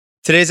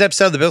Today's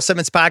episode of the Bill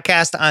Simmons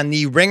podcast on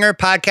the Ringer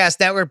Podcast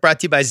Network,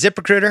 brought to you by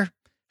ZipRecruiter.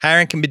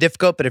 Hiring can be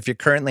difficult, but if you're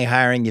currently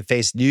hiring, you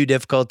face new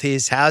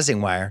difficulties. Housing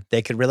Wire,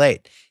 they could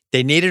relate.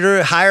 They needed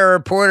to hire a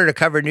reporter to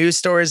cover news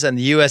stories on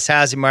the U.S.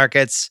 housing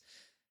markets.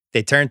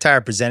 They turned to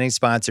our presenting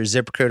sponsor,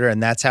 ZipRecruiter,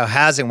 and that's how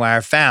Housing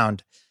Wire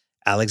found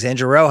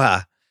Alexandra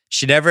Roja.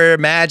 She never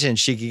imagined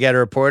she could get a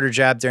reporter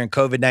job during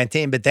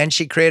COVID-19, but then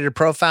she created a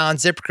profile on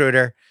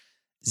ZipRecruiter.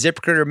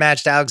 ZipRecruiter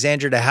matched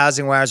Alexandra to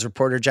Housing Wire's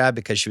reporter job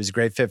because she was a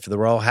great fit for the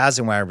role.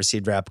 Housing Wire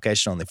received her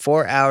application only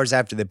 4 hours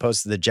after they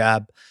posted the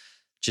job.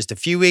 Just a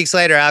few weeks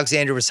later,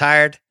 Alexandra was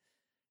hired.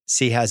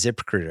 See how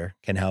ZipRecruiter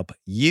can help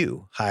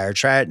you hire.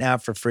 Try it now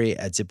for free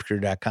at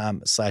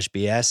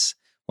ZipRecruiter.com/BS.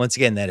 Once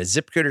again, that is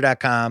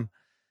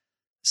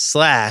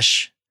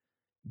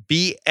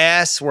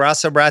ZipRecruiter.com/BS. We're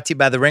also brought to you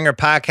by the Ringer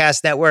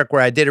Podcast Network,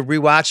 where I did a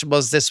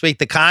rewatchables this week,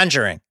 The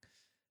Conjuring,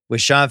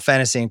 with Sean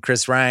Fennessy and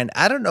Chris Ryan.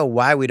 I don't know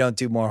why we don't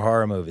do more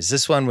horror movies.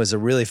 This one was a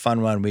really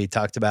fun one. We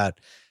talked about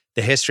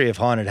the history of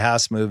haunted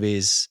house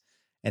movies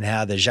and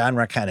how the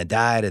genre kind of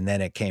died, and then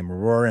it came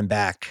roaring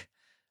back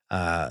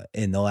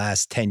in the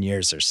last 10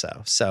 years or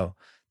so. So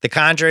The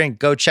Conjuring,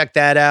 go check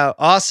that out.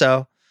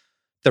 Also,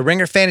 the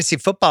Ringer Fantasy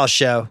Football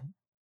Show,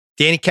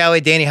 Danny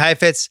Kelly, Danny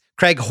Heifetz,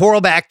 Craig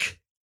Horlbeck.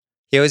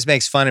 He always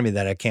makes fun of me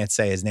that I can't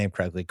say his name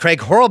correctly. Craig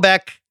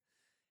Horlbeck.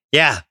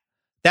 Yeah.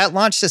 That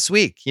launched this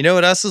week. You know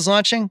what else is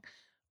launching?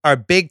 Our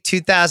big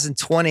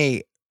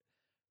 2020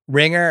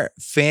 Ringer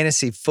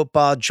Fantasy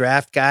Football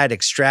Draft Guide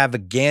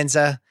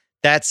Extravaganza.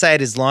 That site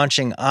is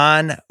launching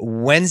on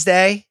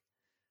Wednesday.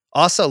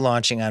 Also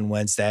launching on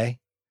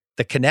Wednesday,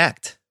 The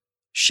Connect.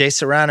 Shea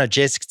Serrano,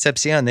 Jason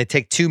Concepcion. They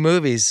take two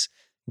movies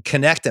and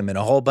connect them in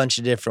a whole bunch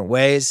of different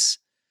ways.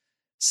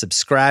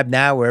 Subscribe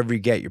now wherever you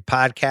get your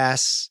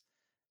podcasts.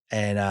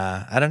 And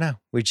I don't know.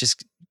 We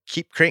just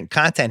keep creating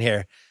content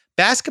here.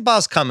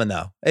 Basketball's coming,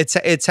 though.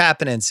 It's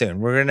happening soon.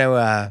 We're going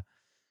to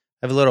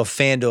have a little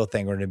FanDuel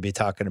thing we're going to be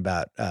talking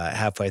about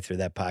halfway through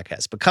that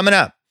podcast. But coming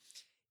up,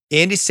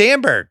 Andy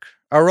Samberg,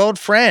 our old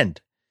friend,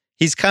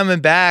 he's coming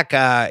back.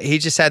 He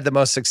just had the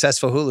most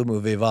successful Hulu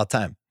movie of all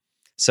time.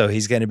 So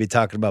he's going to be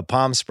talking about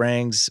Palm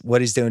Springs,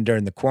 what he's doing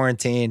during the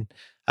quarantine,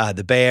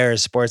 the Bay Area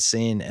sports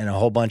scene, and a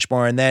whole bunch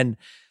more. And then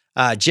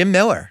Jim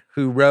Miller,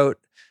 who wrote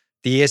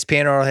the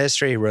ESPN oral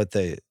history, he wrote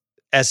the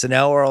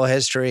SNL oral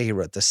history. He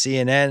wrote the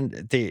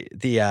CNN, the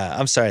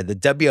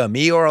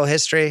WME oral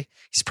history.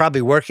 He's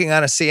probably working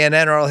on a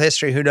CNN oral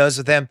history. Who knows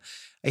with him?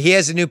 He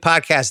has a new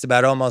podcast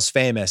about Almost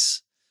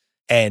Famous,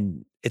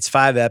 and it's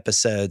 5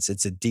 episodes.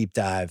 It's a deep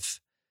dive.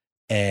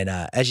 And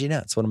as you know,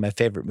 it's one of my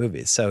favorite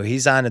movies. So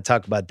he's on to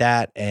talk about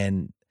that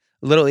and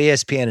a little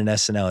ESPN and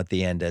SNL at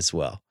the end as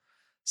well.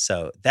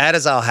 So that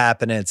is all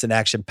happening. It's an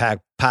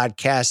action-packed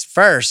podcast.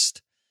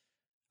 First,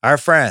 our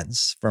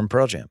friends from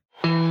Pearl Jam.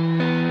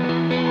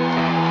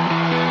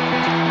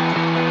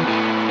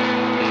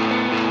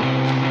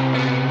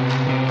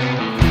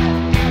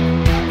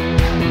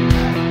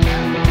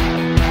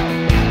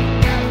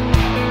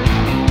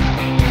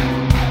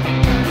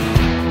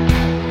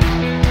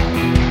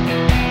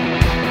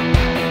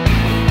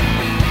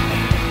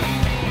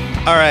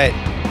 All right,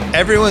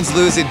 everyone's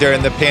losing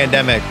during the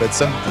pandemic, but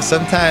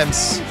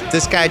sometimes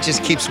this guy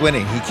just keeps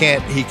winning.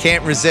 He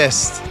can't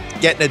resist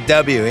getting a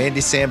W. Andy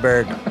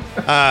Samberg.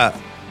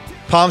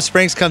 Palm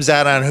Springs comes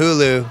out on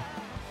Hulu.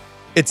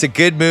 It's a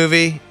good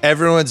movie.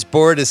 Everyone's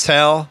bored as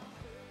hell.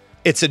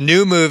 It's a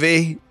new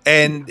movie,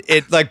 and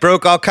it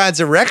broke all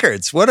kinds of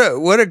records. What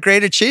a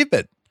great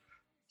achievement.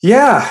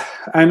 Yeah,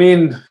 I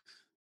mean,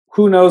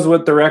 who knows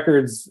what the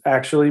records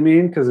actually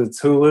mean because it's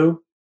Hulu.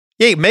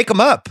 Yeah, make them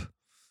up.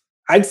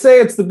 I'd say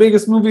it's the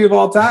biggest movie of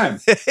all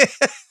time.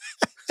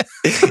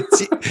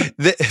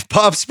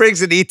 Palm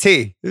Springs and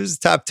E.T. It was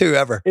the top 2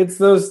 ever. It's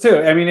those two.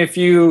 I mean, if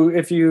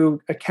you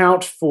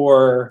account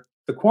for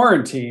the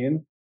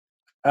quarantine,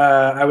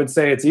 I would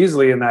say it's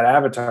easily in that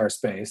Avatar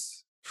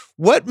space.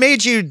 What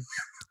made you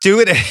do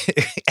it at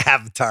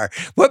Avatar?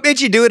 What made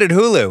you do it at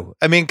Hulu?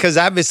 I mean, because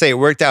obviously it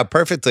worked out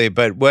perfectly,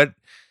 but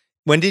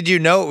when did you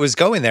know it was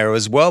going there? It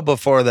was well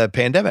before the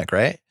pandemic,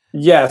 right?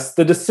 Yes,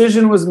 the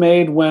decision was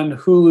made when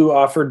Hulu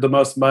offered the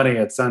most money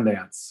at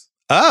Sundance.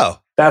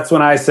 Oh. That's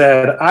when I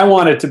said, I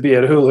want it to be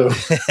at Hulu.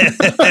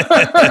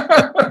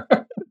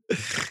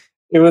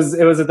 It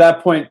was at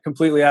that point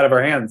completely out of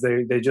our hands.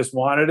 They just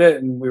wanted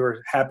it, and we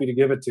were happy to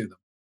give it to them.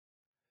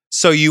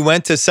 So you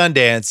went to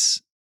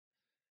Sundance,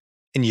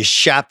 and you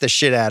shot the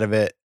shit out of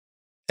it,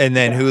 and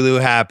then Hulu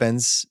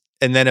happens,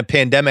 and then a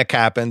pandemic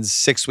happens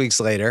 6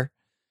 weeks later.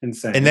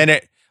 Insane. And then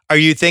are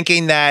you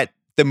thinking that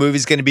the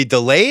movie's going to be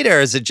delayed, or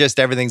is it just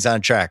everything's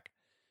on track?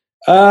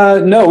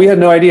 No, we had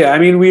no idea. I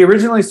mean, we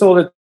originally sold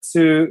it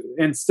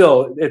and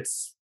still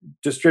it's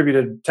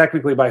distributed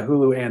technically by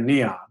Hulu and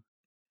Neon.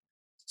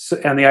 So,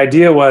 and the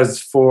idea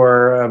was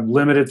for a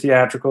limited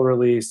theatrical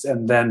release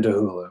and then to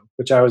Hulu,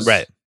 which I was,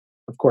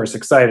 of course,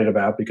 excited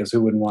about because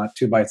who wouldn't want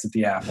 2 bites at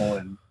the apple?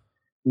 And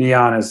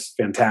Neon is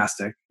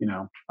fantastic. You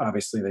know,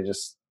 obviously they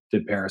just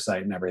did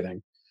Parasite and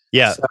everything.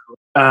 Yeah.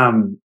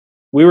 So,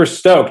 we were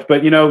stoked,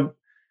 but you know,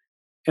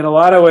 in a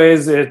lot of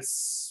ways,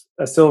 it's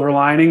a silver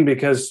lining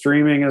because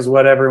streaming is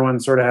what everyone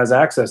sort of has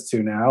access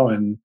to now.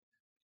 And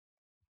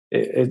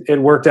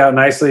it worked out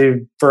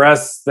nicely for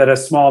us that a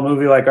small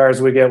movie like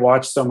ours would get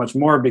watched so much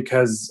more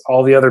because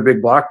all the other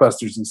big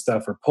blockbusters and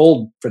stuff are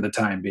pulled for the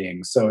time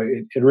being. So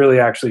it really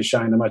actually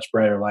shined a much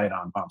brighter light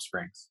on Palm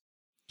Springs.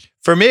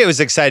 For me, it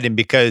was exciting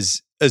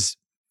because as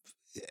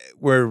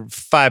we're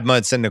 5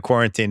 months into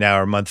quarantine now,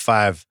 or month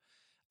 5.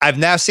 I've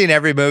now seen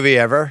every movie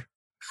ever.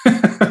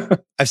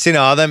 I've seen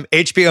all of them.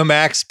 HBO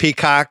Max,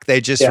 Peacock,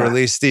 they just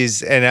released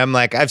these. And I'm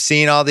like, I've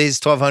seen all these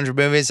 1,200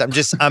 movies.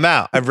 I'm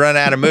out. I've run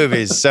out of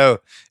movies. So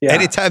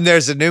anytime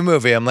there's a new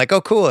movie, I'm like,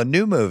 oh, cool, a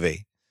new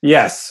movie.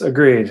 Yes,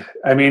 agreed.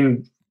 I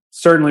mean,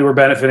 certainly we're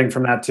benefiting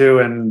from that too.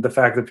 And the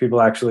fact that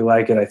people actually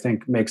like it, I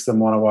think makes them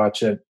want to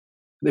watch it.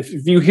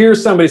 If you hear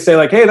somebody say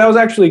like, hey, that was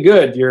actually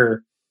good,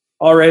 you're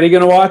already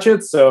going to watch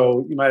it.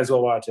 So you might as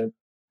well watch it.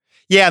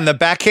 Yeah. And the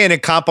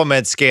backhanded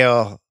compliment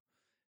scale,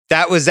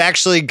 that was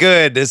actually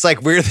good. It's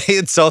like weirdly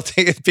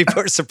insulting and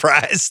people are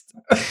surprised.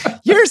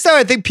 Years though,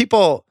 I think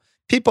people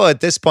at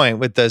this point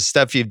with the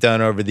stuff you've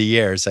done over the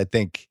years, I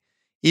think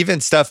even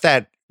stuff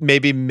that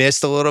maybe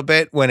missed a little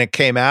bit when it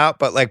came out,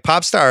 but like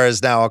Popstar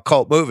is now a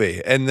cult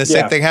movie. And the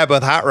same thing happened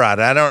with Hot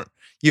Rod.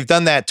 You've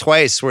done that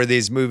twice where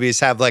these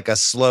movies have like a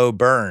slow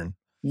burn.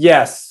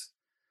 Yes.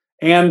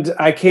 And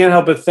I can't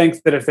help but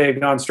think that if they had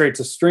gone straight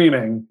to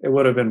streaming, it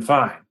would have been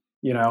fine,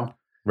 you know?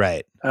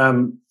 Right.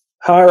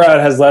 Hot Rod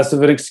has less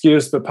of an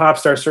excuse, but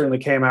Popstar certainly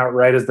came out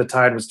right as the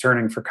tide was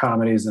turning for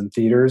comedies in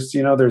theaters.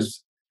 You know,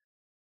 there's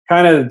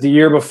kind of the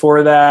year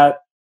before that,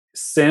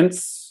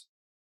 since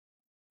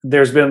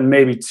there's been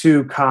maybe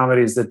 2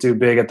 comedies that do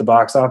big at the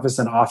box office,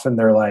 and often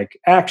they're like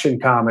action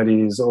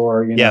comedies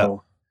or, you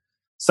know,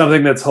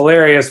 something that's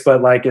hilarious,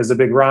 but like is a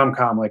big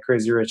rom-com like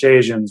Crazy Rich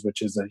Asians,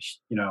 which is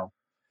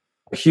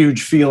a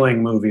huge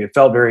feeling movie. It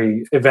felt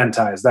very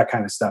eventized, that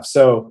kind of stuff.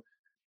 So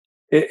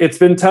it's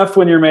been tough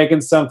when you're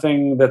making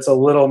something that's a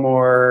little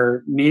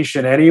more niche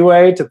in any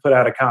way to put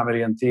out a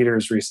comedy in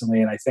theaters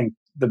recently. And I think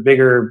the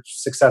bigger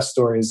success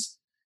stories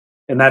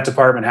in that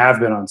department have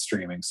been on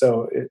streaming.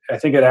 So I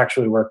think it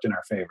actually worked in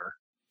our favor.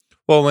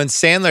 Well, when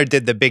Sandler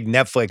did the big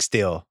Netflix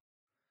deal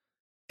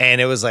and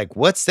it was like,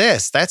 what's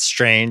this? That's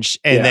strange.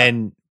 And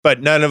then, but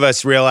none of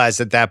us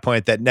realized at that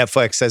point that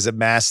Netflix has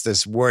amassed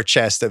this war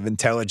chest of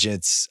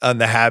intelligence on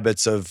the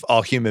habits of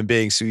all human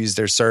beings who use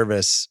their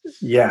service.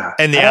 Yeah.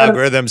 And the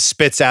algorithm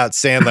spits out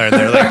Sandler and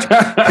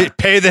they're like,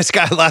 pay this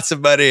guy lots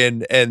of money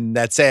and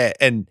that's it.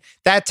 And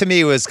that to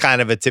me was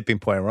kind of a tipping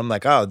point where I'm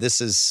like, oh,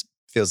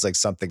 feels like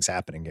something's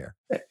happening here.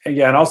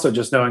 Yeah. And also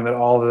just knowing that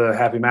all the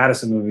Happy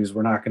Madison movies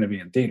were not going to be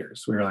in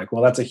theaters. We were like,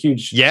 well, that's a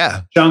huge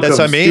chunk of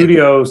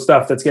studio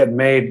stuff that's getting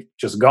made,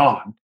 just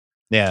gone.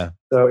 Yeah.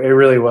 So it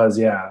really was,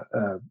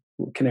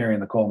 canary in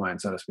the coal mine,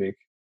 so to speak.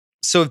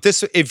 So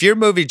if your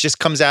movie just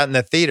comes out in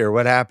the theater,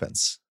 what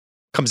happens?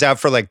 Comes out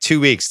for like 2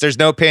 weeks. There's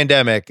no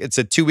pandemic. It's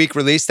a 2-week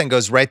release, then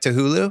goes right to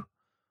Hulu?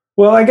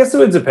 Well, I guess it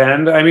would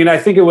depend. I mean, I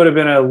think it would have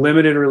been a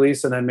limited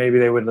release, and then maybe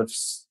they would have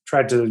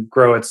tried to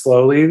grow it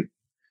slowly,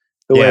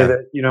 the way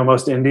that,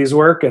 most indies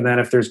work. And then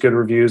if there's good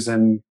reviews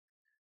and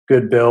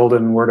good build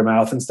and word of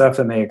mouth and stuff,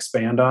 then they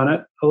expand on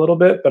it a little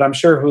bit. But I'm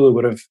sure Hulu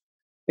would have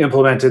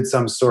implemented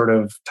some sort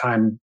of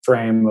time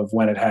frame of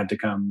when it had to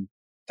come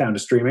down to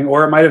streaming,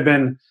 or it might have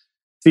been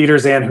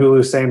theaters and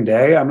Hulu same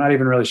day. I'm not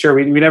even really sure.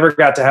 We never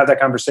got to have that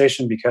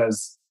conversation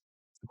because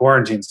the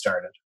quarantine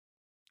started.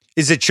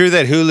 Is it true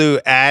that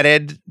Hulu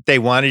they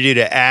wanted you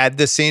to add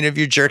the scene of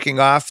you jerking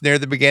off near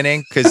the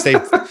beginning because they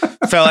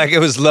felt like it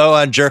was low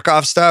on jerk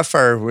off stuff,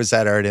 or was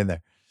that already in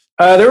there?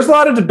 There was a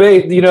lot of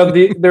debate.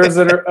 There was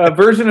a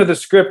version of the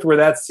script where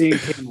that scene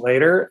came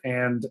later,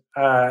 and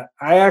I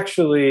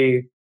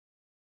actually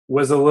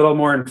was a little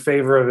more in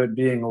favor of it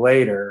being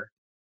later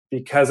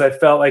because I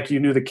felt like you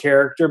knew the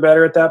character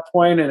better at that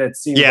point, and it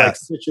seemed like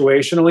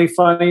situationally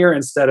funnier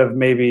instead of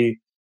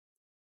maybe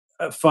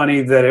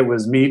funny that it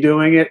was me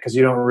doing it because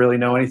you don't really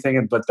know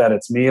anything, but that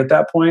it's me at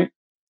that point.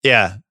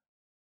 Yeah.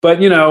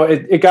 But,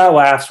 it got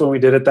laughs when we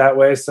did it that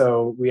way,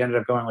 so we ended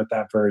up going with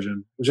that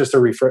version. It was just a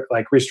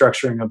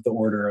restructuring of the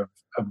order of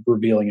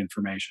revealing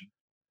information.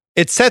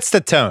 It sets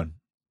the tone.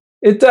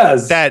 It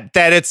does. That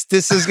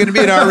this is going to be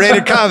an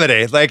R-rated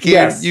comedy. Like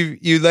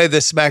you lay the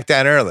smack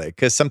down early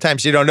because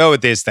sometimes you don't know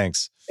with these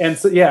things. And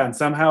so, and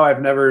somehow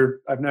I've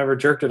never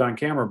jerked it on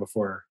camera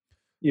before,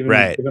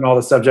 given all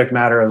the subject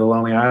matter of the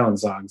Lonely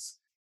Island songs.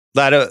 A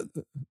lot of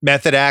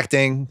method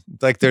acting.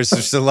 Like there's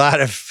just a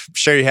lot of. I'm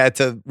sure you had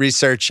to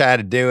research how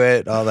to do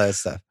it, all that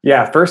stuff.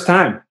 Yeah, first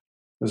time. It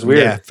was weird.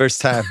 Yeah,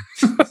 first time.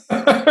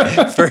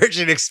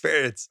 Virgin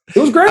experience. It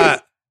was great.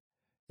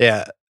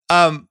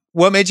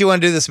 What made you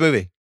want to do this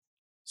movie?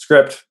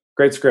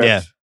 Great script.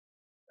 Yeah.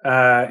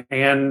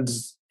 And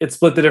it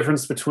split the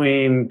difference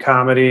between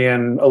comedy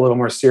and a little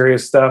more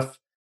serious stuff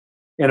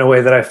in a way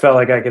that I felt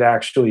like I could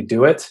actually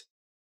do it.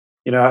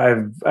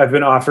 I've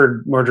been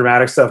offered more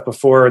dramatic stuff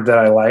before that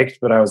I liked,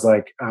 but I was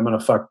like, I'm gonna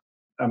fuck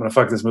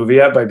this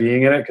movie up by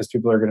being in it because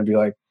people are gonna be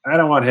like, I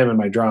don't want him in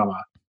my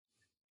drama.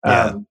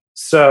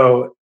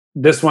 So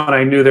this one,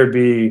 I knew there'd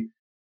be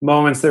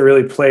moments that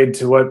really played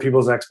to what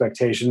people's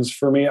expectations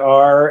for me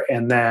are.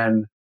 And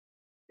then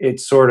it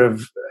sort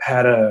of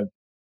had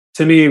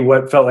to me,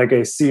 what felt like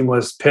a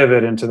seamless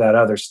pivot into that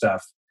other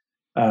stuff.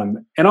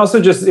 And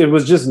also it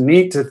was just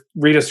neat to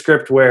read a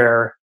script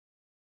where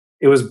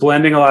it was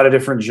blending a lot of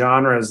different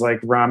genres like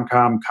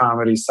rom-com,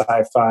 comedy,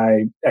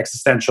 sci-fi,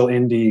 existential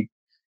indie.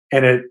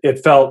 And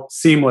it felt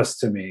seamless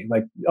to me.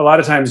 Like a lot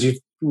of times you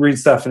read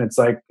stuff and it's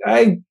like,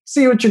 I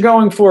see what you're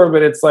going for,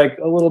 but it's like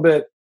a little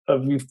bit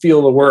of, you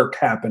feel the work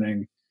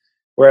happening.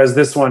 Whereas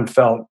this one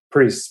felt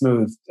pretty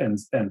smooth and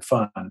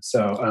fun.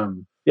 So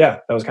yeah,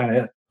 that was kind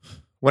of it.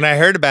 When I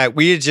heard about it,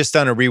 we had just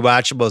done a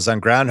rewatchables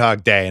on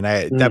Groundhog Day,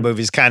 and that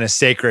movie's kind of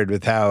sacred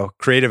with how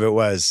creative it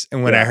was.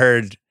 And when I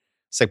heard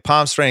it's like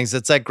Palm Springs,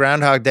 it's like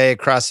Groundhog Day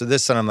across with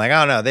this one, I'm like,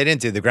 oh no, they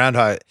didn't do the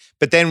Groundhog.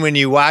 But then when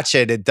you watch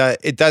it,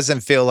 it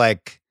doesn't feel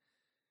like,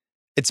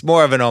 it's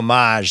more of an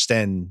homage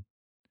than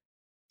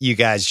you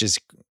guys just,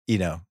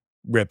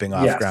 ripping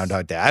off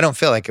Groundhog Day. I don't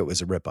feel like it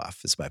was a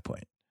ripoff, is my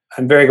point.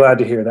 I'm very glad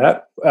to hear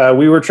that.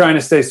 We were trying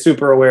to stay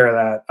super aware of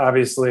that.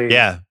 Obviously,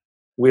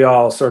 we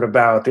all sort of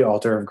bow at the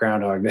altar of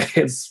Groundhog Day.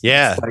 It's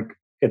like,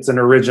 it's an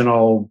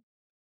original,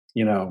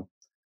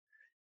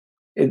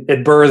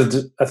 it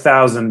birthed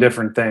 1,000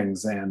 different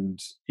things and,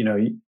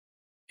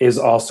 is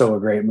also a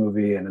great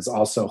movie and is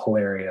also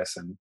hilarious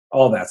and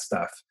all that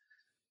stuff.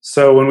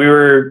 So when we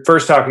were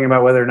first talking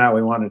about whether or not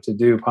we wanted to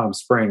do Palm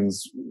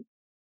Springs,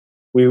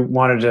 we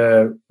wanted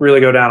to really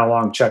go down a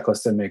long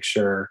checklist and make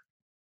sure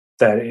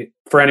that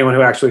for anyone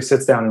who actually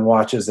sits down and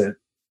watches it,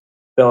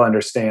 they'll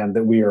understand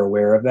that we are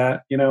aware of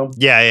that,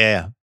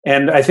 Yeah.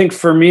 And I think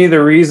for me,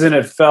 the reason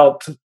it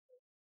felt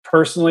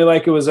personally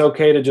like it was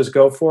okay to just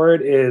go for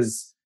it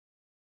is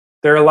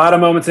there are a lot of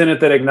moments in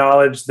it that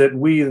acknowledge that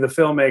we, the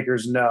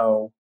filmmakers,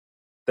 know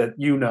that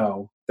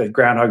that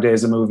Groundhog Day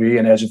is a movie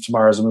and Edge of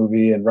Tomorrow is a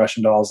movie and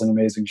Russian Doll is an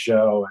amazing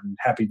show and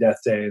Happy Death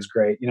Day is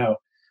great,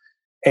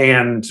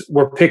 and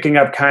we're picking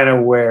up kind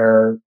of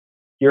where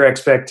your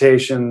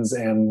expectations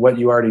and what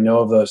you already know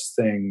of those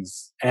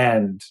things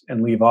end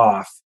and leave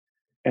off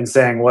and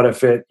saying, what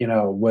if it,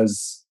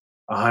 was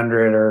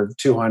 100 or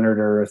 200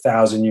 or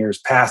 1,000 years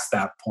past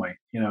that point,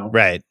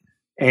 Right.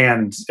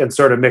 And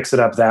sort of mix it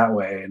up that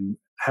way. And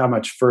how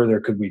much further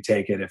could we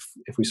take it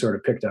if we sort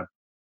of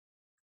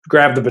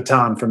grabbed the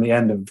baton from the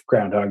end of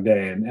Groundhog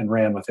Day and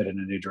ran with it in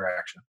a new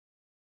direction.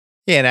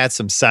 Yeah, and add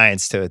some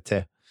science to it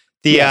too.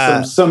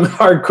 Some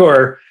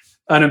hardcore,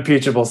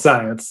 unimpeachable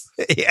science.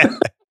 Yeah.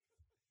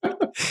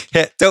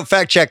 Don't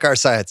fact check our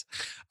science.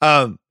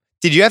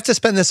 Did you have to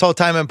spend this whole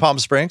time in Palm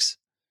Springs?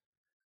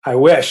 I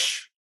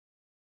wish.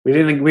 We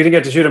didn't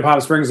get to shoot in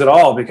Palm Springs at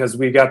all because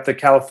we got the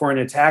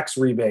California tax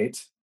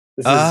rebate.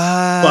 This is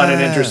fun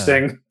and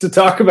interesting to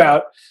talk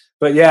about.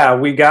 But yeah,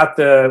 we got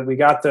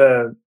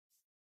the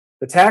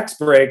tax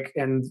break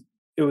and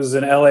it was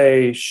an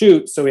LA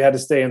shoot, so we had to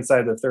stay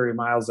inside the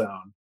 30-mile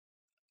zone.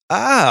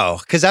 Oh,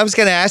 because I was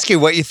going to ask you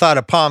what you thought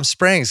of Palm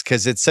Springs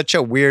because it's such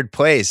a weird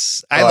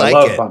place. I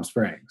love Palm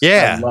Springs.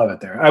 Yeah. I love it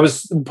there.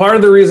 Part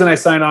of the reason I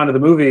signed on to the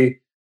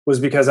movie was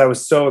because I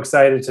was so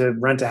excited to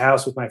rent a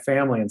house with my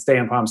family and stay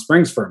in Palm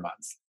Springs for a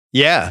month.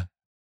 Yeah.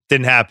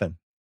 Didn't happen.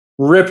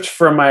 Ripped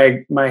from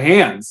my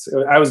hands.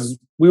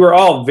 We were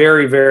all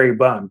very, very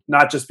bummed,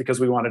 not just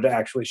because we wanted to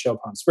actually show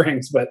Palm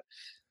Springs, but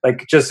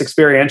like just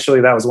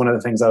experientially, that was one of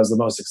the things I was the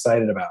most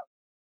excited about.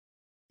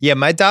 Yeah.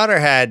 My daughter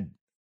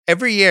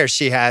every year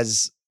she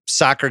has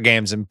soccer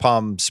games in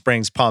Palm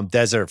Springs, Palm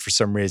Desert for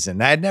some reason.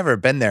 I had never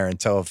been there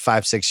until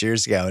 5-6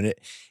 years ago. And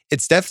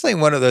it's definitely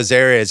one of those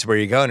areas where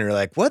you go and you're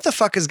like, what the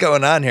fuck is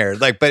going on here?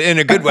 Like, but in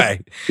a good way.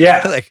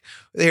 Yeah.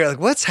 You're like,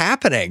 what's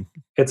happening?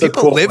 It's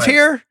people cool live place.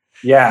 here?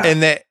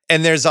 Yeah.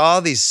 And there's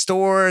all these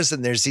stores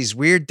and there's these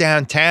weird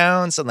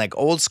downtowns and like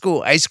old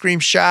school ice cream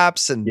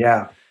shops. And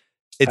yeah.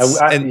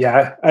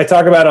 I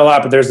talk about it a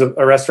lot, but there's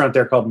a restaurant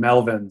there called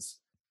Melvin's.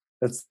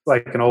 It's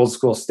like an old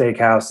school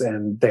steakhouse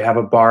and they have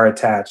a bar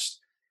attached.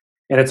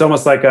 And it's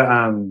almost like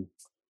a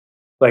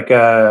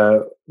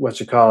what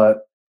you call it,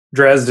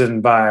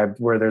 Dresden vibe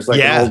where there's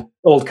like an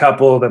old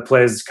couple that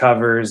plays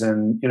covers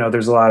and,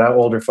 there's a lot of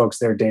older folks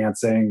there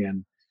dancing.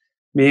 And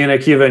me and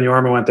Akiva and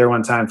Yorma went there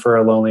one time for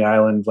a Lonely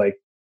Island, like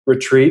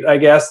retreat, I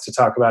guess, to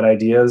talk about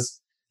ideas.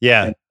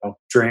 Yeah. And,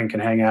 drink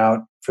and hang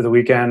out for the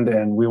weekend.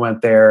 And we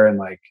went there and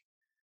like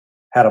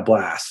had a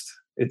blast.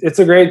 It's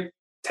a great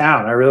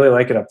town. I really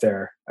like it up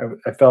there.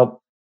 I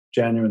felt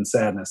genuine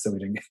sadness that we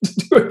didn't get to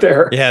do it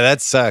there. Yeah,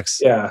 that sucks.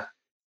 Yeah.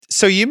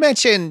 So you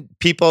mentioned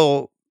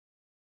people,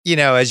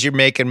 as you're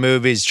making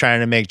movies, trying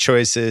to make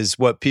choices,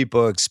 what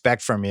people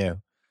expect from you.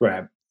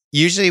 Right.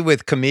 Usually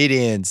with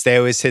comedians, they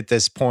always hit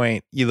this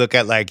point. You look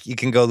at you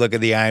can go look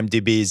at the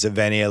IMDb's of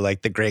any of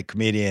the great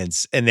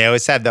comedians, and they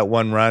always have that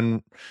one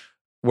run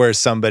where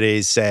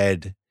somebody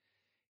said,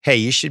 "Hey,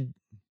 you should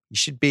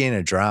be in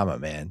a drama,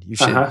 man. You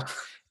should." Uh-huh.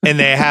 And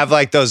they have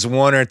those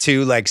one or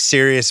two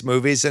serious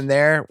movies in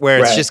there where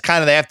it's just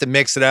kind of they have to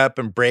mix it up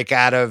and break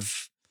out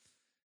of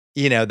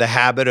the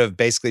habit of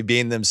basically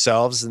being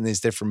themselves in these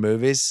different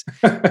movies.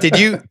 Did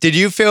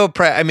you feel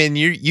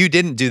you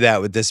didn't do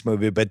that with this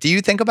movie, but do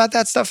you think about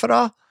that stuff at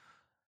all?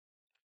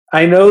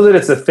 I know that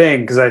it's a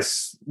thing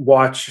because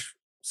watch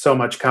so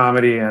much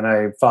comedy and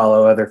I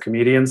follow other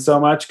comedians so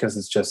much because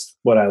it's just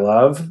what I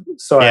love.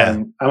 So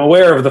Yeah. I'm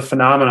aware of the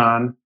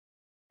phenomenon,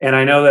 and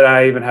I know that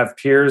I even have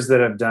peers that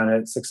have done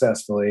it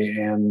successfully.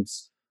 And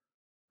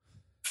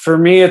for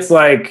me, it's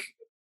like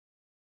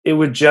it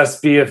would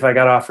just be if I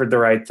got offered the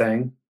right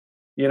thing.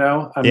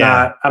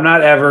 I'm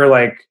not ever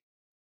like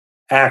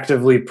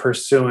actively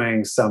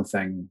pursuing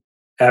something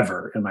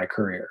ever in my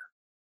career.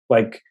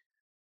 Like,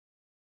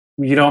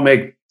 you don't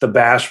make the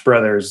Bash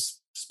Brothers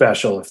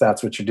special if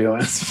that's what you're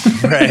doing.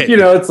 Right.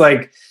 It's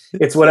like,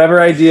 it's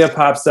whatever idea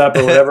pops up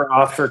or whatever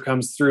offer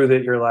comes through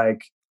that you're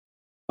like,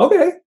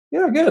 okay,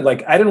 yeah, good.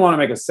 Like, I didn't want to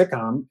make a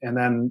sitcom, and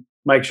then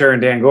Mike Scher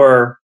and Dan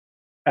Gore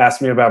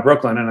asked me about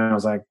Brooklyn, and I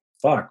was like,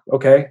 fuck,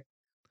 okay.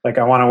 Like,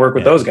 I want to work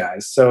with those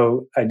guys.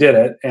 So I did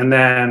it. And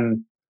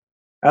then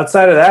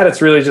outside of that,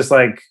 it's really just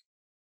like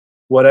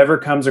whatever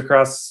comes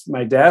across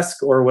my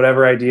desk or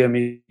whatever idea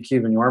me,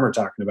 Keith, and Yorm are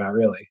talking about,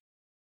 really.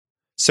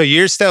 So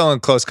you're still in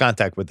close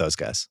contact with those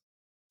guys?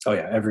 Oh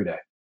yeah, every day.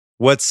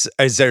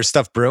 Is there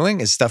stuff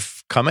brewing? Is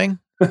stuff coming?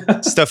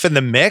 Stuff in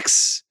the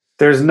mix?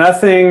 There's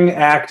nothing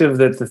active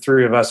that the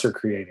three of us are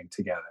creating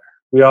together.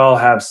 We all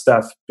have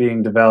stuff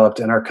being developed,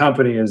 and our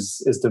company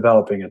is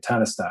developing a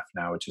ton of stuff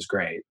now, which is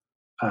great.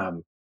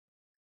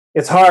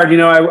 It's hard,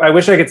 I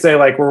wish I could say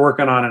like we're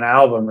working on an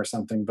album or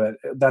something, but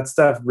that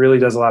stuff really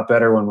does a lot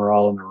better when we're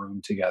all in the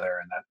room together,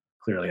 and that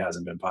clearly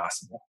hasn't been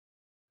possible.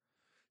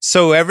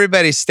 So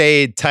everybody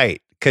stayed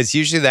tight, because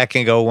usually that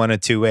can go one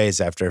of two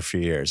ways after a few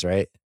years,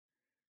 right?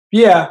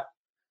 Yeah,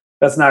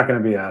 that's not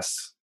going to be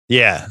us.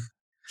 Yeah.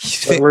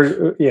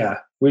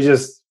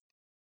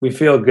 We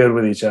feel good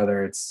with each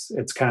other.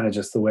 It's kind of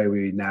just the way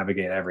we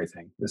navigate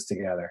everything is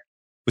together.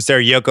 Was there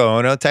a Yoko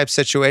Ono type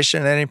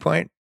situation at any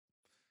point?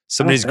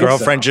 Somebody's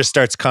girlfriend just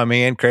starts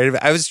coming in creative.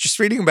 I was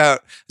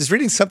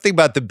reading something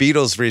about the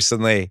Beatles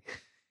recently,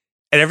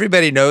 and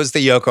everybody knows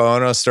the Yoko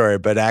Ono story,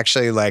 but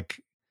actually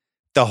like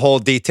the whole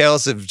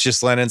details of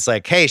just Lennon's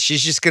like, hey,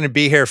 she's just going to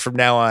be here from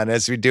now on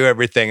as we do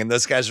everything. And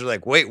those guys were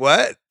like, wait,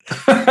 what?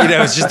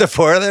 It's just the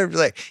four of them.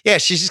 Like, yeah,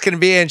 she's just going to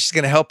be in. She's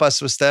going to help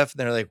us with stuff. And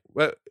they're like,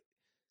 what?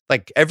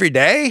 Like every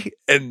day?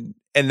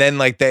 And then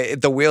like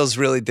the wheels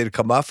really did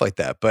come off like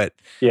that. But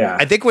yeah,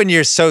 I think when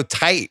you're so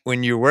tight,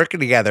 when you're working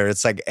together,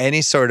 it's like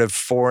any sort of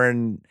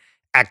foreign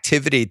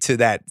activity to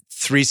that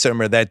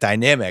threesome or that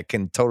dynamic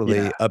can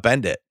totally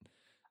upend it.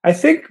 I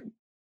think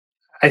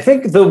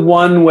the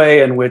one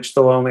way in which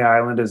The Lonely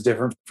Island is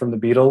different from the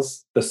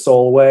Beatles, the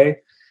soul way.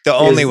 The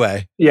only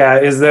way. Yeah,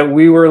 is that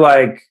we were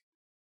like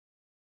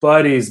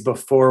buddies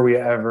before we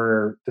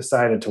ever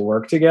decided to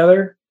work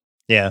together.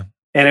 Yeah.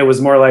 And it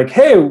was more like,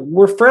 hey,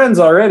 we're friends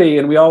already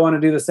and we all want to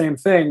do the same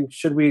thing.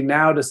 Should we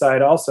now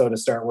decide also to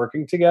start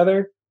working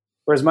together?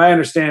 Whereas my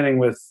understanding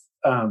with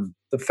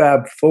the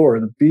Fab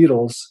Four, the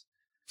Beatles,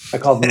 I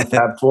call them the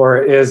Fab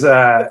Four, is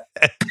that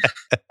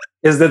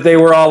they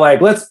were all like,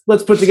 let's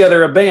put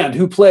together a band,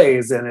 who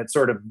plays? And it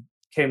sort of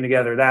came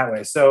together that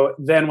way. So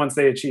then once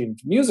they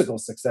achieved musical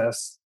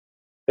success,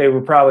 they were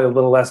probably a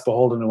little less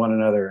beholden to one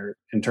another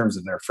in terms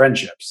of their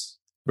friendships.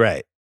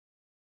 Right.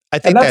 I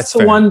think that's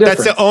the one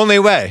difference. That's the only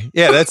way.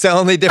 Yeah, that's the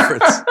only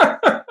difference.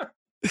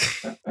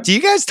 Do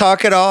you guys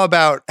talk at all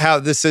about how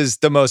this is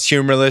the most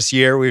humorless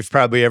year we've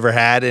probably ever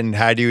had? And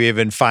how do you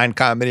even find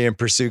comedy and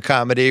pursue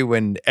comedy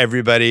when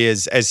everybody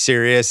is as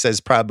serious as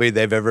probably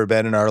they've ever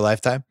been in our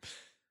lifetime?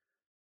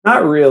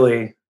 Not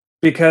really,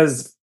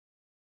 because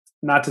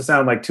not to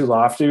sound like too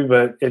lofty,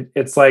 but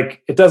it's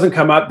like, it doesn't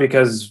come up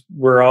because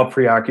we're all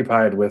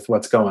preoccupied with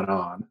what's going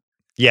on.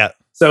 Yeah.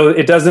 So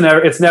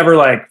it's never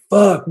like,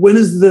 fuck, when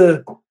is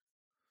the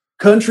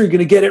country going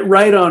to get it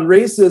right on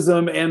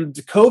racism and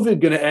COVID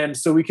going to end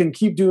so we can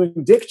keep doing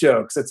dick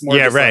jokes? It's more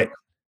just like,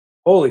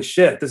 holy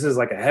shit, this is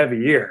like a heavy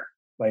year.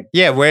 Like,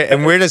 yeah,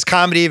 where does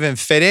comedy even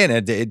fit in?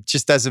 It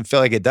just doesn't feel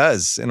like it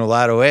does in a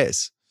lot of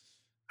ways.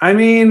 I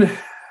mean,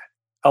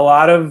 a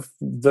lot of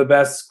the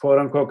best quote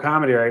unquote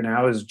comedy right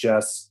now is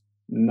just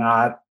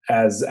not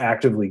as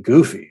actively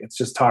goofy. It's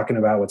just talking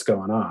about what's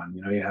going on.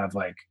 You have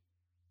like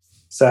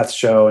Seth's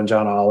show and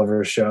John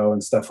Oliver's show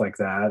and stuff like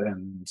that.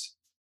 And,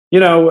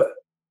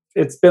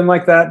 it's been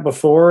like that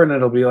before and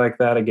it'll be like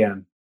that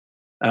again.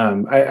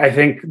 I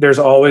think there's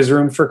always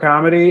room for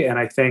comedy. And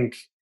I think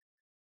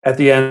at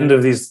the end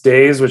of these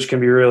days, which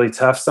can be really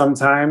tough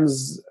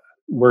sometimes,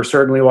 we're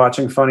certainly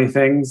watching funny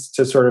things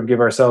to sort of give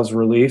ourselves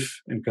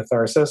relief and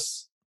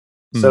catharsis.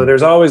 So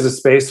there's always a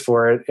space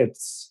for it.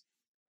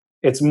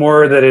 It's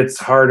more that it's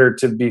harder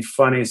to be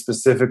funny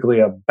specifically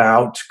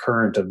about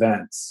current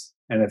events.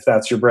 And if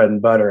that's your bread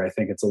and butter, I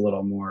think it's a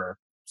little more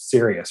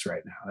serious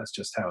right now. That's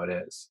just how it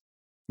is.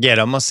 Yeah, it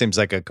almost seems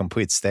like a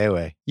complete stay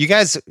away. You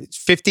guys,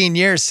 15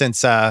 years since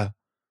the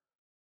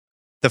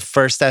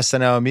first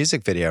SNL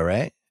music video,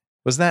 right?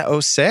 Wasn't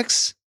that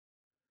 06?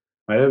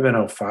 Might have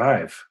been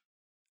 05.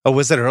 Oh,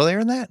 was it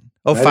earlier than that?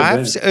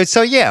 05?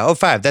 So yeah,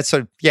 05. That's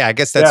what, yeah, I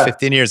guess that's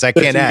 15 years. I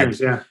can't add.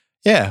 Years,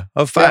 yeah,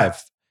 05. Yeah.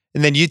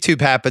 And then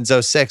YouTube happens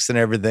 06 and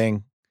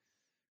everything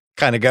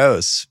kind of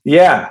goes.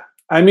 Yeah.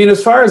 I mean,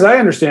 as far as I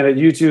understand it,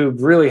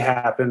 YouTube really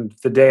happened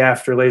the day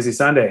after Lazy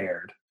Sunday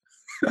aired.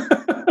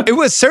 It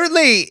was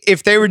certainly,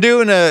 if they were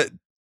doing a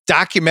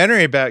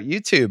documentary about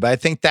YouTube, I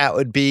think that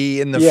would be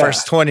in the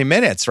first 20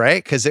 minutes,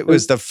 right? Because it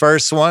was the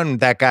first one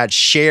that got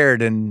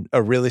shared in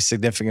a really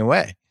significant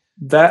way.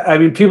 I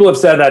mean, people have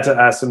said that to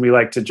us, and we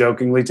like to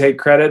jokingly take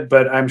credit,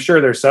 but I'm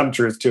sure there's some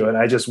truth to it.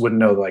 I just wouldn't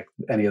know like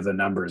any of the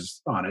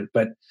numbers on it.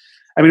 But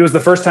I mean, it was the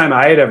first time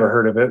I had ever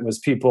heard of it. Was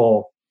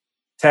people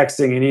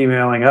texting and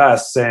emailing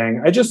us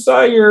saying, "I just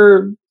saw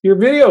your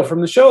video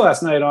from the show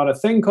last night on a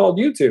thing called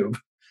YouTube."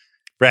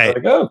 Right.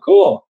 Like, oh,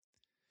 cool.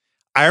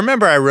 I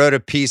remember I wrote a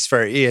piece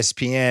for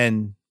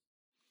ESPN.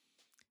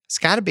 It's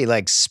got to be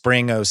like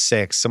spring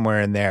 06,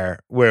 somewhere in there,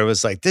 where it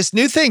was like, this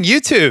new thing,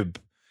 YouTube.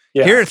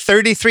 Yeah. Here are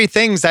 33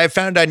 things I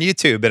found on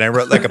YouTube. And I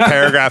wrote like a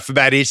paragraph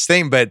about each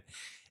thing, but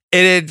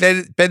it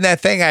had been that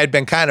thing I had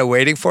been kind of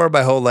waiting for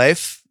my whole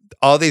life.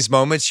 All these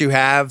moments you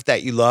have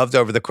that you loved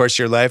over the course of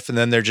your life, and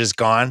then they're just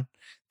gone.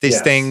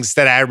 These things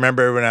that I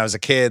remember when I was a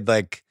kid,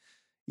 like,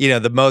 you know,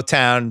 the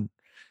Motown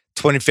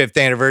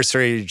 25th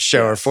anniversary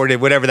show or 40,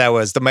 whatever that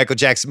was, the Michael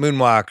Jackson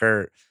moonwalk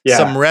or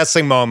some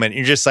wrestling moment.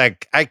 You're just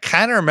like, I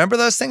kind of remember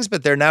those things,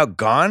 but they're now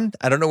gone.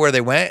 I don't know where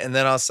they went. And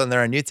then all of a sudden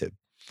they're on YouTube.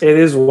 It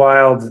is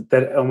wild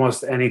that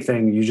almost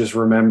anything, you just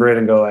remember it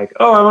and go like,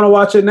 oh, I want to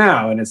watch it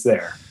now. And it's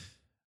there.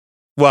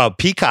 Well,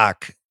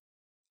 Peacock.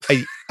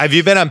 Have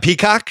you been on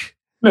Peacock?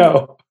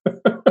 No.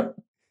 So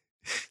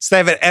they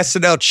have an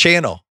SNL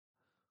channel.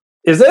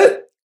 Is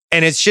it?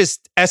 And it's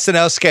just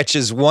SNL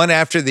sketches one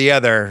after the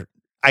other.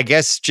 I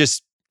guess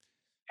just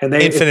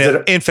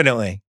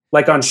infinitely.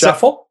 Like on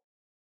shuffle?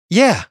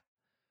 Yeah.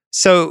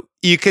 So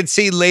you could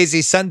see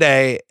Lazy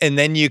Sunday, and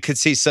then you could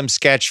see some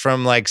sketch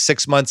from like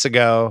 6 months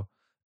ago,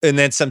 and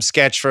then some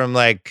sketch from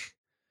like,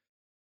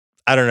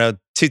 I don't know,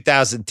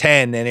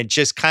 2010, and it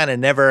just kind of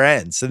never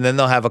ends. And then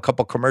they'll have a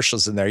couple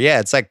commercials in there. Yeah,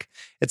 it's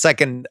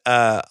like an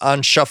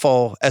on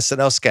shuffle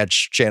SNL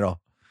sketch channel.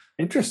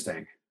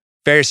 Interesting.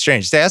 Very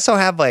strange. They also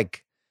have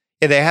like,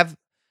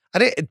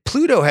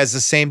 Pluto has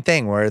the same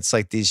thing where it's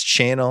like these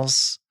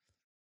channels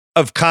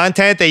of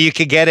content that you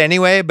could get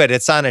anyway, but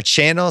it's on a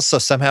channel. So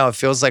somehow it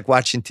feels like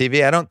watching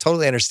TV. I don't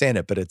totally understand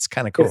it, but it's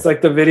kind of cool. It's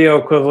like the video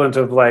equivalent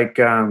of like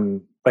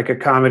a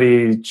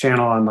comedy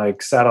channel on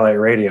like satellite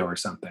radio or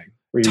something.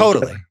 Where you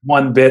totally. get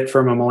one bit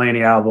from a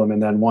Mulaney album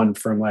and then one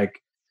from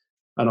like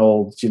an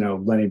old,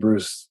 Lenny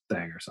Bruce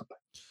thing or something.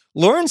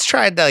 Lauren's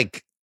tried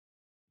like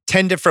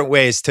 10 different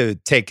ways to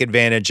take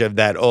advantage of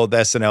that old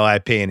SNL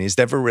IP, and he's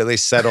never really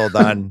settled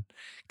on,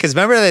 because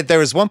remember that there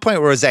was one point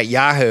where it was at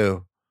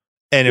Yahoo,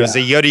 and it was a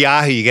Yoda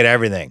Yahoo, you get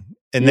everything.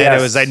 And then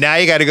it was like, now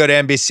you got to go to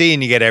NBC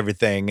and you get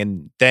everything.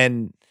 And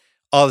then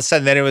all of a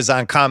sudden, then it was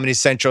on Comedy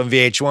Central and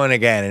VH1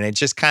 again, and it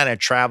just kind of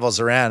travels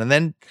around.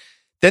 And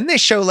then they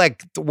show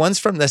like the ones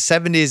from the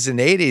 70s and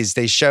 80s,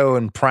 they show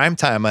in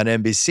primetime on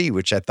NBC,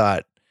 which I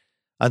thought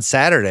on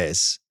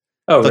Saturdays.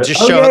 Oh, they'll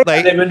just show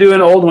like they've been doing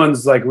old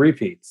ones like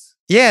repeats.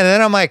 Yeah, and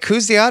then I'm like,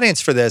 who's the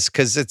audience for this?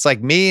 Because it's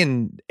like me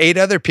and 8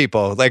 other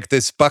people, like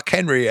this Buck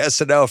Henry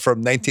SNL from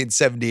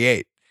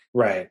 1978.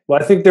 Right.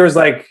 Well, I think there was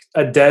like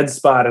a dead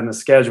spot in the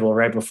schedule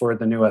right before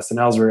the new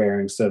SNLs were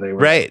airing, so they were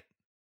right.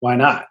 Why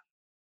not?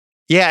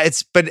 Yeah,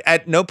 but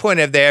at no point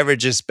have they ever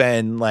just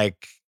been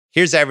like,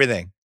 here's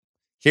everything.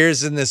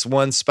 Here's in this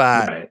one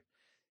spot. Right.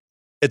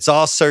 It's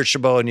all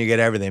searchable and you get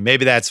everything.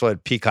 Maybe that's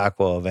what Peacock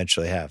will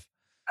eventually have.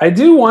 I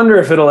do wonder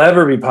if it'll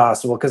ever be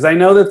possible, because I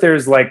know that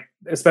there's like,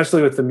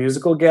 especially with the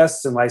musical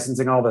guests and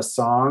licensing all the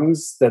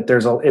songs, that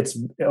it's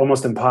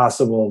almost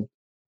impossible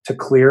to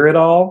clear it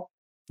all.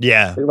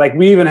 Yeah. Like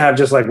we even have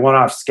just like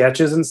one-off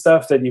sketches and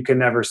stuff that you can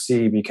never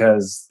see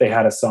because they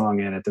had a song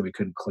in it that we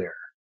couldn't clear.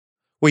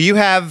 Well,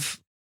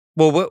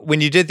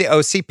 when you did the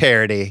OC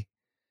parody,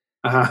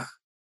 uh-huh.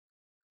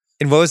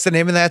 And what was the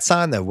name of that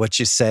song though? What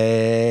You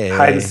Say?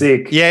 Hide and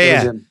Seek.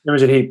 Yeah.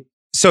 Imogen Heap.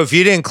 So if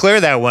you didn't clear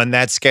that one,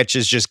 that sketch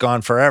is just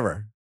gone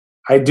forever.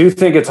 I do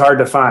think it's hard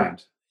to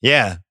find.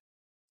 Yeah.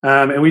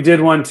 And we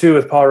did one too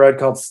with Paul Rudd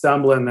called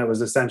Stumbling that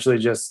was essentially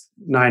just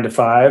 9 to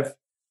 5,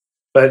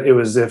 but it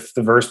was if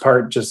the verse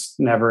part just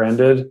never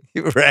ended.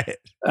 Right.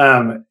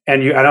 And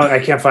I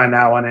can't find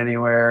that one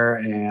anywhere.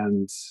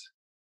 And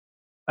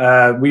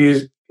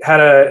we had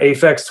a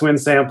Aphex Twin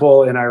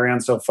sample in I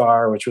Ran So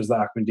Far, which was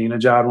the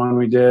Ahmadinejad one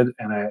we did.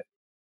 And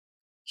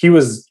he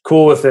was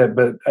cool with it,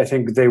 but I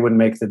think they wouldn't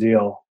make the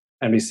deal.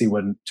 NBC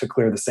wouldn't, to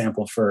clear the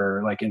sample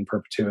for like in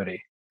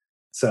perpetuity.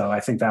 So I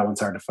think that one's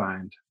hard to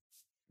find.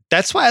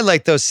 That's why I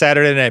like those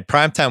Saturday night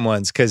primetime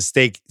ones, because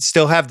they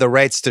still have the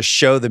rights to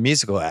show the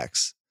musical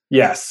acts.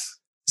 Yes.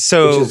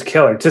 So, which is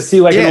killer. To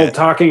see like an old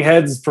Talking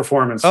Heads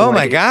performance from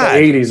my God. the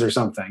 80s or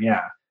something.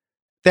 Yeah.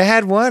 They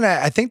had one,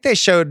 I think they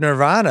showed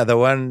Nirvana,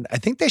 I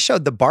think they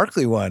showed the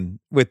Barkley one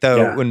with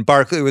when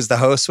Barkley was the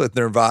host with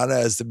Nirvana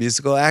as the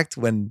musical act,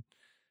 when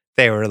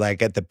they were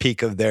like at the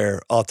peak of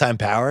their all-time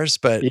powers.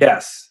 But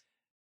yes.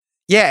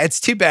 Yeah, it's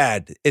too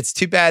bad. It's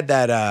too bad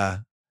that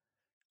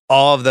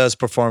all of those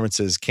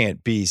performances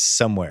can't be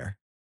somewhere.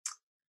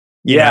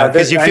 Yeah,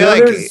 because you feel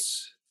like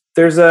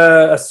There's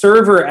a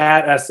server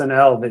at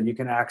SNL that you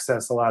can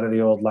access a lot of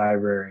the old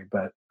library,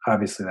 but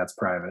obviously that's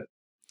private.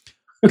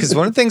 Because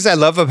one of the things I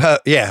love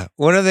about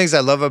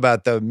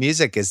the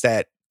music is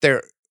that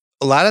a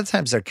lot of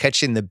times they're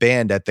catching the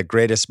band at the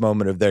greatest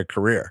moment of their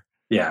career.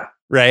 Yeah.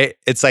 Right?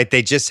 It's like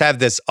they just have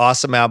this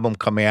awesome album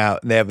coming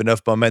out and they have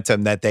enough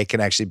momentum that they can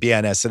actually be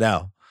on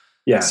SNL.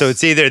 Yeah. So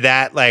it's either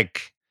that,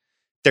 like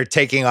they're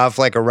taking off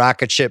like a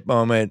rocket ship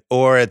moment,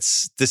 or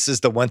this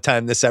is the one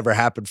time this ever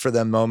happened for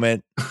them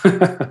moment.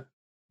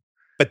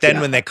 But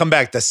then when they come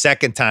back the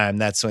second time,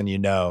 that's when you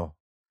know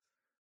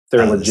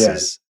they're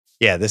legit.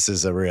 This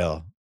is a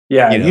real.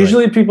 Yeah,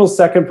 usually people's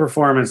second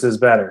performance is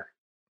better.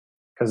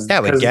 I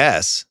would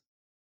guess.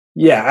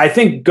 Yeah, I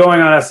think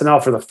going on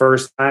SNL for the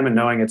first time and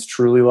knowing it's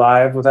truly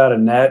live without a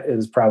net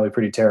is probably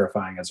pretty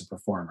terrifying as a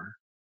performer.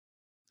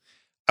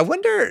 I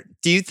wonder,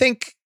 do you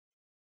think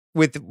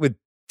with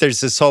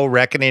there's this whole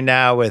reckoning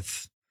now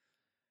with,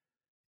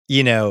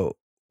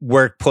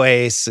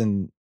 workplace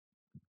and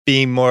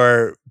being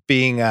nicer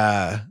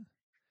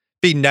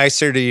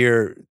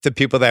to the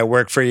people that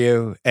work for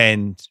you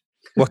and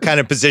what kind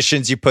of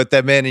positions you put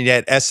them in. And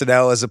yet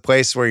SNL is a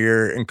place where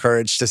you're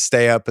encouraged to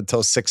stay up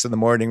until 6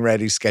 a.m.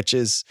 writing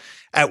sketches.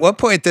 At what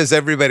point does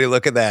everybody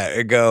look at that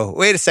and go,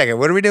 wait a second,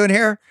 what are we doing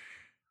here?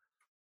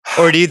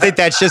 Or do you think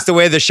that's just the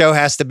way the show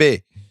has to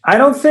be? I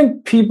don't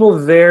think people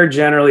there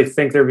generally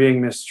think they're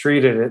being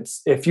mistreated.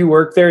 It's if you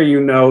work there,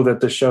 you know that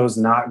the show's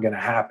not going to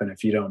happen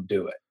if you don't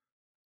do it.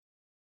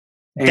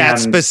 That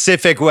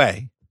specific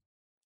way.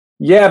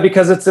 Yeah,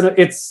 because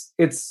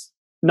it's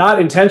not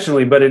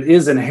intentionally, but it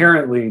is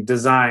inherently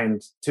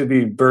designed to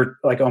be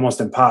like almost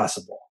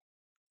impossible.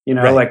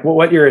 Right. Like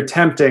what you're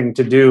attempting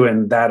to do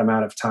in that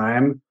amount of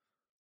time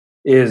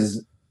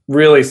is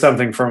really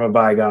something from a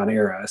bygone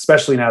era,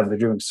 especially now that they're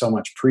doing so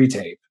much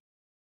pre-tape,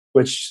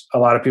 which a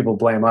lot of people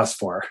blame us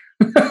for.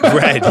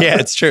 Right. Yeah,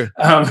 it's true.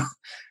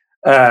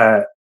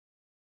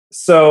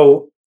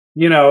 So,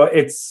 you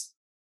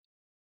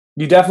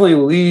definitely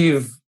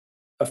leave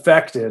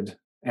affected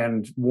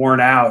and worn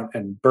out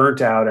and burnt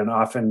out and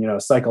often,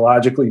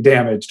 psychologically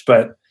damaged.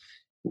 But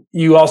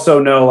you also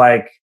know,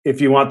 like,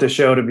 if you want the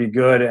show to be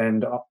good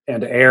and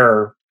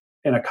air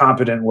in a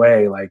competent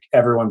way, like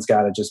everyone's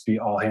got to just be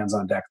all hands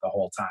on deck the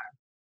whole time.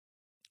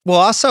 Well,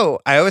 also,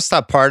 I always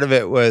thought part of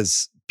it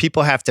was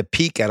people have to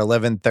peak at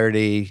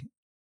 11:30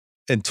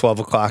 and 12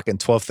 o'clock and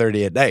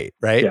 12:30 at night,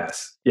 right?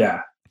 Yes.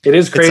 Yeah. It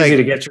is crazy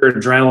to get your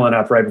adrenaline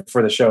up right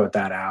before the show at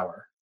that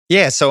hour.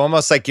 Yeah, so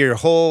almost like your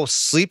whole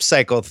sleep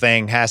cycle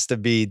thing has to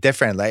be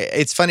different. Like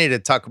it's funny to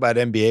talk to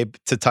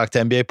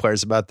NBA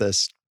players about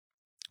this,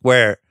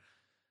 where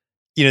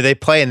they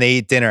play and they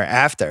eat dinner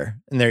after,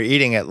 and they're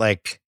eating at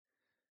like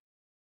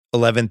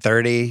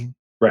 11:30,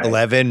 right.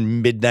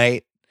 11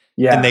 midnight,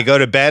 and they go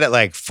to bed at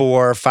like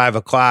 4 or 5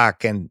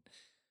 o'clock. And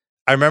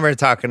I remember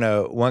talking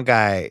to one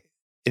guy,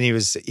 and he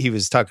was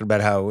talking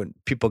about how when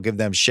people give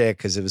them shit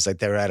because it was like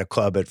they were at a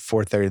club at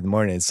 4:30 in the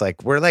morning. It's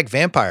like we're like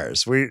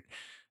vampires.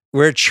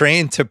 We're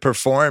trained to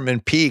perform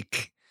and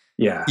peak.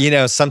 Yeah.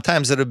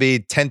 Sometimes it'll be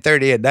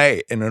 10:30 at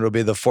night and it'll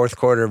be the fourth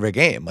quarter of a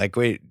game. Like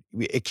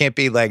it can't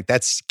be like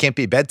can't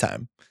be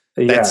bedtime.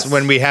 That's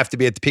when we have to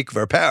be at the peak of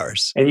our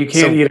powers. And you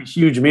can't eat a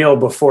huge meal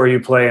before you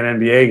play an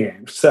NBA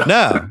game. So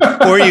no,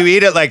 or you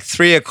eat at like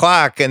 3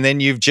 o'clock and then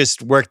you've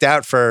just worked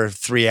out for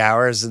 3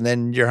 hours and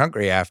then you're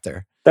hungry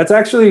after. That's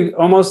actually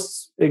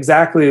almost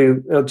exactly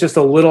just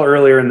a little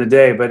earlier in the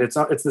day, but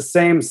it's the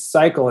same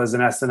cycle as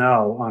an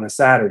SNL on a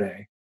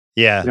Saturday.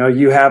 Yeah.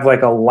 You have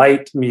like a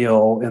light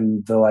meal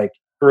in the like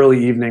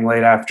early evening,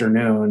 late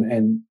afternoon.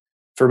 And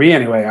for me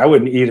anyway, I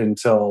wouldn't eat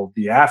until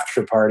the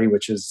after party,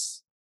 which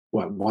is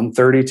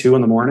 1:30, 2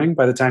 in the morning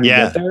by the time you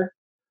get there.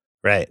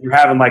 Right. You're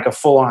having like a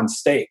full on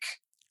steak.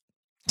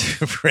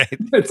 Right.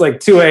 It's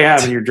like 2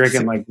 a.m. and you're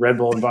drinking like Red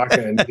Bull and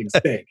vodka and eating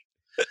steak.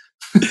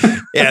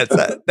 Yeah, it's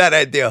not that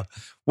ideal.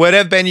 What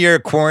have been your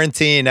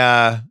quarantine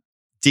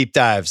deep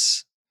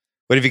dives?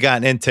 What have you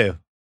gotten into?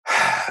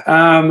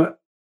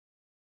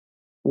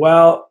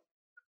 Well,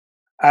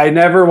 I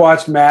never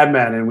watched Mad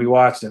Men, and we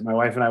watched it. My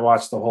wife and I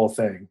watched the whole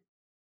thing.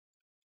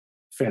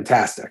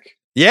 Fantastic.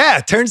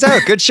 Yeah, turns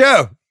out good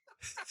show.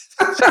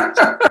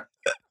 And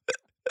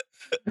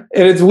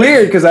it's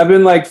weird because I've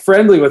been like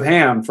friendly with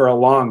Ham for a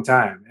long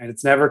time, and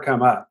it's never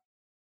come up.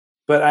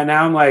 But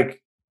now I'm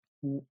like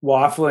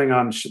waffling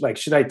on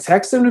should I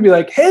text him to be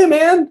like, "Hey,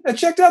 man, I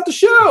checked out the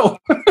show."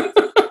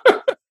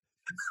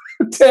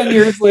 10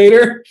 years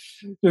later,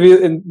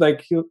 and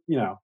like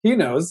he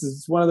knows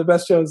it's one of the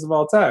best shows of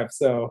all time.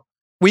 So,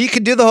 well, you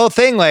could do the whole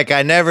thing like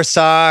I never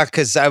saw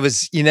because I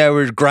was,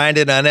 we're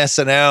grinding on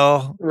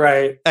SNL.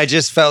 Right. I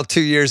just felt 2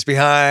 years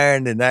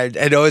behind, and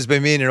I'd always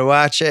been meaning to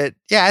watch it.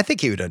 Yeah, I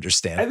think he would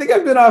understand. I think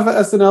I've been off of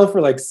SNL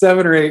for like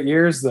 7 or 8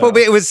 years though. But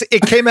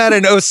it came out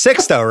in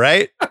 2006 though,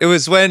 right? It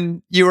was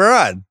when you were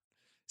on.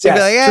 So you'd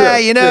be like,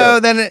 true.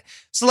 Then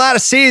it's a lot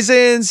of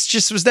seasons.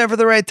 Just was never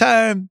the right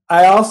time.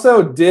 I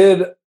also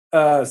did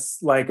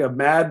like a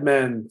Mad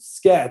Men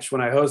sketch when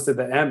I hosted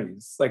the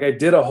Emmys. Like I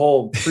did a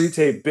whole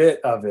pre-tape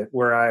bit of it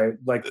where I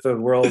like the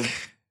world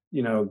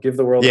give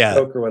the world Yeah. a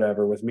Coke or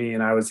whatever with me.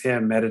 And I was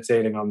him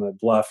meditating on the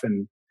bluff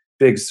and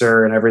Big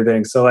Sur and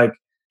everything. So like,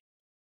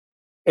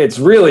 it's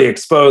really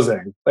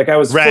exposing. Like I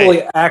was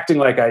fully acting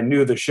like I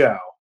knew the show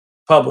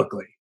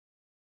publicly.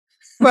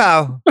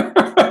 Well,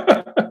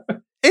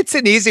 it's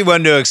an easy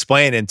one to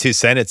explain in 2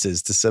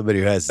 sentences to somebody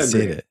who hasn't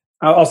seen it.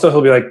 Also,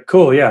 he'll be like,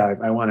 cool, yeah,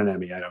 I won an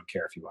Emmy. I don't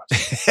care if you watch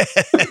it.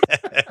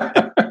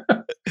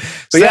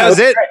 So that was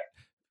it. Great.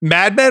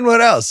 Mad Men, what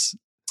else?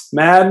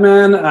 Mad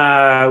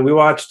Men, we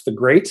watched The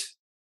Great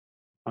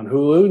on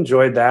Hulu.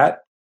 Enjoyed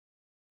that.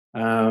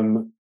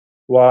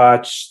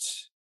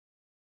 Watched...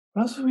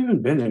 What else have we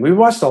been binging? We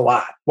watched a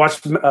lot.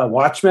 Watched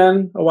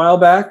Watchmen a while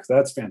back.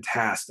 That's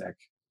fantastic.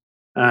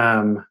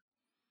 Been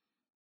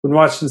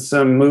watching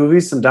some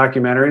movies, some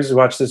documentaries. We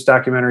watched this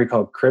documentary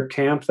called Crip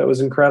Camp that was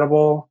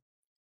incredible.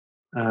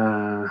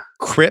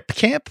 Crip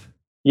Camp?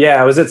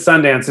 Yeah, it was at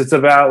Sundance. It's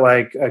about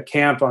like a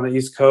camp on the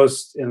East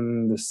Coast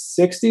in the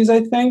 60s,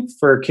 I think,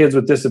 for kids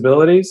with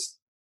disabilities.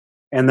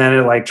 And then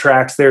it like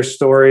tracks their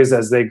stories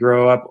as they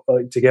grow up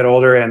to get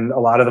older. And a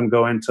lot of them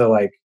go into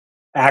like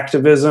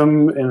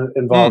activism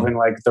involving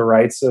like the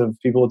rights of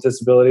people with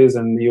disabilities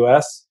in the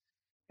US.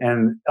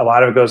 And a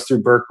lot of it goes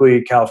through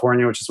Berkeley,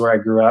 California, which is where I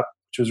grew up,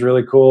 which was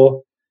really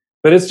cool.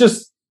 But it's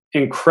just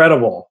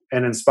incredible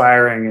and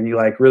inspiring. And you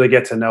like really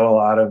get to know a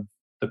lot of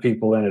the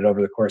people in it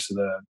over the course of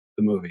the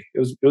movie. It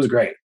was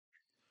great.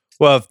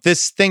 Well, if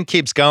this thing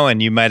keeps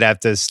going, you might have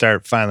to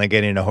start finally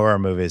getting into horror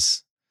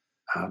movies.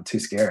 I'm too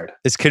scared.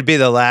 This could be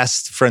the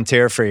last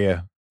frontier for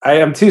you. I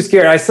am too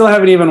scared. I still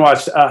haven't even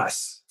watched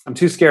Us. I'm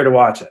too scared to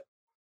watch it.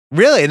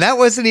 Really? And that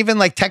wasn't even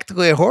like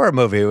technically a horror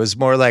movie. It was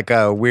more like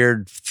a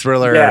weird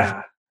thriller.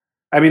 Yeah.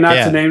 I mean,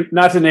 not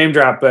to name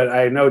drop, but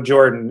I know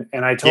Jordan,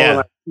 and I told him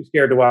I'm too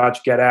scared to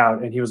watch Get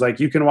Out, and he was like,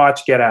 "You can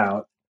watch Get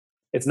Out.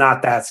 It's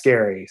not that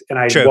scary." And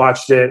I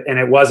watched it, and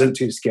it wasn't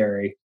too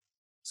scary.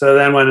 So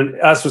then when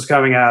Us was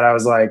coming out, I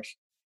was like,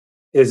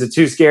 "Is it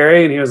too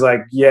scary?" And he was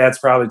like, "Yeah, it's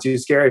probably too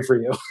scary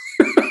for you."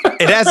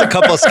 It has a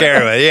couple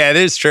scary ones. Yeah, it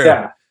is true.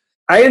 Yeah.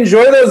 I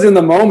enjoy those in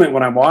the moment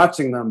when I'm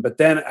watching them, but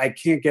then I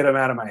can't get them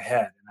out of my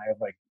head, and I have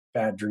like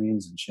bad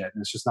dreams and shit,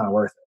 and it's just not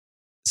worth it.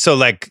 So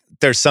like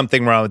there's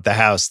something wrong with the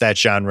house, that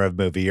genre of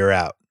movie, you're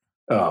out.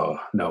 Oh,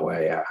 no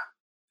way, yeah.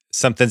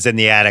 Something's in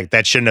the attic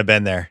that shouldn't have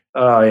been there.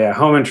 Oh yeah,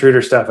 home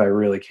intruder stuff I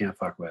really can't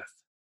fuck with.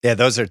 Yeah,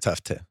 those are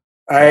tough too.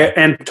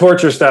 And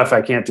torture stuff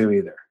I can't do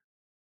either.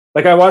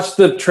 Like I watched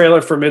the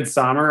trailer for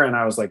Midsommar and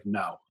I was like,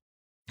 no.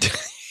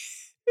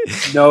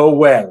 No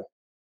way.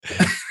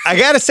 I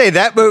gotta say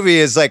that movie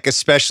is like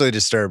especially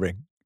disturbing.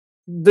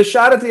 The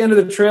shot at the end of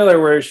the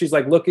trailer where she's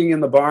like looking in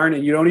the barn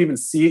and you don't even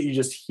see it, you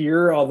just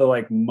hear all the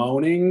like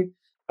moaning.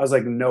 I was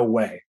like, no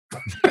way.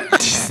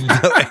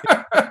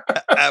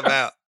 I'm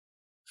out.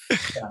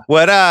 Yeah.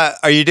 What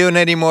are you doing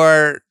any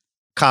more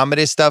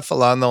comedy stuff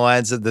along the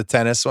lines of the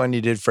tennis one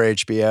you did for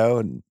HBO?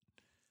 And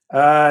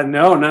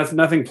no,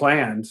 nothing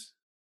planned.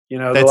 You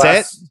know,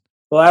 that's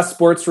the last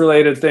sports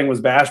related thing was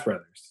Bash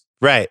Brothers.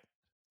 Right.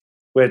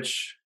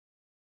 Which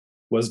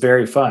was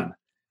very fun.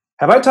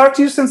 Have I talked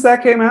to you since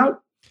that came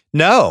out?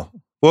 No.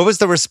 What was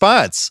the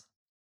response?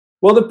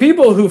 Well, the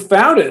people who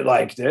found it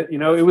liked it. You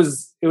know, it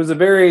was a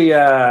very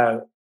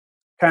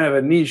kind of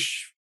a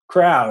niche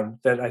crowd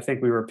that I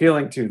think we were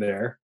appealing to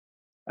there.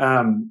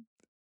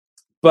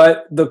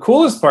 But the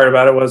coolest part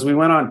about it was we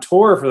went on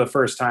tour for the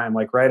first time,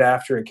 like right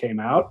after it came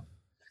out.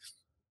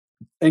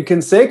 And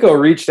Canseco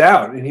reached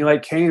out and he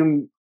like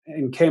came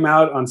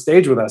out on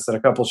stage with us at a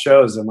couple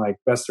shows and like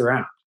messed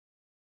around.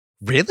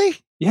 Really?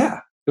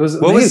 Yeah. It was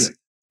amazing.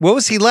 What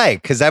was he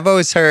like? Because I've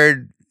always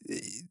heard,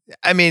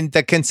 I mean,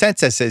 the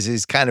consensus is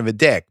he's kind of a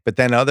dick, but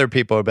then other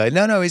people would be like,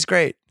 no, he's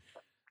great.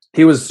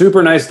 He was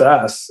super nice to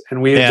us.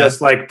 And we had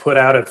just like put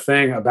out a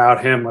thing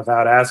about him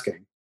without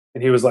asking.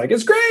 And he was like,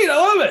 it's great.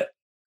 I love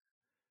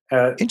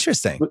it.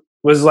 Interesting.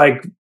 Was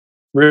like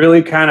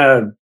really kind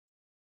of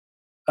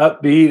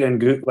upbeat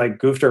and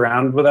goofed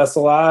around with us a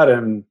lot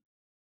and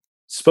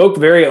spoke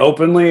very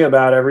openly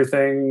about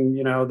everything,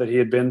 you know, that he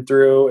had been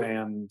through.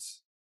 And,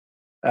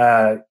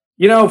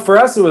 you know, for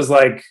us, it was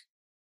like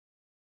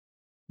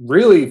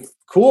really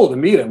cool to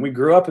meet him. We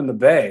grew up in the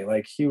Bay.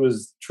 Like he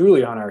was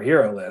truly on our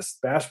hero list.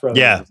 Bash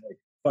Brothers was like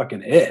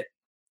fucking it.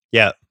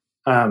 Yeah.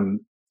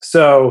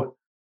 So,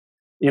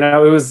 you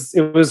know, it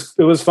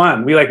was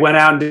fun. We like went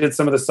out and did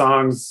some of the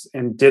songs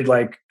and did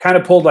like kind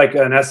of pulled like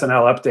an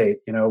SNL update,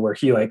 you know, where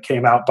he like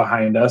came out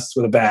behind us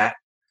with a bat.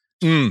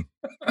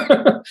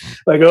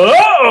 Like,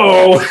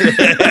 oh,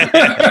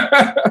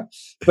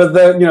 but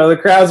the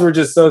crowds were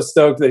just so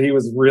stoked that he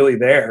was really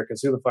there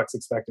because who the fuck's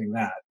expecting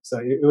that? So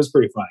it was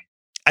pretty funny.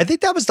 I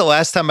think that was the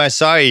last time I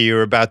saw you. You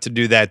were about to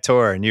do that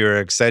tour and you were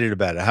excited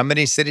about it. How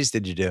many cities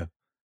did you do?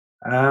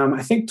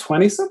 I think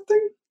 20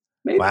 something,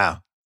 maybe.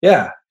 Wow.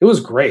 Yeah, it was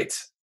great.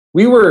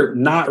 We were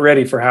not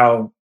ready for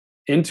how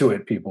into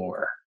it people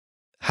were.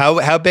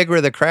 How big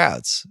were the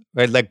crowds?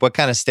 Right? Like what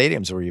kind of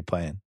stadiums were you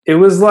playing? It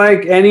was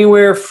like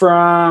anywhere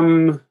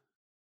from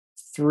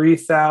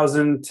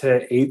 3,000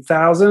 to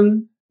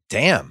 8,000.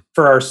 Damn.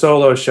 For our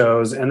solo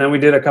shows. And then we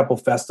did a couple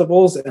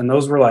festivals and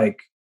those were like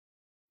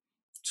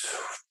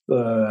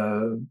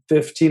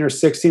 15 or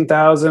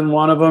 16,000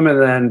 one of them,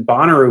 and then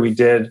Bonnaroo we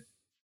did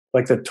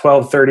like the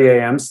 12:30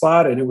 a.m.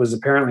 slot, and it was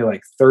apparently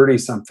like 30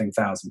 something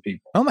thousand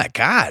people. Oh my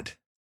God.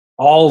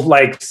 All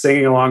like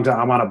singing along to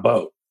I'm on a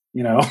boat,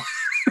 you know.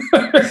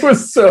 It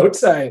was so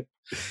tight.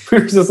 We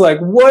were just like,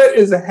 what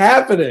is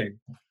happening?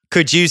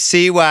 Could you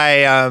see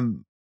why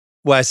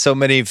so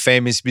many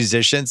famous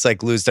musicians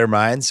like lose their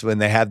minds when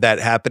they have that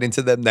happening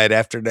to them night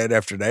after night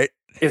after night?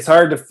 It's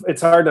hard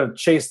to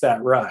chase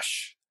that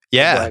rush.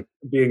 Yeah. Like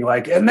being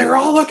like, and they're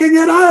all looking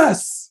at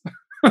us.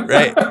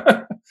 Right.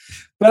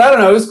 But I don't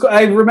know.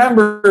 I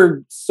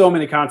remember so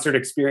many concert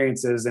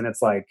experiences, and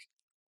it's like,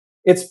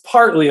 it's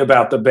partly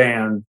about the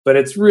band, but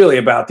it's really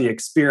about the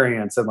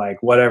experience and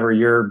like whatever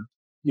you're,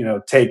 you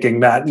know, taking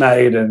that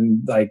night,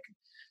 and like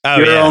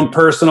your own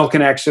personal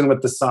connection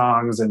with the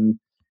songs. And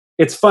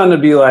it's fun to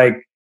be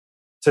like,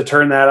 to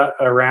turn that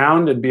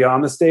around and be on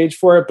the stage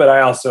for it. But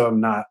I also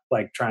am not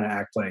like trying to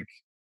act like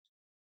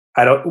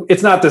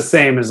it's not the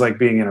same as like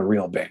being in a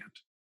real band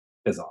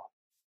is all.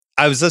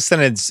 I was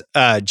listening,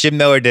 Jim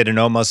Miller did an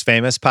Almost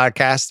Famous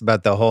podcast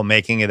about the whole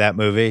making of that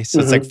movie.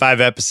 So it's like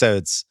 5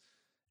 episodes,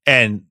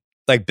 and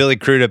like Billy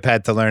Crudup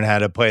had to learn how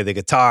to play the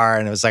guitar,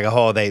 and it was like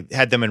they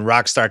had them in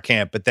rock star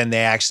camp, but then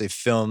they actually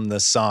filmed the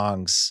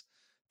songs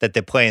that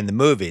they play in the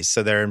movies.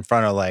 So they're in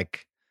front of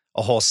like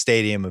a whole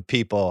stadium of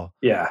people.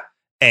 Yeah.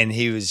 And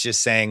he was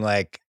just saying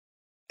like,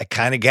 I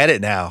kind of get it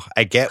now.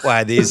 I get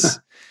why these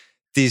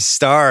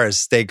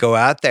stars, they go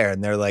out there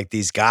and they're like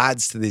these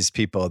gods to these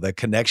people, the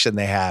connection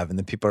they have, and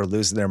the people are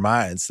losing their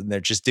minds, and they're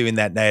just doing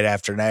that night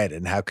after night.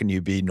 And how can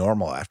you be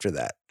normal after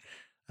that?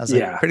 I was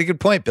like, pretty good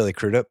point, Billy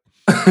Crudup.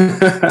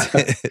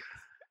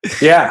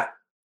 Yeah.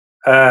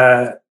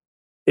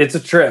 It's a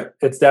trip.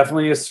 It's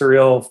definitely a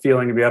surreal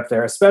feeling to be up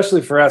there,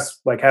 especially for us,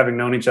 like having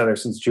known each other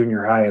since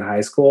junior high and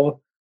high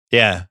school.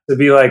 Yeah. To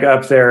be like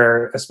up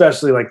there,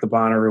 especially like the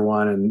Bonnaroo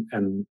one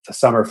and the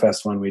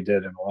Summerfest one we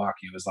did in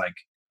Milwaukee, was like,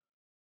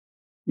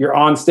 you're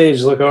on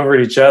stage, look over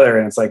at each other,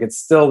 and it's like, it's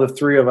still the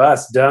three of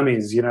us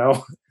dummies, you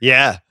know?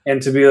 Yeah.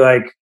 And to be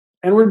like,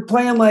 and we're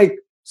playing like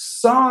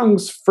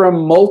songs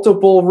from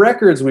multiple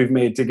records we've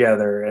made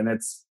together, and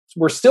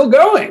we're still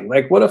going.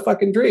 Like, what a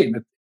fucking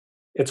dream.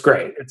 It's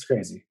great. It's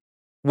crazy.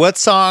 What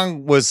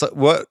song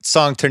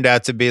turned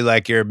out to be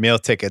like your meal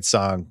ticket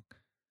song?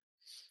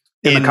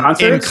 In the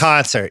concert? In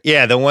concert.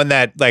 Yeah, the one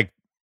that like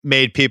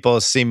made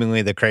people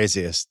seemingly the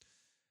craziest.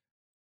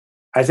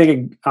 I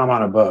think I'm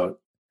on a boat.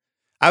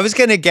 I was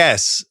going to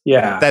guess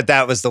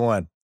that was the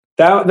one.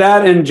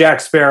 That and Jack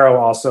Sparrow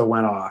also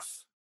went off.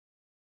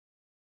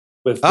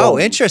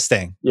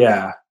 Interesting.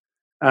 Yeah.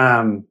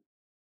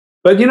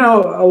 But you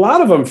know, a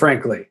lot of them,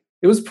 frankly,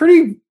 it was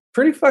pretty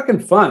fucking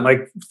fun.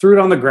 Like Threw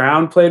It on the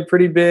Ground played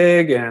pretty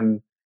big,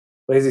 and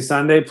Lazy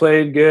Sunday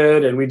played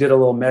good. And we did a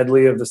little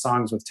medley of the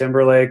songs with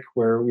Timberlake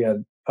where we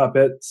had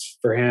puppets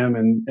for him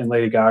and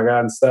Lady Gaga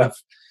and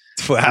stuff.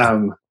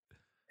 Wow.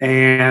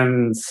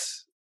 And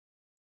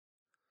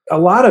a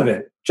lot of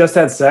it. Just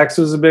Had Sex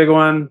was a big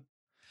one.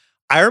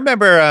 I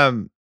remember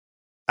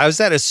I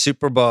was at a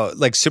Super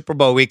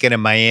Bowl weekend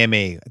in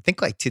Miami, I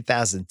think like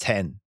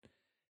 2010.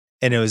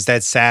 And it was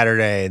that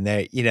Saturday, and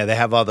they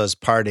have all those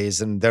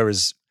parties, and I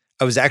was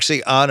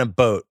actually on a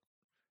boat.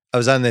 I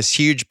was on this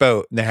huge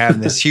boat, and they're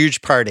having this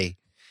huge party.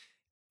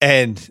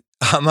 And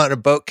I'm on a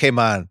boat came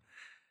on,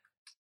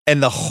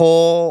 and the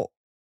whole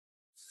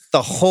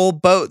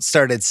boat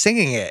started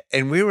singing it.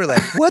 And we were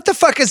like, what the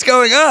fuck is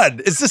going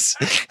on? Is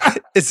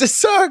this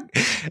song?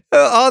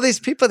 All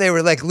these people, they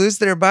were like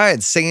losing their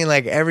minds singing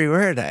like every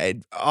word.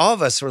 All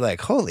of us were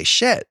like, holy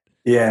shit.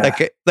 Yeah.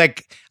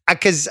 Like,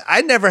 because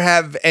I never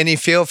have any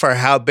feel for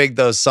how big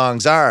those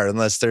songs are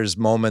unless there's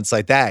moments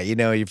like that, you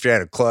know, if you're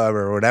at a club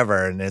or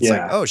whatever, and it's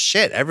like, oh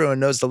shit, everyone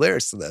knows the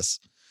lyrics to this.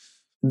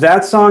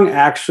 That song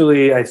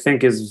actually, I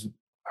think, is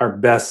our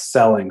best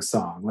selling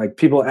song. Like,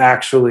 people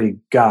actually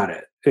got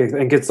it. I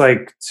think it's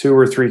like 2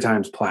 or 3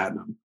 times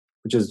platinum,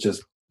 which is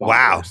just bonkers.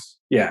 Wow.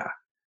 Yeah.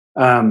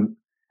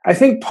 I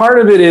think part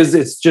of it is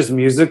it's just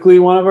musically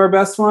one of our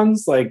best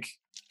ones. Like,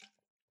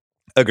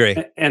 agree.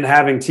 And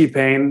having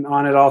T-Pain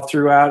on it all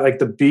throughout, like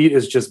the beat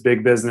is just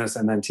big business,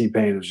 and then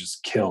T-Pain has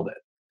just killed it.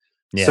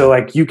 Yeah. So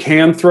like you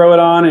can throw it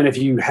on, and if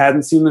you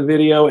hadn't seen the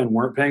video and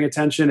weren't paying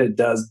attention, it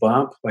does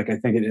bump. Like, I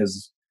think it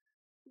is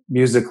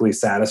musically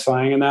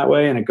satisfying in that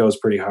way, and it goes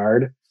pretty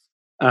hard.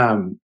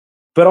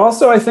 But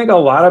also I think a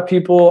lot of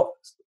people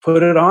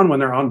put it on when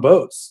they're on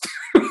boats.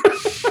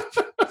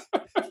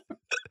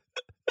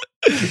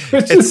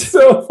 Which is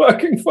so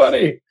fucking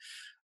funny.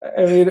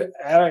 I mean,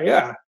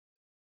 yeah.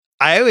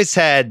 I always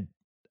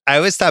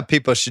thought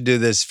people should do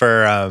this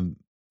for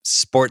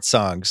sports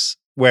songs,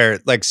 where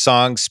like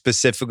songs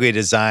specifically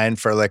designed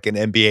for like an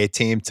NBA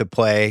team to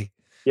play.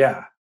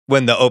 Yeah.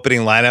 When the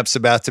opening lineup's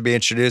about to be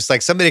introduced,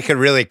 like somebody could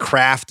really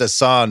craft a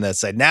song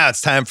that's like, now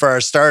it's time for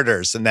our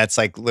starters. And that's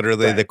like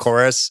literally the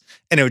chorus,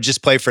 and it would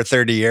just play for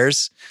 30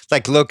 years.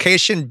 Like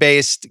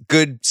location-based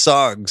good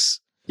songs.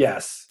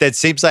 Yes. That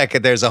seems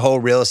like there's a whole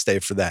real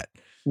estate for that.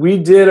 We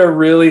did a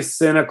really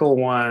cynical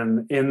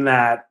one in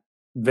that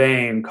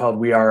vein called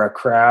We Are a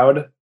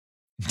Crowd.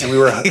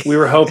 and we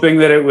were hoping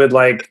that it would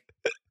like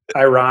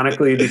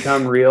ironically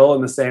become real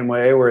in the same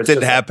way, where it's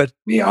Didn't just happen. Like,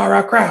 we are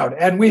a crowd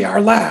and we are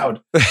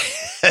loud.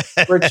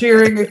 We're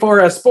cheering for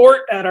a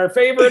sport at our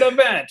favorite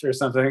event or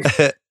something.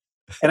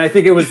 And I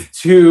think it was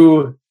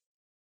too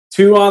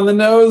on the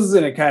nose,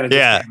 and it kind of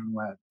just came and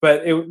went.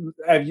 But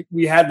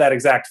we had that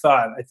exact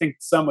thought. I think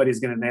somebody's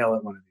going to nail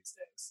it one of these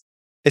days.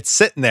 It's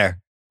sitting there.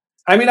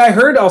 I mean,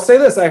 I'll say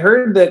this. I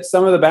heard that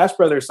some of the Bash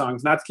Brothers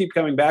songs, not to keep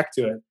coming back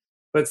to it,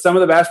 but some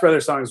of the Bash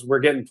Brothers songs were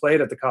getting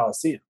played at the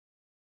Coliseum.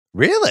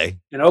 Really?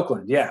 In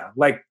Oakland, yeah.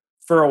 Like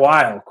for a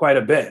while, quite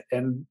a bit.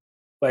 And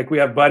like we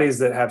have buddies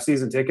that have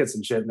season tickets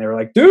and shit, and they were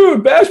like,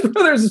 dude, Bash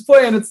Brothers is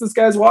playing. It's this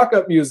guy's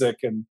walk-up music.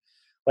 And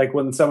like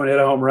when someone hit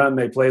a home run,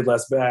 they played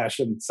Les Bash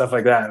and stuff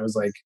like that. It was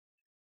like,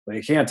 well,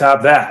 you can't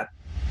top that.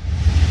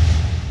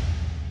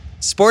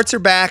 Sports are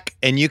back,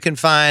 and you can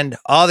find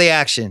all the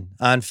action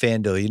on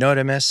FanDuel. You know what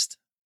I missed?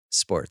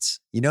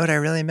 Sports. You know what I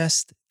really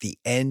missed? The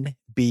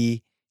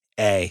NBA.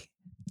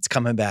 It's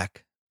coming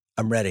back.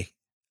 I'm ready.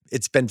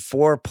 It's been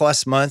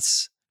 4+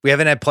 months. We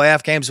haven't had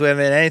playoff games. We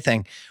haven't had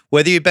anything.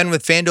 Whether you've been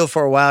with FanDuel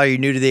for a while or you're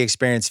new to the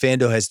experience,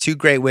 FanDuel has 2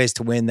 great ways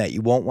to win that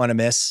you won't want to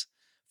miss.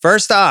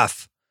 First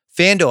off,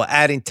 FanDuel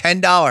adding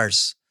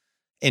 $10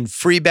 in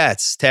free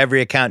bets to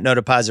every account. No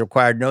deposit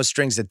required. No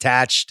strings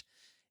attached.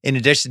 In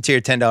addition to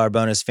your $10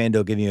 bonus,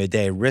 FanDuel giving you a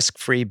day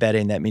risk-free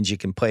betting. That means you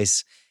can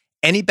place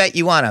any bet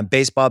you want on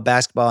baseball,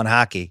 basketball, and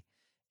hockey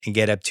and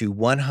get up to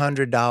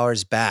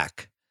 $100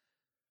 back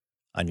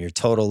on your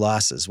total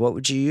losses. What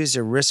would you use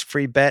a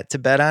risk-free bet to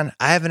bet on?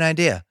 I have an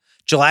idea.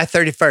 July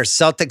 31st,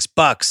 Celtics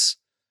Bucks.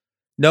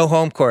 No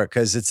home court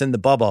because it's in the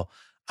bubble.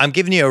 I'm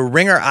giving you a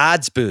Ringer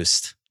odds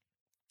boost.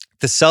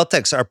 The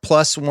Celtics are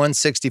plus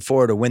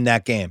 164 to win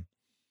that game.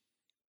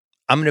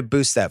 I'm going to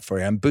boost that for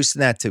you. I'm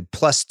boosting that to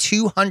plus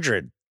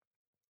 200.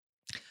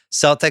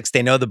 Celtics,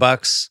 they know the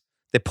Bucks.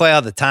 They play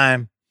all the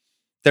time.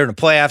 They're in a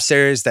playoff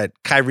series that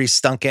Kyrie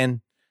stunk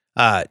in.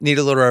 Need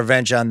a little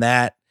revenge on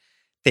that.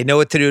 They know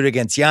what to do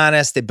against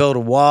Giannis. They build a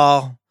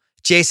wall.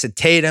 Jason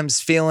Tatum's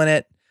feeling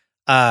it.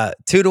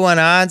 2-1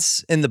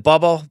 odds in the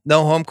bubble.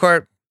 No home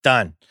court.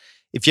 Done.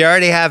 If you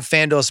already have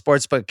FanDuel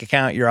Sportsbook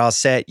account, you're all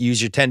set.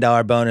 Use your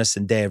 $10 bonus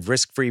and day of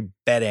risk-free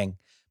betting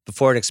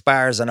before it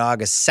expires on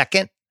August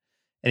 2nd.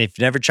 And if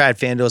you've never tried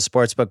FanDuel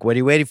Sportsbook, what are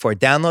you waiting for?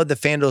 Download the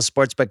FanDuel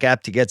Sportsbook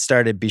app to get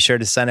started. Be sure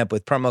to sign up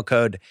with promo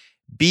code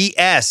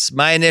BS,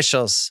 my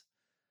initials,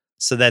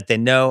 so that they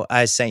know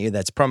I sent you.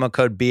 That's promo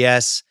code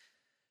BS.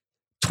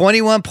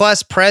 21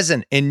 plus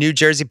present in New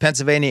Jersey,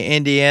 Pennsylvania,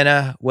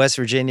 Indiana, West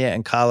Virginia,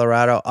 and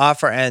Colorado.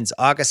 Offer ends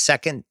August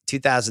 2nd,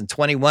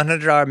 2020.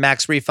 $100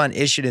 max refund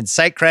issued in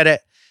site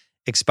credit.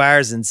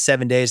 Expires in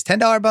 7 days.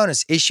 $10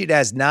 bonus issued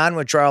as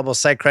non-withdrawable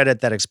site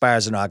credit that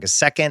expires on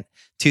August 2nd,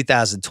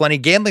 2020.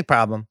 Gambling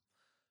problem?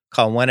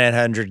 Call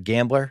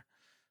 1-800-GAMBLER.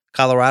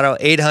 Colorado,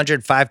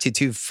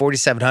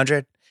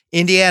 800-522-4700.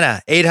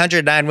 Indiana,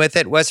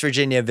 800-9-WITH-IT. West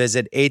Virginia,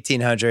 visit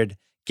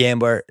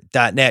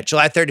 1800gambler.net.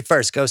 July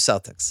 31st, go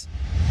Celtics.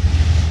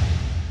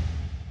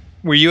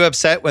 Were you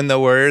upset when the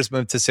Warriors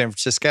moved to San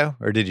Francisco,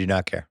 or did you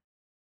not care?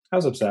 I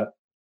was upset. I'm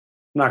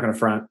not going to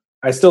front.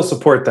 I still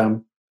support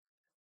them.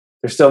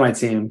 They're still my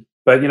team.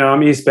 But,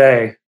 I'm East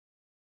Bay.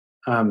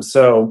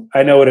 So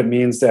I know what it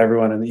means to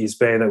everyone in the East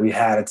Bay that we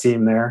had a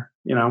team there,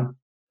 And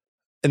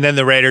then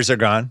the Raiders are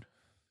gone.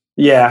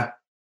 Yeah.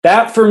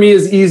 That for me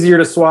is easier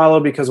to swallow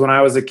because when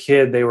I was a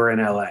kid, they were in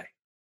LA.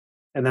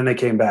 And then they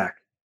came back.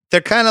 They're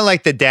kind of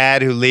like the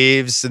dad who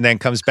leaves and then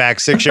comes back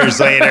 6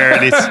 years later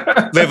and he's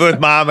living with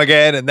mom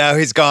again and now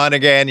he's gone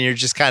again and you're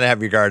just kind of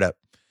have your guard up.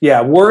 Yeah,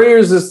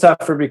 Warriors is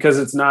tougher because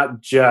it's not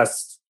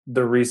just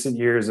the recent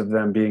years of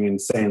them being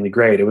insanely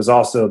great. It was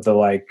also the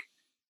Run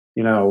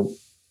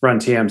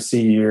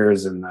TMC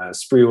years and the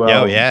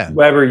Sprewell,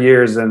 Weber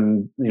years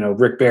and,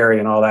 Rick Barry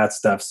and all that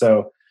stuff.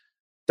 So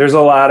there's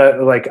a lot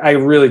of I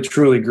really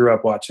truly grew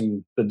up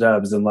watching the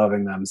Dubs and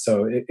loving them.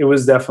 So it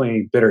was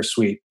definitely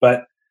bittersweet,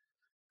 but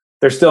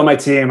they're still my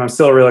team. I'm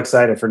still real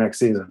excited for next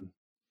season.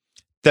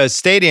 The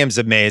stadium's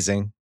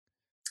amazing.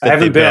 I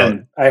haven't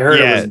been. I heard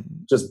it was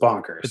just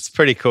bonkers. It's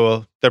pretty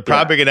cool. They're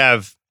probably going to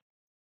have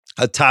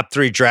a top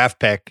 3 draft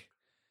pick.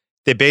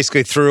 They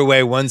basically threw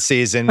away one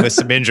season with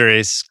some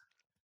injuries.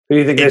 Who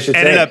do you think they should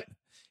take?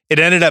 It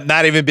ended up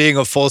not even being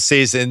a full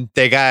season.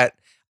 I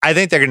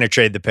think they're going to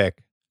trade the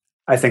pick.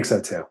 I think so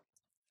too.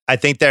 I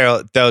think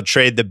they'll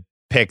trade the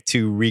pick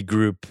to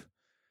regroup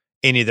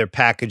and either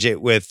package it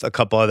with a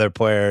couple other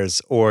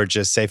players or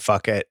just say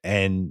fuck it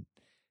and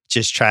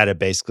just try to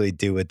basically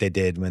do what they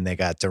did when they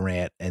got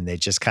Durant and they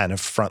just kind of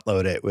front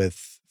load it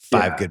with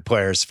 5 good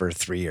players for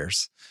 3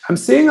 years. I'm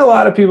seeing a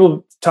lot of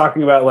people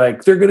talking about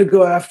they're going to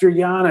go after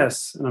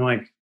Giannis. And I'm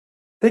like,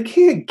 they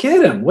can't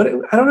get him. What?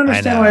 I don't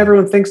understand why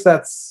everyone thinks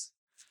that's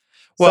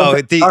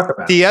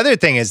the other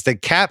thing is the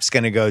cap's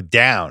going to go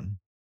down.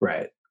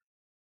 Right.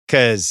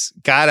 Because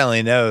God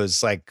only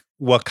knows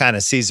what kind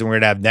of season we're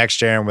going to have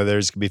next year and whether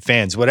there's going to be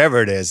fans,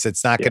 whatever it is,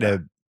 it's not going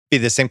to be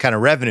the same kind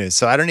of revenue.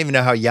 So I don't even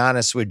know how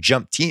Giannis would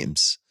jump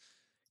teams.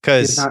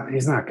 Because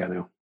he's not going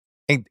to.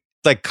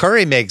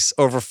 Curry makes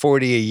over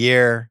 40 a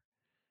year.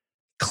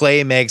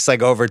 Clay makes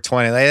like over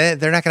 20. Like,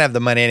 they're not gonna have the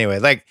money anyway.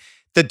 Like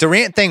the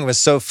Durant thing was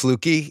so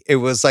fluky. It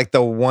was like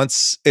the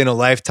once in a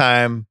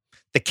lifetime.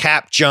 The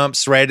cap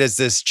jumps right as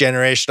this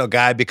generational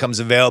guy becomes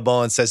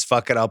available and says,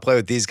 "Fuck it, I'll play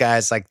with these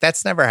guys." Like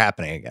that's never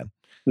happening again.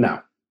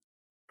 No,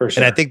 for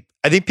sure. And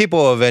I think people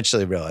will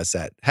eventually realize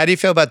that. How do you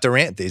feel about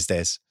Durant these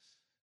days?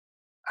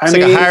 It's I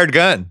like mean, a hired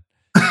gun.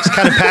 Just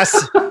kind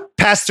of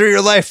pass through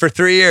your life for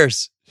 3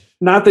 years.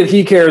 not that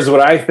he cares what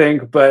I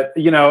think, but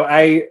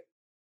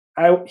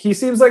he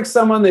seems like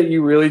someone that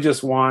you really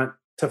just want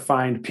to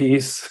find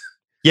peace.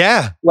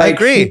 Yeah, Like, I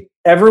agree.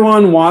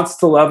 Everyone wants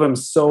to love him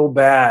so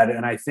bad,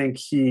 and I think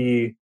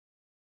he's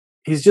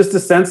just a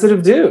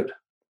sensitive dude.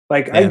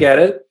 Like, I get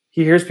it.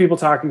 He hears people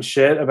talking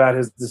shit about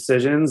his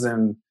decisions,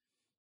 and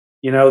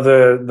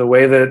the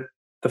way that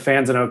the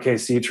fans in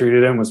OKC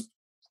treated him was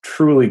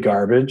truly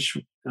garbage.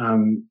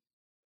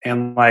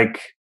 And like,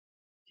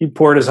 he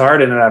poured his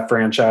heart into that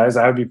franchise.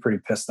 I would be pretty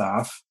pissed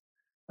off.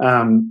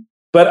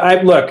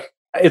 But look,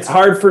 it's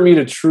hard for me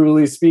to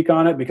truly speak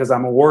on it because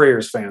I'm a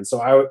Warriors fan.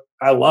 So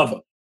I love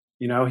him.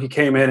 He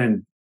came in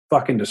and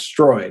fucking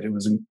destroyed. It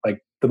was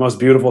like the most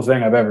beautiful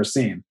thing I've ever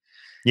seen.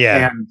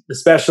 Yeah. And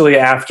especially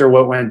after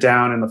what went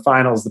down in the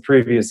finals the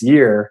previous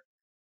year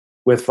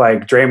with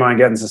like Draymond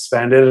getting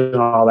suspended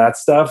and all that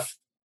stuff,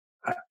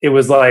 it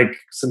was like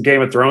some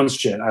Game of Thrones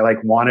shit. I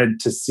like wanted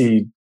to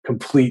see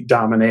complete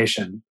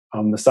domination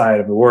on the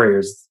side of the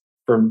Warriors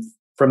from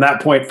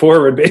that point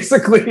forward.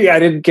 Basically, I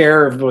didn't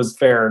care if it was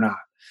fair or not.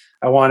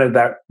 I wanted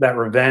that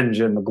revenge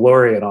and the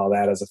glory and all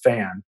that as a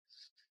fan.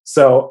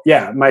 So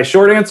yeah, my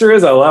short answer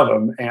is I love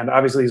him, and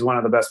obviously he's one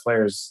of the best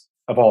players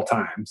of all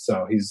time.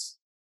 So he's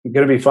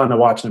going to be fun to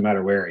watch no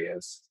matter where he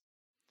is.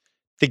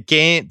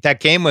 That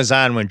game was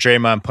on when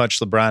Draymond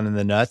punched LeBron in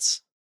the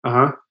nuts.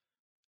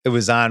 It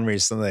was on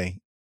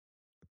recently.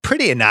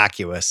 Pretty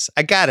innocuous,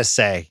 I gotta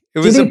say. It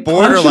was a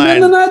borderline. Punch him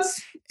in the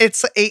nuts?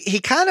 He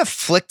kind of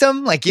flicked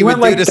him like you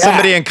would do to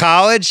somebody in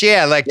college.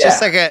 Yeah,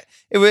 just like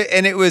it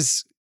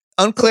was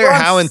unclear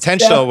LeBron how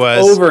intentional it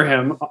was. Over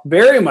him,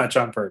 very much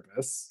on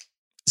purpose.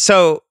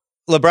 So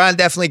LeBron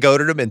definitely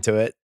goaded him into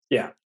it.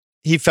 Yeah.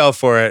 He fell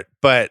for it,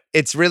 but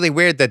it's really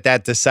weird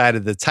that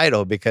decided the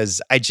title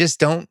because I just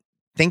don't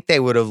think they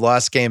would have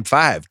lost game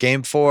 5.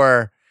 Game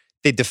 4,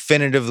 they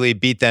definitively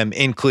beat them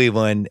in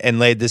Cleveland and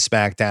laid the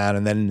smack down,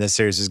 and then the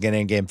series was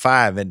getting in game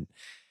 5. And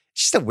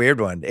it's just a weird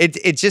one.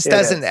 It just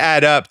doesn't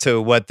add up to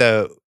what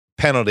the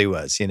penalty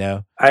was,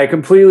 I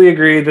completely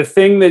agree. The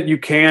thing that you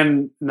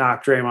can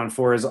knock Draymond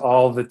for is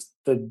all the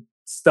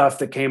stuff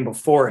that came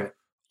before it.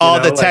 All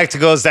the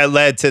technicals that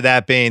led to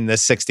that being the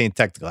 16th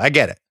technical. I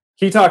get it.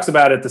 He talks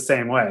about it the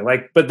same way.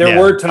 But there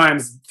were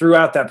times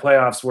throughout that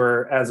playoffs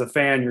where, as a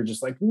fan, you're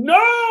just like,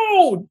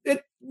 "No,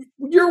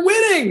 you're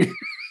winning."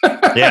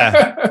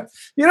 Yeah,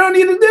 you don't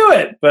need to do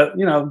it. But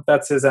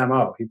that's his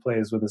MO. He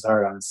plays with his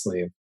heart on his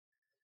sleeve.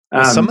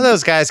 Some of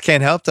those guys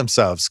can't help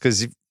themselves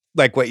because,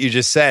 like what you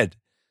just said,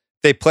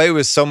 they play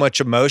with so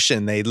much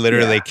emotion they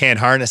literally can't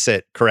harness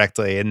it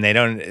correctly, and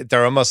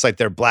they're almost like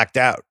they're blacked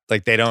out.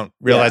 Like they don't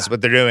realize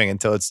what they're doing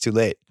until it's too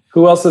late.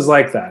 Who else is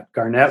like that?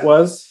 Garnett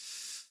was.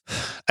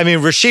 I mean,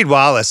 Rasheed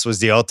Wallace was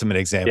the ultimate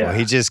example. Yeah.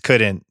 He just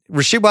couldn't.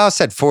 Rasheed Wallace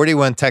had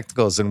 41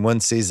 technicals in one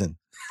season.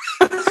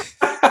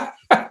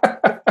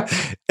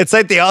 It's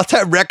like the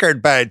all-time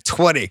record by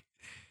 20.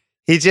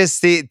 There's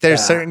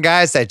certain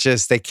guys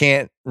that they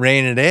can't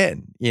rein it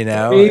in,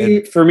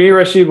 For me,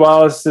 Rasheed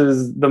Wallace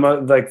is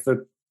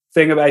the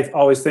thing I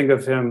always think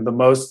of him the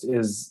most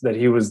is that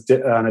he was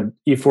on an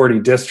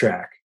E40 diss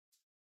track.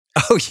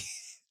 Oh,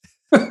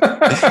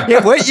 yeah.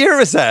 Yeah. What year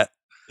was that?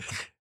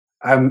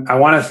 I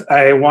want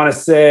to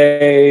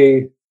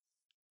say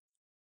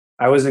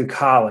I was in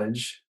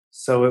college,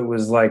 so it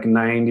was like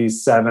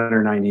 97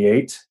 or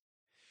 98.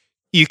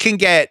 You can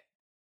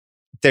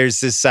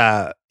there's this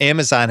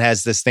Amazon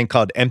has this thing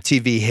called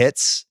MTV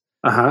Hits.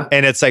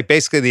 And it's like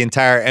basically the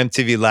entire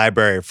MTV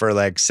library for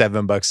like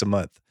 $7 a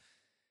month.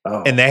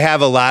 Oh. And they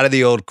have a lot of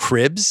the old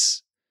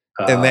cribs.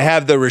 And they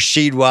have the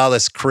Rasheed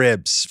Wallace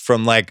cribs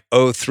from like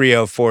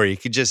 03, 04.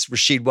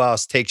 Rasheed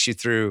Wallace takes you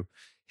through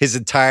his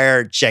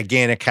entire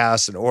gigantic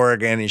house in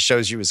Oregon. He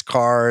shows you his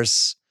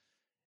cars.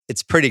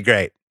 It's pretty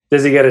great.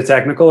 Does he get a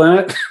technical in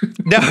it?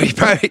 No, he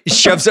probably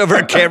shoves over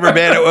a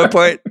cameraman at one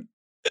point.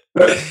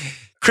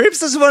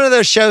 Cribs is one of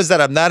those shows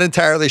that I'm not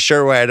entirely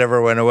sure why it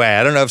ever went away.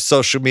 I don't know if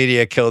social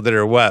media killed it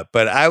or what,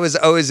 but I was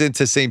always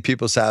into seeing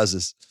people's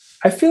houses.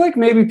 I feel like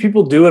maybe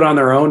people do it on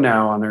their own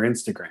now on their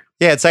Instagram.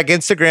 Yeah, it's like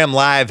Instagram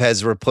Live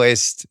has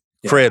replaced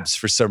Cribs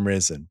for some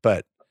reason.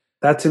 But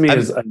that to me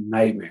is a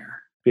nightmare.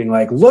 Being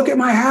like, look at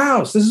my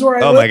house. This is where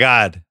I live. Oh my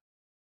God.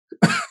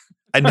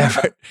 I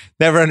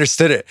never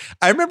understood it.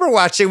 I remember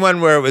watching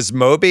one where it was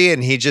Moby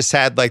and he just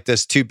had like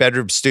this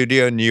 2-bedroom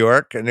studio in New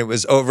York and it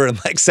was over in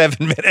like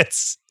 7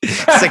 minutes.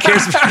 It's like,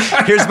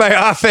 here's my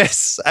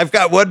office. I've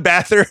got one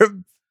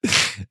bathroom.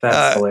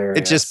 That's hilarious.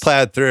 It just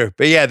plowed through.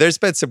 But yeah, there's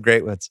been some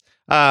great ones.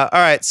 All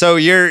right. So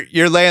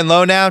you're laying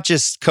low now,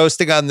 just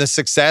coasting on the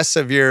success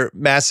of your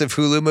massive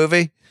Hulu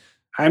movie?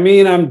 I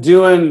mean, I'm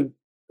doing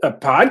a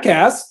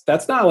podcast.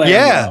 That's not laying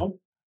low.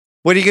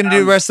 What are you going to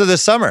do the rest of the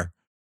summer?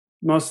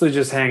 Mostly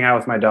just hang out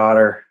with my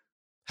daughter.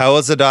 How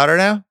old's the daughter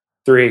now?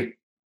 3.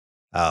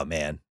 Oh,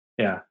 man.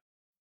 Yeah.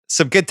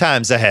 Some good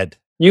times ahead.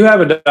 You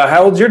have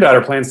how old's your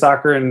daughter playing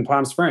soccer in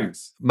Palm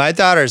Springs? My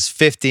daughter's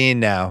 15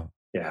 now.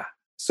 Yeah.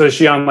 So is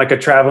she on like a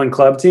traveling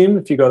club team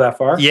if you go that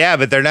far? Yeah,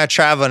 but they're not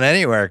traveling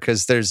anywhere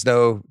because there's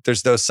no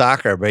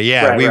soccer. But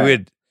yeah,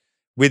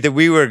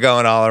 we were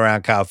going all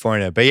around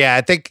California. But yeah,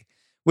 I think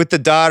with the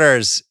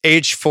daughters,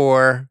 age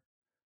 4,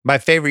 my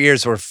favorite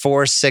years were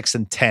 4, 6,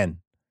 and 10.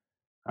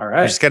 All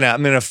right.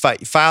 I'm gonna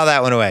file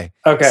that one away.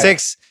 Okay.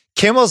 6.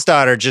 Kimmel's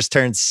daughter just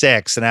turned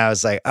 6, and I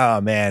was like, oh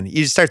man,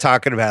 you start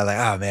talking about it, like,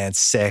 oh man,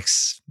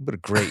 6. What a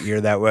great year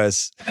that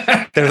was.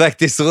 They're like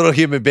this little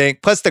human being.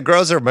 Plus, the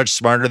girls are much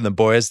smarter than the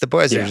boys. The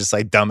boys are just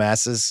like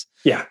dumbasses.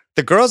 Yeah.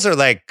 The girls are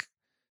like,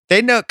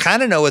 they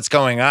kind of know what's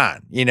going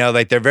on.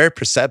 Like they're very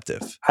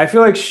perceptive. I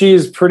feel like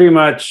she's pretty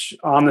much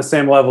on the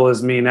same level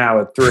as me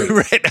now at 3.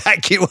 Right,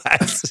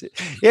 IQ-wise.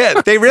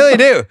 Yeah, they really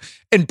do.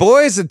 And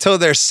boys, until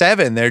they're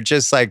 7, they're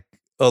just like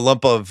a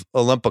lump of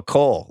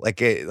coal. Like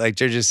they're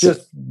just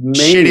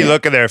shitty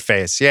look at their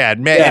face. Yeah,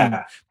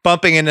 and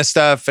bumping into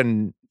stuff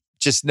and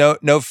just no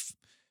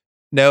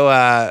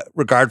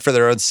regard for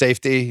their own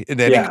safety in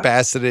any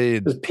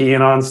capacity. Just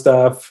peeing on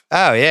stuff.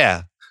 Oh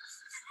yeah.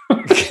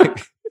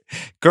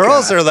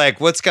 Girls are like,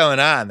 what's going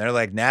on? They're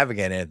like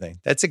navigating anything.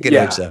 That's a good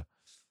age though.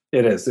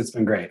 It is. It's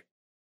been great.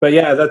 But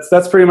yeah,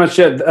 that's pretty much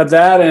it.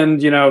 That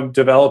and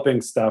developing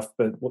stuff,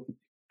 but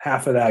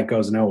half of that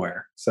goes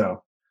nowhere.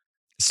 So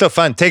still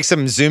fun. Take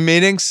some Zoom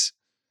meetings.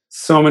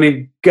 So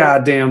many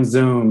goddamn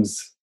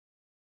Zooms.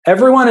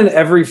 Everyone in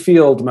every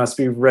field must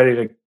be ready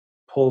to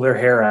pull their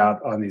hair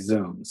out on these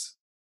Zooms.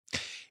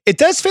 It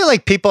does feel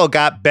like people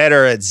got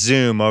better at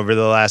Zoom over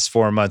the last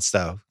 4 months,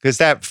 though, because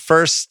that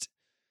first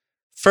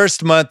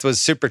month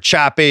was super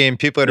choppy and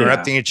people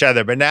interrupting each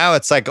other. But now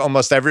it's like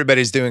almost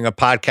everybody's doing a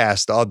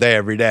podcast all day,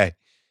 every day.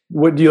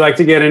 Would you like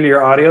to get into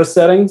your audio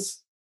settings?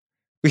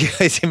 We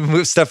guys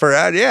move stuff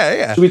around.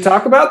 Yeah. Should we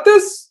talk about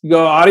this? You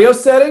go audio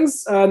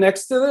settings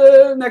next to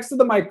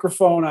the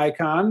microphone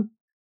icon.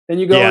 Then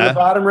you go in the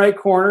bottom right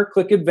corner,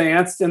 click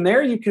advanced, and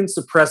there you can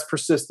suppress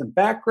persistent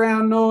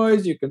background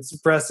noise. You can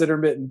suppress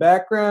intermittent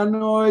background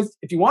noise.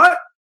 If you want,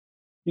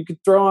 you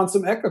could throw on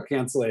some echo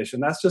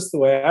cancellation. That's just the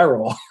way I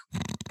roll.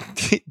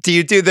 Do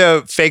you do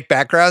the fake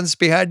backgrounds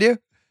behind you?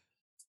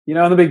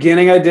 In the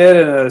beginning I did,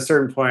 and at a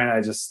certain point I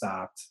just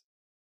stopped.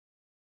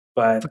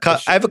 But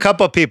I have a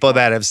couple of people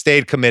that have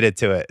stayed committed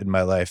to it in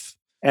my life.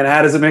 And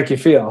how does it make you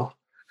feel?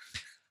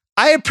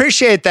 I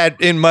appreciate that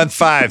in month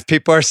 5,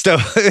 people are still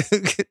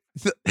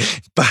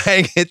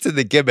buying into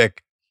the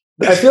gimmick.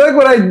 I feel like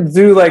when I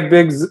do like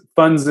big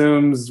fun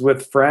Zooms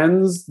with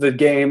friends, the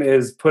game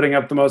is putting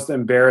up the most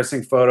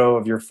embarrassing photo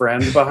of your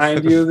friend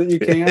behind you that you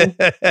can.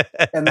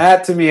 And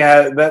that to me,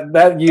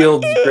 that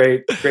yields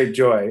great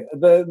joy.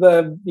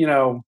 The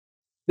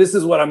this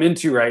is what I'm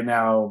into right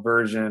now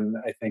version,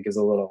 I think, is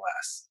a little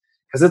less.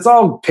 Because it's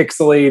all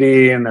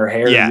pixelaty and your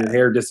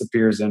hair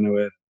disappears into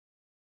it.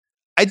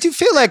 I do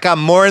feel like I'm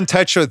more in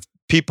touch with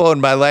people in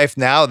my life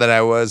now than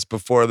I was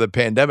before the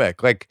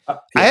pandemic. Like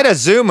I had a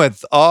Zoom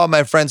with all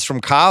my friends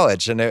from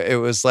college, and it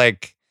was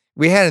like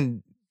we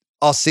hadn't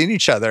all seen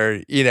each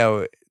other,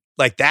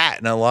 like that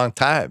in a long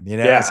time.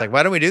 It's like,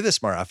 why don't we do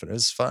this more often? It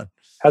was fun.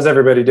 How's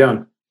everybody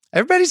doing?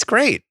 Everybody's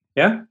great.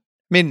 Yeah. I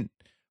mean,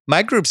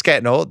 my group's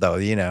getting old though,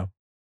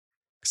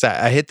 because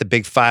I hit the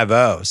big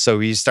 50. So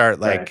we start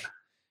like,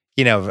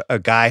 a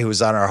guy who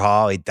was on our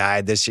hall, he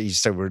died this year.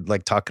 So we're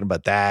like talking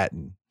about that.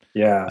 And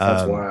yeah,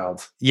 that's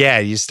wild. Yeah,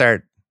 you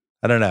start,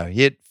 I don't know,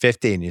 you hit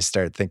 50 and you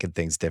start thinking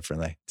things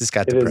differently. Just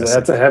got depressing.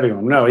 That's a heavy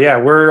one. No, yeah,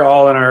 we're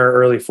all in our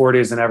early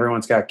 40s and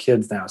everyone's got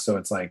kids now. So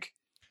it's like,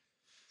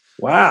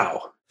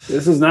 wow,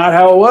 this is not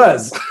how it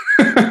was.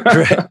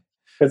 Right.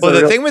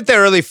 Well, the thing with the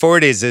early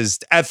 40s is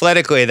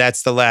athletically,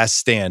 that's the last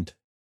stand.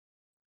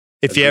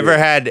 If you ever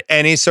had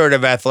any sort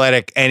of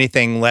athletic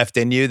anything left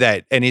in you,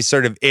 that any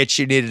sort of itch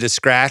you needed to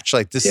scratch,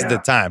 like this is the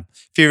time.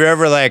 If you're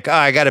ever like, oh,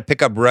 I got to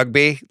pick up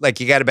rugby, like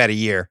you got about a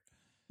year.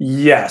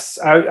 Yes.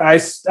 I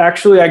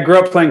grew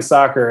up playing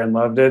soccer and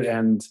loved it.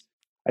 And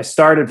I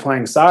started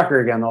playing soccer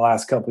again the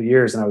last couple of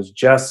years, and I was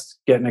just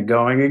getting it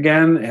going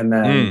again. And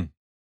then,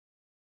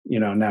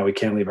 now we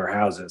can't leave our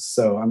houses.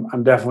 So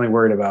I'm definitely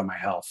worried about my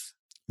health.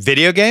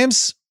 Video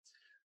games?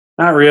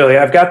 Not really.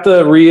 I've got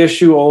the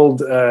reissue old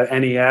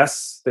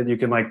NES that you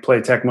can like play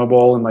Tecmo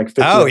Bowl and like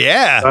 50. Oh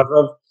yeah. Stuff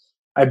of.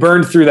 I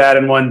burned through that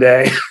in one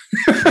day.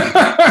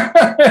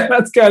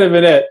 That's kind of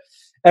been it.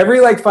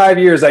 Every like 5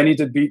 years, I need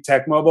to beat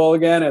Tecmo Bowl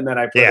again, and then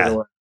I play it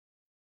away.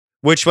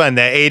 Which one?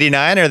 The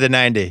 89 or the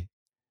 90?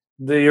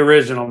 The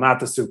original,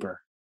 not the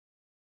Super.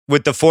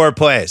 With the 4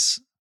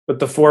 plays. With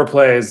the 4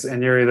 plays,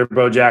 and you're either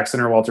Bo Jackson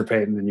or Walter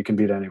Payton, and you can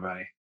beat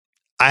anybody.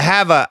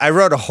 I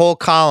wrote a whole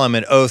column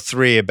in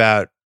 2003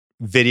 about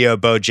video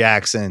Bo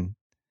Jackson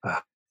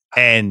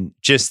and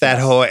just that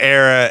whole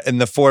era and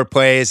the 4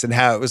 plays and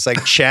how it was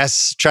like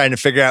chess trying to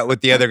figure out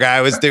what the other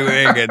guy was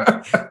doing and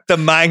the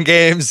mind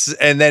games.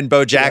 And then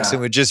Bo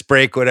Jackson would just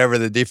break whatever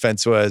the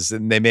defense was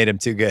and they made him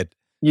too good.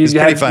 It's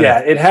pretty funny. Yeah,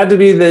 it had to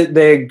be that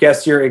they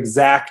guess your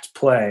exact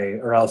play,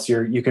 or else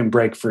you can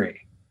break free.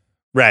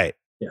 Right.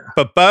 Yeah.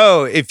 But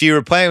Bo, if you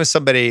were playing with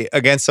somebody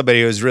against somebody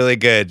who was really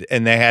good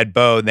and they had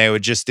Bo and they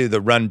would just do the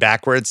run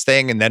backwards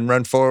thing and then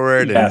run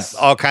forward and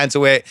all kinds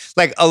of ways,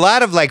 like a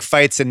lot of like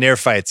fights and near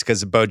fights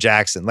because of Bo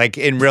Jackson, like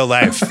in real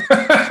life,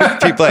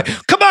 people like,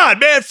 come on,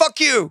 man, fuck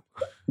you.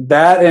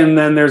 That, and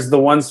then there's the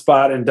one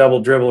spot in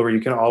Double Dribble where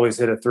you can always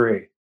hit a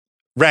three.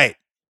 Right.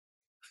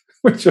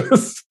 Which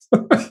was...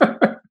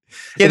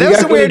 Yeah, that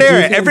was a weird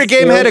era. Every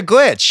game had a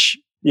glitch.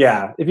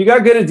 Yeah. If you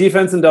got good at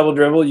defense and Double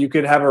Dribble, you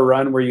could have a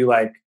run where you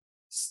like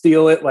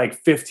steal it like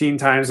 15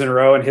 times in a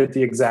row and hit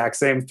the exact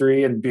same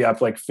three and be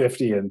up like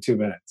 50 in 2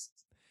 minutes.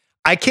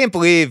 I can't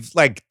believe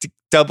like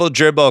Double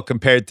Dribble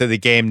compared to the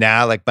game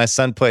now. Like my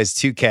son plays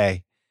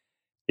 2K.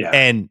 Yeah.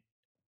 And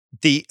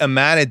the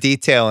amount of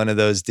detail into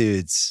those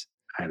dudes.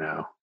 I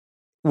know.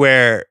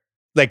 Where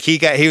like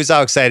he was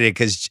all excited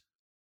because,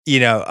 you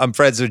know, I'm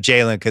friends with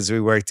Jalen because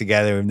we work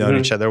together. We've known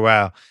each other a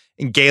while.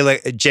 And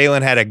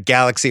Jalen had a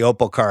Galaxy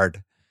Opal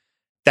card.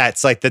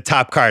 That's like the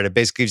top card. It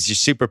basically gives you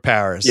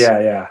superpowers. Yeah,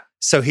 yeah.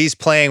 So he's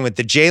playing with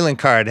the Jalen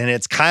card, and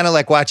it's kind of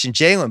like watching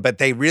Jalen, but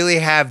they really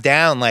have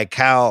down like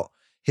how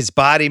his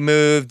body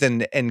moved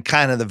and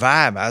kind of the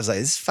vibe. I was like,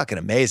 this is fucking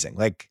amazing.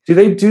 Like, do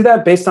they do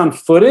that based on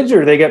footage, or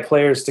do they get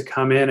players to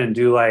come in and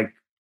do like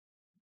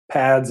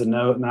pads and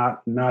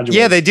not nodules?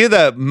 Yeah, they do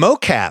the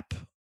mocap.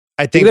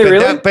 I think,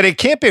 but it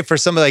can't be for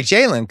somebody like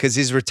Jalen because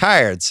he's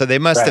retired. So they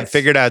must have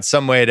figured out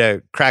some way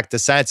to crack the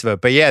science of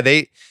it. But yeah,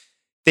 they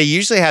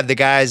usually have the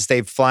guys,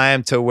 they fly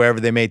them to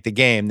wherever they make the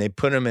game. They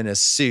put them in a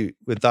suit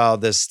with all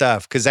this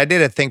stuff. Because I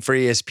did a thing for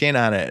ESPN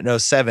on it in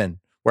 2007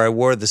 where I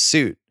wore the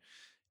suit.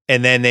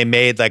 And then they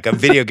made like a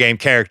video game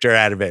character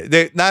out of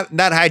it. Not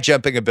high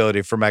jumping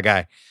ability for my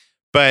guy.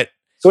 But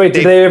so wait,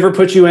 did they ever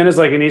put you in as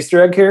like an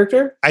Easter egg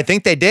character? I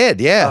think they did,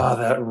 yeah. Oh,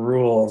 that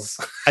rules.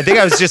 I think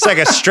I was just like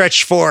a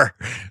stretch four.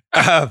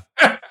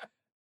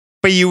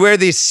 But you wear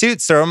these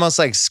suits, they're almost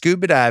like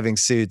scuba diving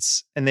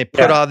suits, and they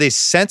put all these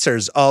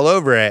sensors all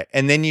over it,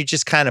 and then you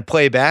just kind of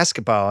play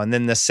basketball, and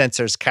then the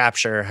sensors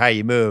capture how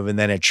you move, and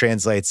then it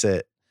translates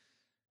it,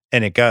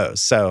 and it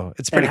goes. So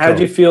it's pretty cool. And how'd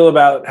you feel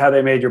about how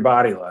they made your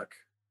body look?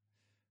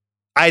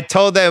 I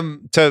told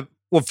them to,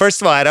 well,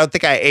 first of all, I don't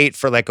think I ate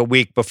for like a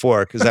week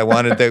before because I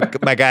wanted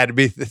my guy to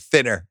be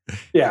thinner.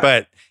 Yeah.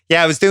 But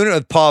yeah, I was doing it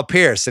with Paul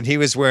Pierce, and he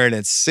was wearing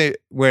the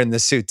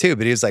suit too,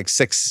 but he was like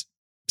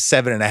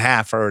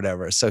 6'7.5" or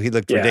whatever. So he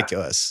looked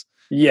ridiculous.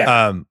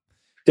 Yeah.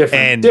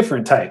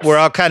 Different types. We're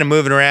all kind of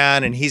moving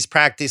around, and he's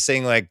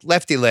practicing like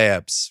lefty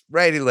layups,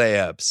 righty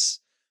layups,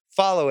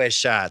 follow-away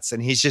shots.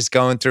 And he's just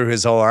going through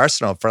his whole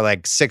arsenal for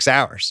like 6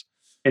 hours.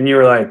 And you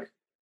were like,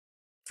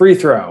 free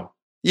throw.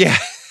 Yeah.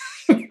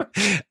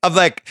 I'm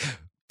like,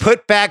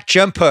 put back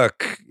jump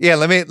hook. Yeah.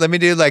 Let me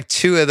do like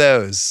 2 of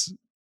those.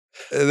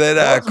 And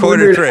then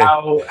quarter 3.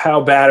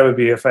 How bad it would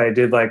be if I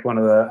did like one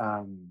of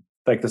the,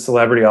 like the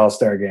Celebrity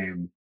All-Star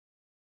game.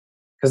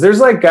 Because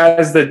there's like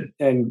guys that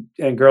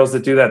and girls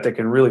that do that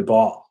can really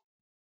ball.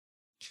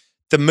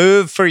 The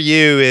move for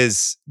you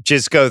is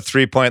just go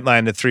 3-point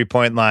line to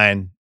 3-point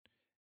line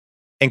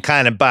and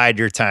kind of bide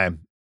your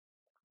time.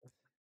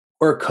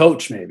 Or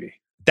coach, maybe.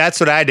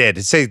 That's what I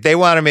did. Say they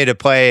wanted me to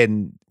play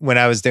when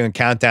I was doing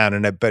countdown,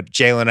 but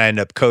Jalen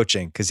ended up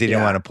coaching because he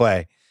didn't want to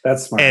play.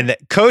 That's smart. And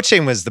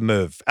coaching was the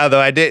move.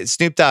 Although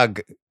Snoop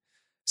Dogg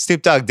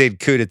did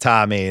coup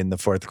d'etat me in the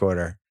fourth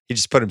quarter. He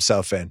just put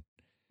himself in.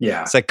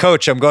 Yeah. It's like,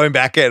 coach, I'm going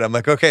back in. I'm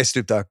like, okay,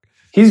 Snoop Dogg.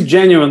 He's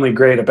genuinely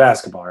great at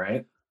basketball,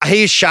 right?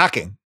 He's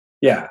shocking.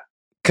 Yeah.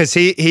 Because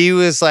he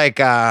was like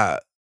kind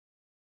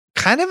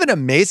of an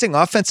amazing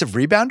offensive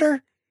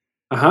rebounder.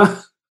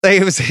 Uh-huh.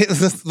 Like it was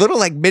a little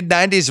like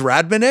mid-90s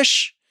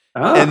Rodman-ish.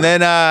 Oh. And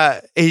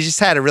then he just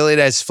had a really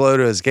nice flow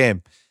to his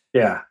game.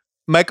 Yeah.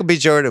 Michael B.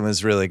 Jordan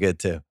was really good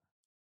too.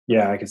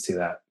 Yeah, I can see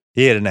that.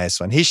 He had a nice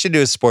one. He should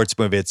do a sports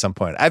movie at some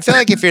point. I feel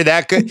like if you're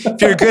that good,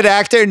 if you're a good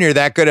actor and you're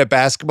that good at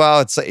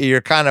basketball,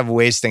 you're kind of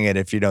wasting it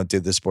if you don't do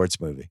the sports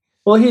movie.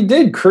 Well, he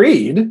did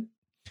Creed.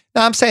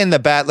 No, I'm saying the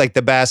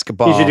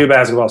basketball. He should do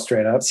basketball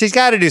straight up. So he's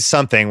got to do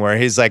something where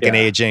he's like an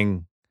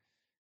aging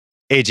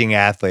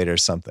athlete or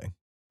something.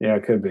 Yeah,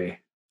 it could be.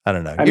 I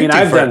don't know. I mean,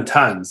 I've done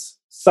tons.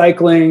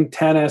 Cycling,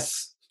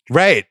 tennis.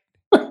 Right.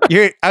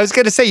 I was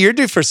going to say you're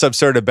due for some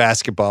sort of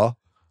basketball.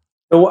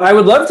 I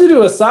would love to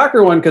do a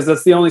soccer one because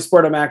that's the only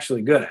sport I'm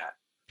actually good at.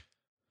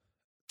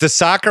 The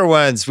soccer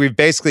ones, we've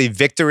basically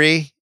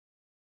Victory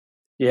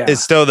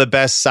is still the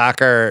best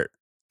soccer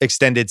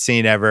extended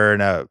scene ever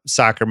in a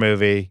soccer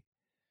movie.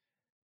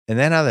 And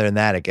then other than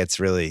that, it gets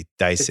really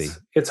dicey.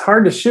 It's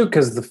hard to shoot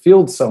because the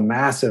field's so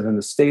massive and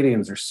the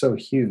stadiums are so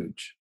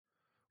huge.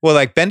 Well,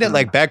 like Bend It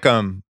Like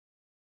Beckham,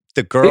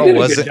 the girl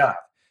wasn't. Good job.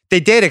 They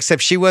did,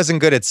 except she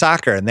wasn't good at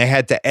soccer, and they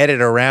had to edit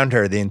around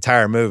her the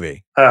entire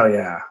movie. Oh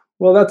yeah.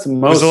 Well, that's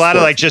most. There's a lot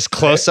of like just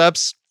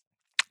close-ups.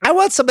 Right? I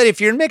want somebody. If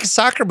you're gonna make a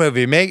soccer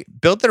movie,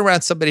 build it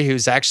around somebody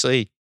who's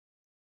actually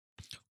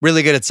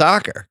really good at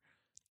soccer.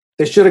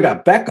 They should have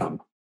got Beckham.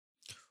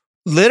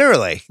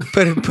 Literally,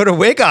 put a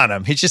wig on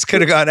him. He just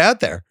could have gone out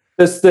there.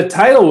 the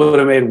title would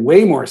have made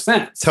way more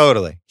sense.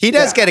 Totally. He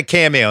does get a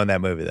cameo in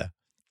that movie, though.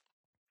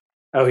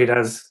 Oh, he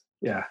does?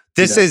 Yeah.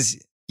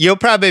 You'll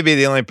probably be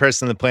the only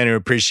person on the planet who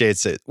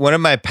appreciates it. One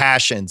of my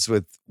passions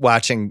with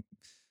watching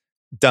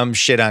dumb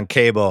shit on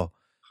cable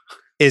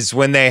is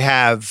when they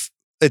have,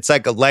 it's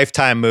like a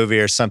Lifetime movie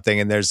or something,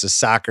 and there's a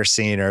soccer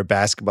scene or a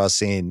basketball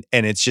scene,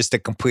 and it's just a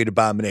complete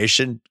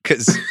abomination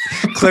because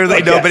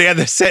clearly nobody on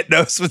the set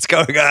knows what's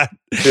going on.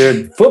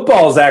 Dude,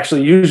 football is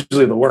actually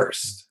usually the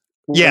worst.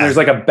 Yeah. When there's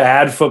like a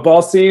bad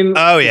football scene.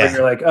 Oh, yeah. Where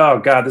you're like, oh,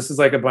 God, this is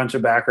like a bunch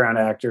of background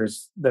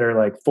actors that are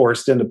like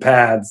forced into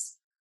pads.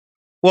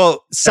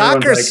 Well,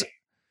 soccer's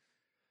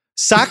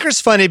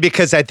funny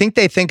because I think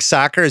they think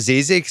soccer is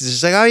easy because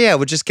it's like, oh yeah,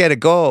 we'll just get a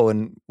goal.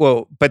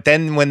 But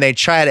then when they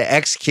try to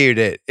execute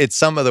it, it's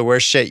some of the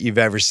worst shit you've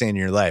ever seen in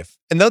your life.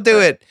 And they'll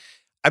do it.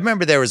 I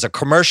remember there was a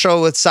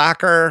commercial with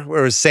soccer where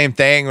it was the same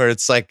thing where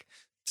it's like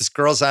this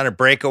girl's on a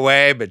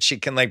breakaway, but she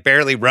can like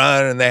barely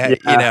run. And they,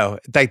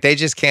 like they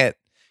just can't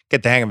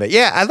get the hang of it.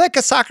 Yeah. I like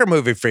a soccer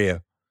movie for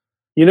you.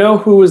 You know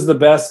who was the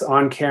best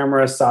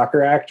on-camera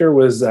soccer actor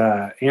was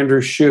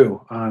Andrew Shue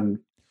on.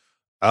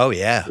 Oh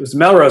yeah, it was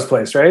Melrose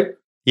Place, right?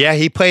 Yeah,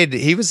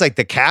 he was like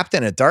the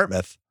captain at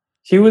Dartmouth.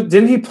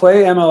 Didn't he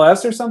play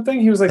MLS or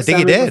something? He was like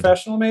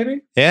semi-professional,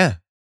 maybe. Yeah,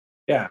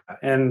 yeah,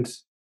 and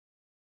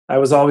I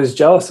was always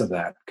jealous of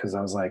that because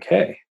I was like,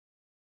 hey,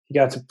 he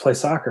got to play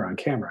soccer on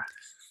camera.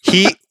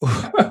 He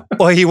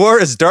wore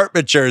his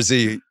Dartmouth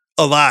jersey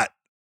a lot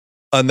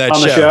on that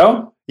show. The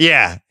show?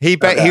 Yeah, he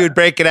would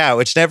break it out,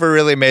 which never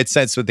really made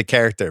sense with the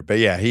character. But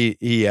yeah, he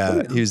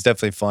was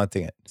definitely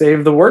flaunting it.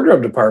 Save the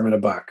wardrobe department a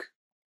buck.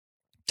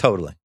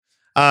 Totally.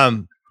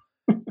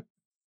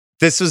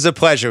 This was a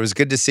pleasure. It was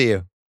good to see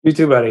you. You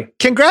too, buddy.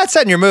 Congrats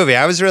on your movie.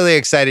 I was really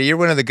excited. You're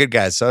one of the good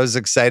guys, so I was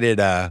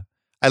excited. I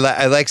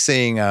like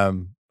seeing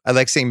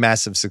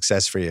massive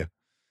success for you.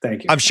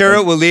 Thank you. I'm sure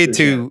it will lead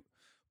to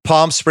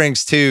Palm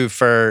Springs 2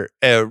 for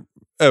a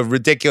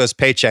ridiculous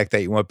paycheck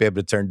that you won't be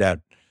able to turn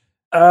down.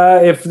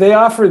 If they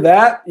offer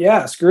that,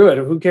 yeah, screw it.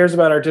 Who cares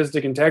about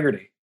artistic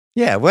integrity?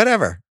 Yeah,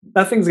 whatever.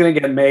 Nothing's going to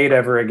get made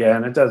ever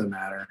again. It doesn't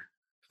matter.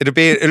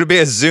 It'll be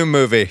a Zoom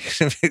movie.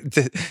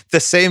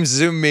 the same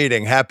Zoom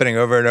meeting happening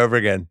over and over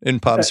again in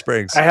Palm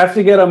Springs. I have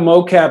to get a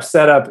mocap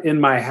set up in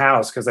my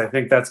house because I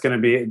think that's going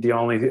to be the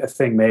only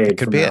thing made. It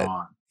could be it.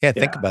 Yeah,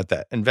 think about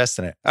that. Invest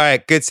in it. All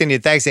right, good seeing you.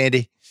 Thanks,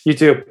 Andy. You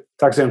too.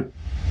 Talk soon.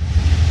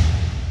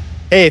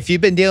 Hey, if you've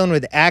been dealing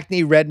with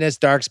acne, redness,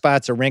 dark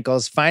spots, or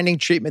wrinkles, finding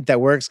treatment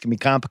that works can be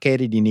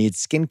complicated. You need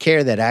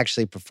skincare that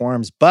actually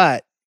performs,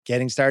 but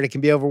getting started can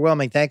be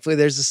overwhelming. Thankfully,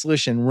 there's a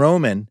solution.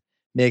 Roman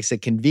makes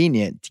it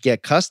convenient to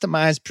get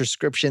customized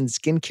prescription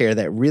skincare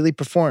that really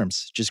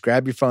performs. Just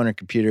grab your phone or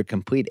computer,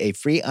 complete a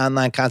free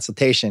online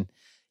consultation.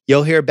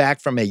 You'll hear back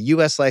from a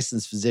U.S.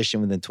 licensed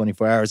physician within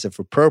 24 hours. If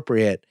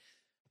appropriate,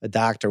 a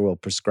doctor will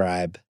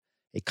prescribe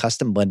a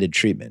custom blended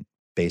treatment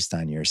based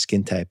on your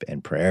skin type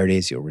and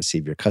priorities. You'll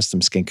receive your custom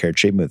skincare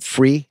treatment with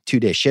free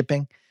 2-day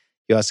shipping.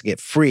 You also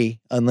get free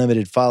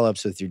unlimited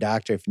follow-ups with your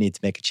doctor if you need to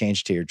make a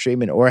change to your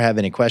treatment or have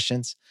any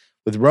questions.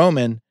 With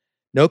Roman,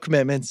 no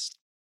commitments.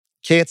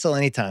 Cancel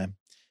anytime.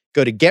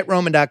 Go to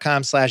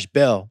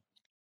GetRoman.com/Bill.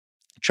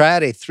 Try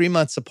out a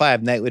 3-month supply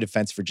of Nightly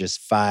Defense for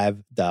just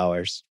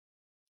 $5.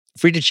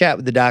 Free to chat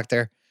with the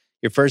doctor.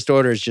 Your first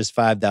order is just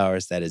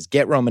 $5. That is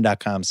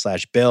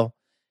GetRoman.com/Bill.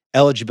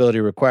 Eligibility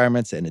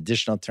requirements and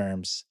additional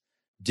terms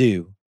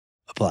do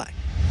apply.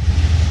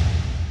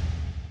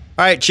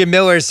 All right, Jim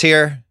Miller's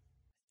here.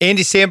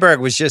 Andy Samberg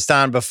was just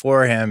on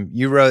before him.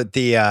 You wrote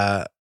the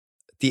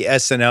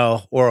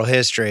SNL oral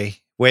history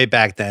way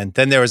back then.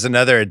 Then there was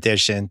another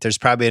edition. There's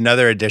probably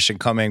another edition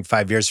coming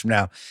 5 years from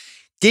now.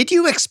 Did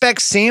you expect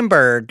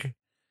Samberg,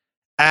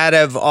 out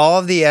of all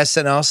of the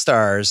SNL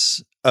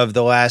stars of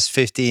the last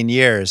 15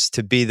 years,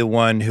 to be the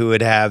one who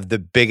would have the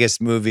biggest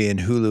movie in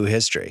Hulu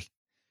history?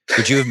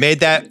 Would you have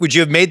made that? Would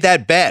you have made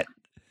that bet?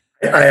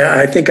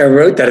 I think I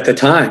wrote that at the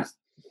time.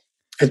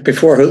 It's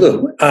before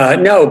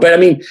Hulu. No, but I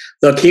mean,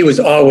 look, he was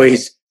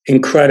always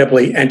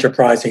incredibly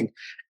enterprising.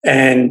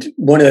 And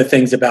one of the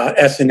things about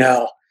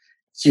SNL,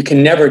 you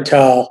can never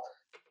tell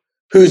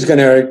who's going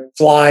to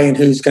fly and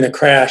who's going to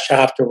crash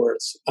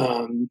afterwards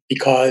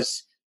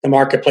because the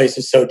marketplace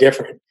is so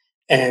different.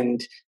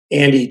 And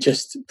Andy,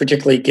 just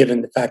particularly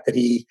given the fact that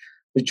he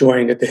was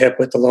joined at the hip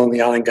with the Lonely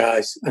Island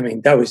guys, I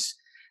mean,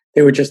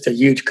 they were just a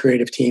huge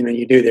creative team, and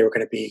you knew they were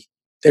going to be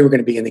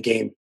in the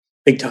game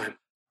big time.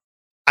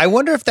 I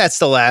wonder if that's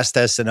the last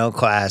SNL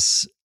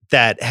class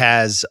that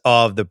has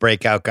all of the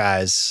breakout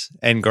guys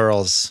and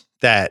girls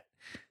that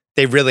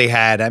they really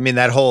had. I mean,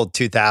 that whole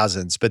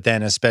 2000s, but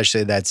then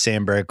especially that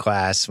Samberg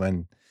class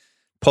when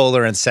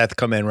Poehler and Seth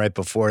come in right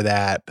before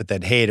that, but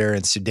then Hader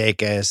and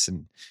Sudeikis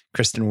and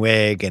Kristen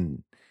Wiig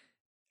and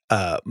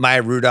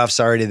Maya Rudolph's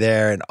already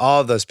there, and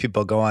all of those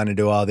people go on to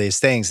do all these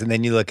things. And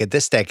then you look at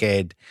this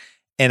decade,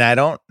 and I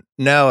don't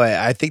know,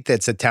 I think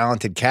that's a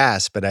talented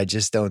cast, but I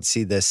just don't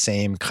see the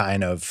same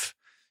kind of,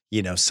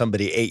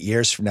 somebody 8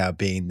 years from now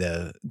being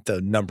the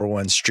number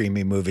one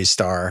streaming movie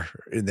star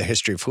in the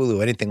history of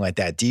Hulu, anything like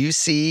that. Do you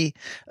see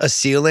a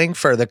ceiling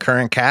for the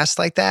current cast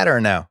like that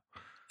or no?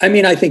 I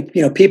mean, I think,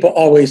 people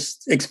always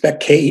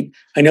expect Kate.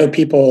 I know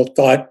people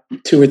thought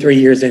 2 or 3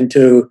 years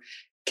into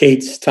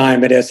Kate's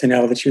time at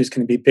SNL that she was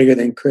going to be bigger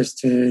than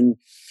Kristen,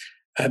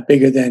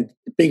 bigger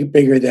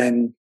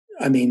than,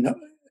 I mean,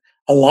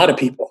 a lot of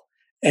people.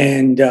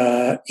 And,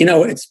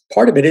 it's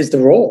part of it is the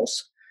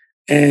roles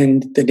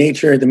and the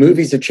nature of the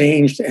movies have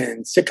changed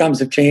and sitcoms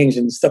have changed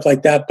and stuff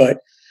like that.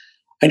 But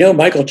I know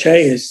Michael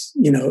Che is,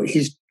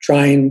 he's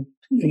trying,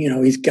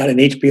 he's got an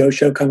HBO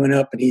show coming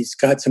up and he's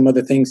got some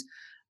other things.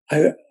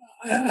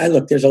 I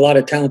look, there's a lot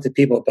of talented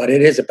people, but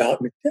it is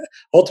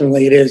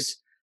ultimately it is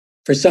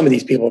for some of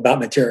these people about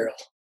material.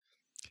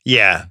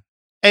 Yeah.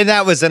 And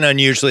that was an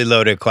unusually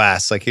loaded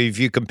class. Like if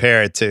you're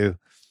comparing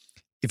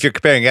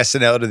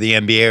SNL to the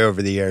NBA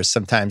over the years,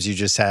 sometimes you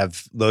just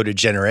have loaded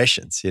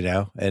generations, and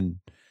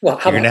you're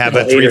going to have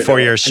a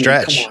 3-4 year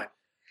stretch. Come on.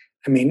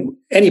 I mean,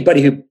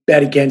 anybody who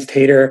bet against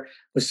Hader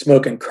was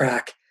smoking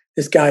crack.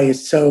 This guy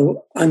is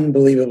so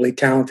unbelievably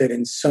talented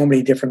in so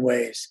many different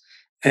ways.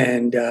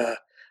 And,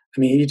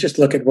 you just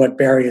look at what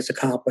Barry has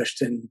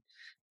accomplished and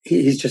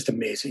he's just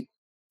amazing.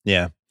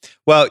 Yeah.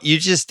 Well, you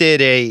just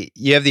did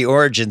you have the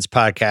Origins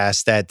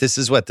podcast that this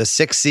is what, the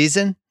 6th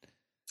season?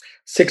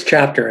 6th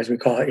chapter, as we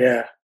call it.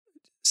 Yeah.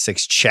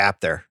 6th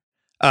chapter.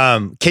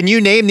 Can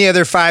you name the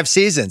other 5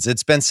 seasons?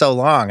 It's been so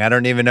long. I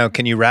don't even know.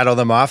 Can you rattle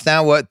them off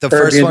now? What the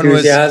Curb first one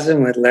was?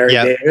 Enthusiasm with Larry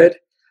David.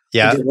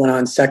 Yeah. Did one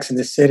on Sex and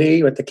the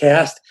City with the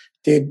cast.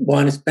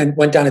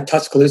 Went down to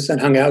Tuscaloosa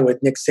and hung out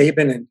with Nick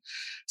Saban and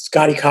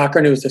Scotty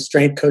Cochran, who was the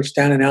strength coach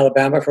down in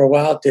Alabama for a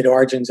while. Did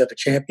Origins of a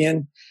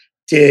Champion.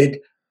 Did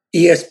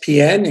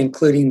ESPN,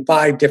 including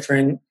 5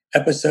 different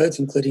episodes,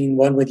 including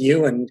one with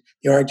you and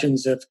the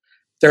Origins of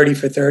 30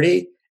 for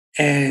 30.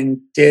 And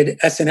did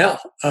SNL,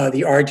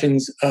 the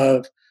origins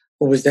of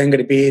what was then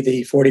going to be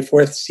the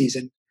 44th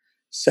season.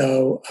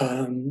 So,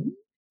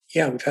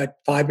 we've had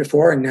 5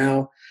 before, and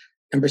now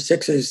number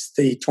 6 is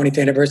the 20th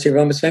anniversary of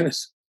Almost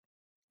Famous.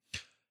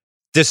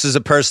 This is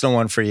a personal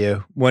one for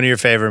you, one of your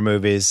favorite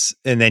movies.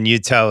 And then you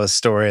tell a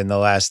story in the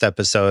last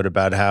episode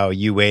about how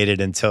you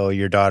waited until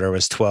your daughter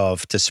was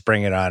 12 to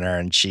spring it on her,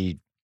 and she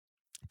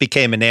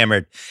became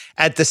enamored.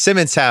 At the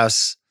Simmons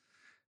house,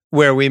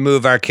 where we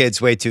move our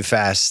kids way too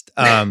fast.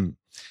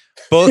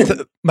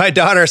 Both my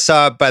daughter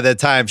saw it by the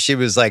time she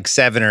was like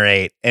 7 or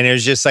 8. And it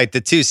was just like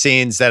the 2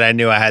 scenes that I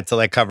knew I had to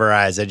like cover her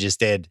eyes. I just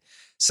did.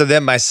 So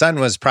then my son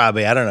was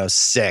probably,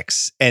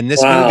 6. And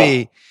this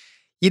movie,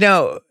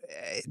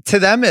 to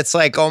them, it's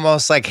like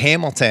almost like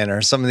Hamilton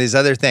or some of these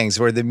other things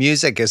where the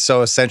music is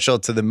so essential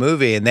to the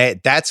movie. And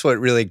that's what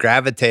really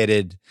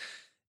gravitated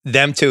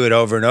them to it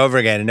over and over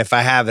again. And if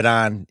I have it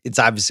on, it's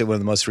obviously one of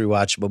the most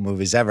rewatchable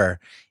movies ever.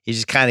 You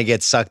just kind of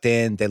get sucked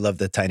in. They love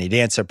the Tiny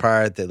Dancer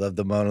part. They love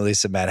the Mona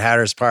Lisa Mad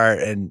Hatter's part,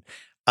 and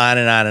on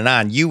and on and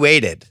on. You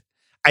waited.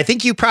 I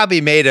think you probably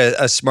made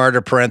a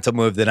smarter parental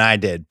move than I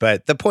did.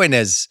 But the point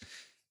is,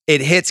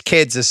 it hits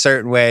kids a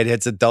certain way. It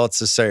hits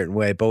adults a certain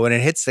way. But when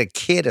it hits the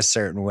kid a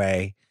certain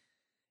way,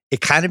 it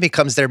kind of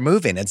becomes their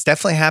movie. And it's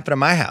definitely happened in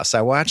my house.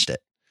 I watched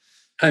it.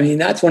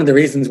 That's one of the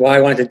reasons why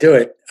I wanted to do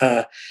it.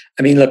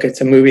 Look,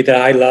 it's a movie that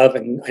I love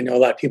and I know a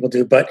lot of people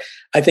do, but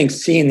I think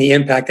seeing the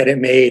impact that it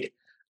made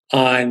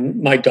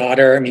on my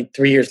daughter,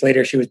 3 years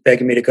later, she was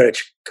begging me to go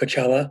to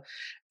Coachella.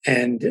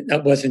 And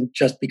that wasn't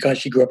just because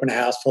she grew up in a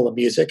house full of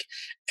music.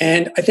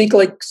 And I think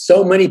like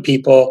so many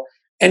people,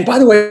 and by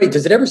the way,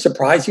 does it ever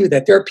surprise you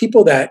that there are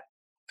people that,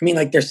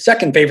 their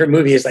second favorite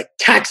movie is like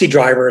Taxi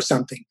Driver or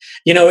something.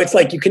 It's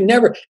like you can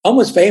never,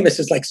 Almost Famous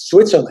is like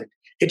Switzerland.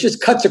 It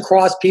just cuts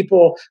across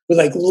people who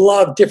like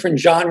love different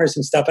genres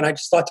and stuff. And I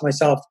just thought to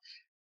myself,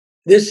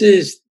 this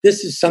is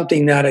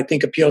something that I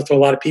think appeals to a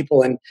lot of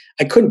people. And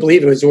I couldn't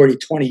believe it was already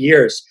 20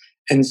 years.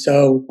 And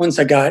so once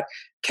I got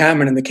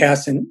Cameron and the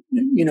cast and,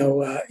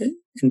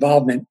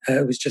 involvement,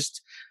 it was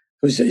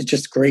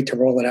just great to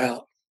roll it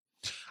out.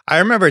 I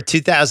remember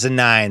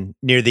 2009,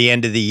 near the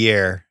end of the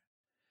year,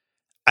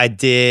 I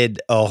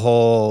did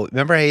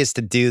remember I used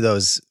to do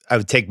those, I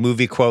would take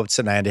movie quotes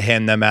and I had to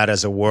hand them out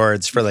as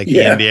awards for like the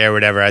NBA or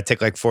whatever. I'd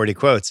take like 40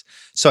 quotes.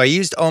 So I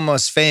used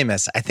Almost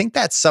Famous, I think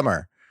that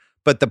summer.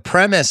 But the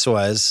premise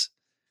was,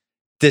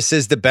 this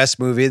is the best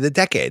movie of the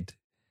decade.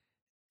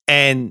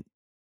 And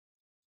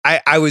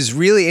I was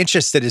really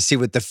interested to see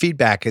what the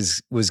feedback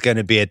was going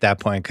to be at that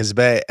point. Because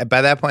by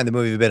that point, the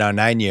movie had been on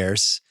 9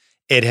 years.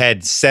 It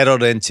had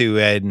settled into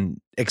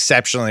an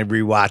exceptionally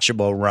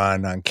rewatchable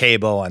run on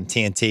cable, on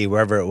TNT,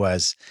 wherever it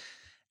was.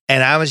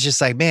 And I was just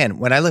like, man,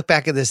 when I look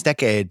back at this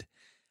decade,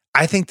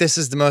 I think this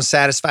is the most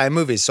satisfying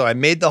movie. So I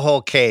made the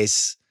whole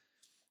case,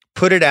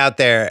 put it out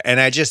there, and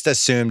I just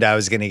assumed I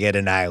was going to get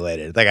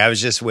annihilated. Like I was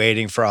just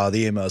waiting for all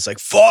the emails like,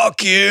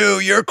 fuck you,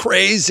 you're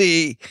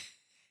crazy.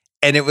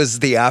 And it was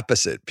the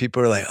opposite.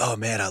 People were like, oh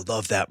man, I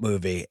love that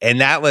movie.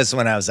 And that was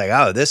when I was like,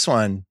 oh, this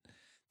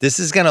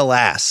is going to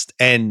last.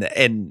 And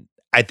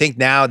I think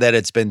now that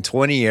it's been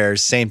 20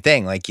 years, same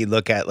thing. Like you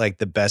look at like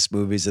the best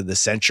movies of the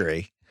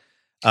century.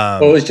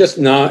 Well, it was just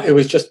not. It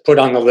was just put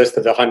on the list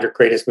of the 100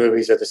 greatest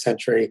movies of the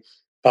century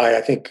by,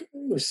 I think it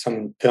was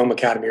some film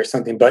academy or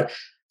something. But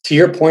to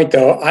your point,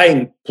 though,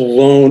 I'm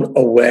blown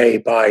away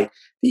by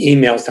the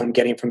emails I'm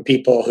getting from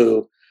people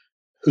who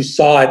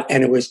saw it,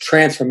 and it was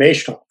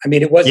transformational. I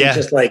mean, it wasn't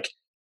just like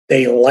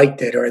they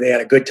liked it or they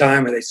had a good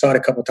time or they saw it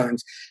a couple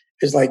times.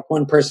 It was like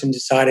one person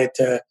decided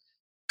to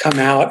come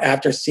out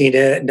after seeing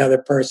it, another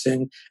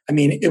person. I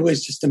mean, it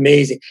was just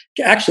amazing.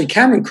 Actually,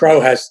 Cameron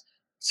Crowe has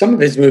some of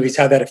his movies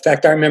have that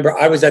effect. I remember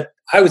I was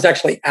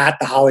actually at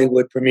the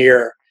Hollywood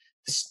premiere,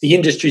 the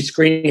industry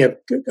screening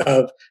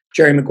of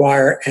Jerry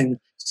Maguire, and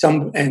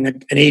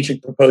an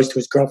agent proposed to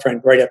his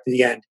girlfriend right up to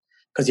the end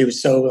because he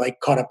was so like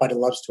caught up by the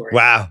love story.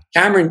 Wow.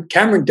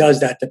 Cameron does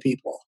that to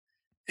people.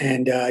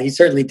 And he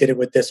certainly did it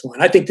with this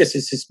one. I think this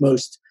is his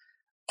most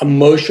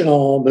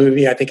emotional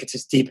movie. I think it's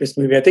his deepest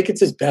movie. I think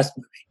it's his best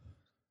movie.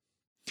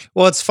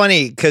 Well, it's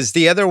funny because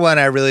the other one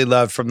I really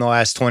love from the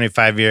last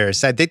 25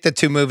 years, I think the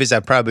two movies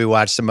I probably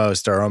watched the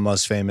most are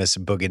Almost Famous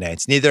and Boogie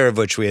Nights, neither of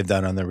which we have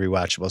done on the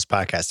Rewatchables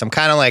podcast. I'm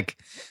kind of like,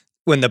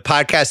 when the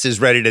podcast is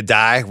ready to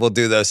die, we'll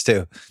do those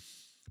two.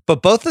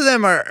 But both of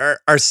them are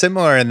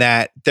similar in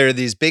that they're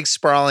these big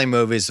sprawling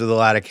movies with a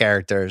lot of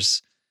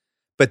characters.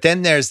 But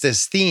then there's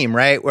this theme,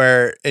 right?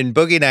 Where in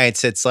Boogie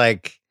Nights, it's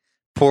like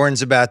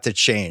porn's about to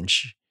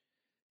change.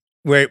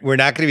 We're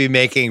not going to be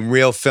making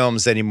real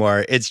films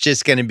anymore. It's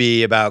just going to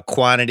be about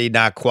quantity,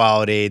 not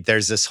quality.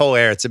 There's this whole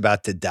era, it's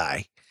about to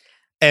die.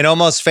 And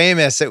Almost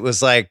Famous, it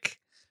was like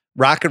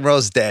rock and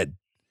roll's dead.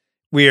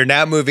 We are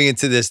now moving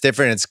into this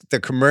different, it's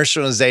the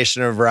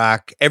commercialization of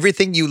rock.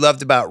 Everything you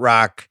loved about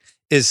rock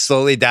is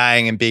slowly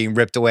dying and being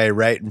ripped away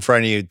right in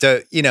front of you,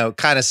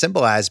 kind of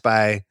symbolized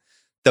by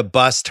the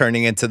bus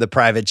turning into the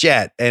private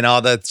jet and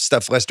all the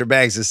stuff Lester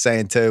Bangs is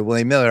saying to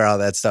William Miller, all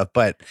that stuff.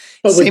 But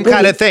same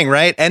kind of thing,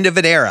 right? End of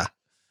an era.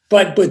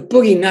 But with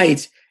Boogie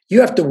Nights, you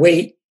have to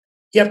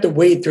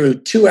wait through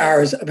 2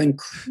 hours of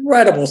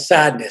incredible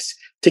sadness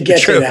to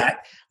get to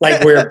that.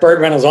 Like where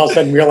Burt Reynolds all of a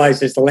sudden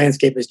realizes the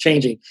landscape is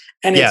changing.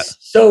 And it's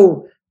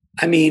so,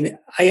 I mean,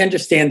 I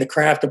understand the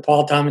craft of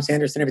Paul Thomas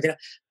Anderson and everything,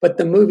 but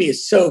the movie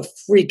is so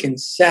freaking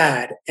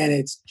sad. And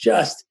it's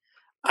just,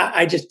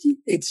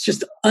 it's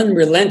just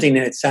unrelenting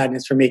in its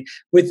sadness for me.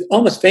 With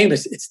Almost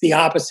Famous, it's the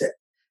opposite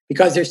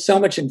because there's so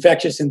much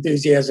infectious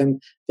enthusiasm.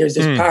 There's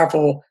this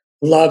powerful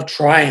love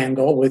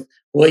triangle with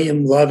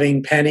William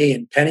loving Penny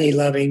and Penny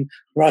loving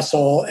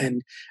Russell.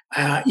 And,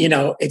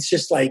 it's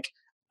just like,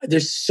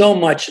 there's so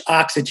much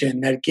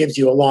oxygen that it gives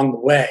you along the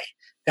way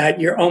that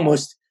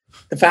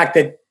the fact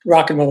that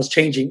rock and roll is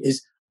changing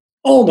is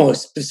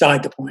almost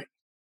beside the point.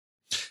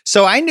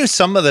 So I knew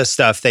some of the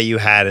stuff that you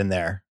had in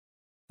there.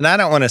 And I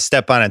don't want to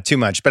step on it too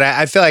much, but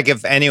I feel like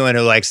if anyone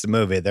who likes the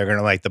movie, they're going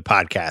to like the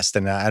podcast.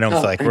 And I don't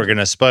feel like we're going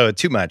to spoil it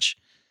too much.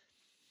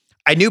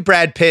 I knew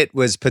Brad Pitt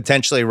was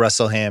potentially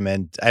Russell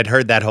Hammond. I'd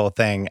heard that whole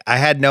thing. I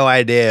had no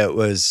idea it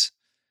was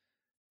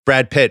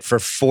Brad Pitt for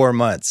 4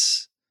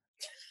 months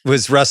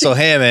was Russell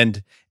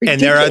Hammond. And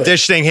they're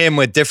auditioning him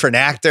with different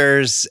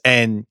actors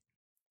and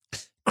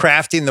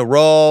crafting the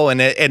role.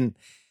 And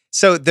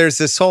so there's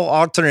this whole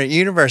alternate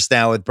universe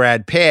now with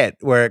Brad Pitt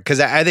because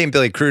I think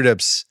Billy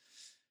Crudup's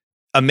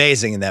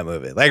amazing in that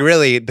movie. Like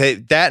really,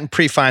 that and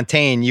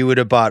Prefontaine, you would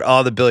have bought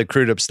all the Billy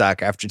Crudup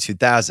stock after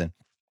 2000.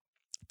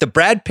 The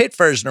Brad Pitt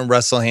version of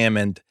Russell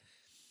Hammond,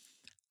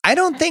 I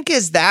don't think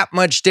is that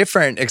much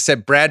different,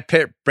 except Brad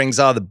Pitt brings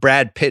all the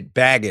Brad Pitt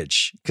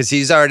baggage because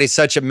he's already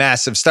such a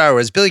massive star.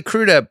 Whereas Billy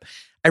Crudup,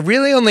 I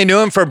really only knew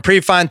him from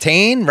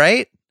Prefontaine,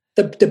 right?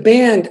 The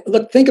band,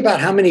 look, think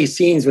about how many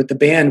scenes with the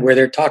band where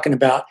they're talking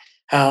about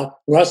how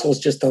Russell's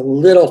just a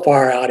little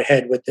far out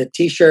ahead with the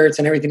T-shirts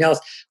and everything else.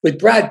 With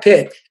Brad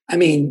Pitt, I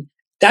mean,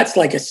 that's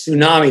like a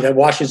tsunami that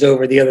washes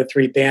over the other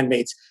three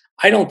bandmates.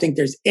 I don't think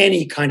there's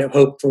any kind of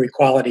hope for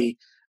equality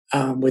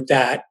with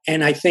that.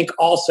 And I think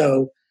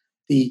also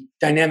the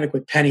dynamic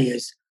with Penny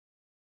is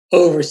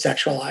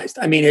over-sexualized.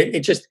 I mean,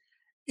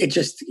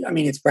 I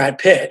mean, it's Brad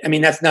Pitt. I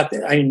mean, that's not,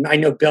 I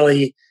know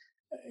Billy,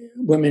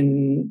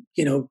 women,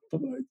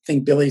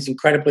 think Billy's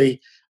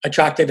incredibly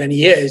attractive, and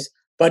he is,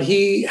 but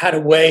he had a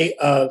way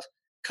of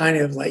kind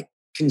of like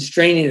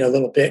constraining it a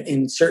little bit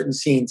in certain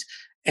scenes.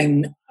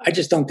 And I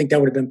just don't think that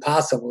would have been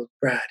possible with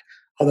Brad,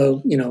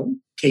 although,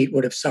 Kate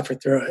would have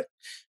suffered through it.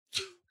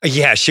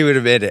 Yeah, she would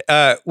have made it.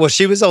 Well,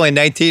 she was only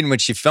 19 when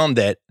she filmed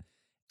it.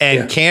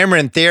 And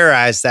Cameron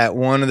theorized that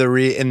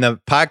in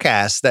the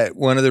podcast, that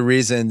one of the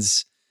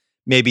reasons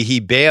maybe he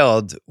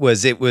bailed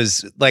was it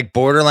was like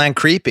borderline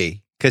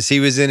creepy because he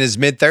was in his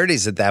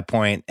mid-30s at that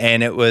point.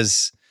 And it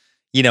was,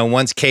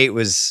 once Kate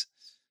was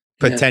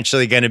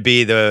potentially going to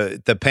be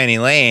the Penny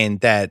Lane,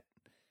 that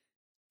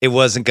it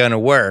wasn't going to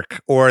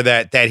work, or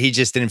that he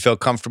just didn't feel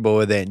comfortable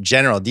with it in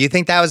general. Do you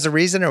think that was the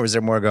reason, or was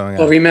there more going on?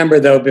 Well, remember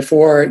though,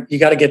 before you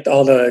got to get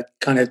all the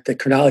kind of the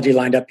chronology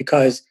lined up,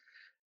 because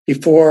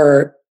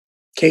before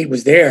Kate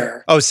was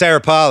there. Oh,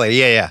 Sarah Polley.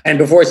 Yeah. And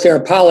before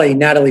Sarah Polley,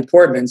 Natalie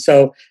Portman.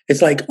 So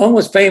it's like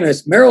Almost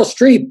Famous, Meryl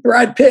Streep,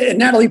 Brad Pitt, and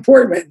Natalie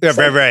Portman. Yeah,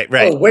 right.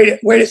 Oh,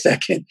 wait a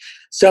second.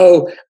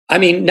 So, I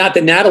mean, not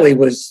that Natalie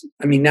was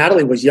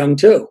young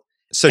too.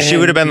 So she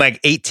would have been like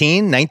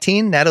 18,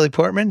 19, Natalie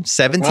Portman,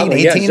 17,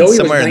 Probably, 18, Zoe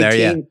somewhere was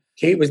 19, in there. Yeah.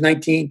 Kate was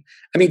 19.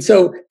 I mean,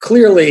 so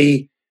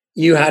clearly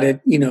you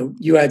had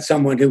you had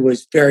someone who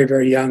was very,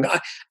 very young.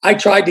 I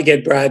tried to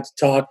get Brad to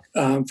talk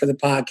for the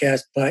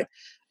podcast, but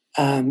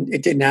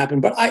it didn't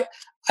happen. But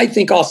I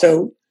think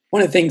also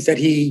one of the things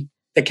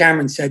that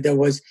Cameron said though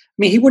was, I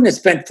mean, he wouldn't have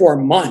spent 4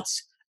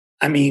 months,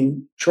 I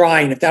mean,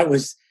 trying, if that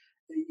was,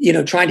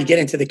 trying to get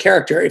into the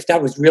character, if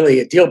that was really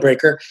a deal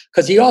breaker,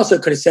 because he also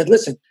could have said,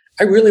 listen,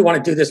 I really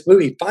want to do this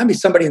movie. Find me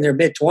somebody in their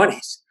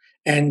mid-20s.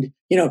 And,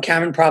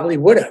 Cameron probably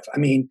would have, I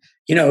mean,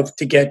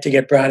 to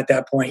get Brad at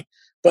that point.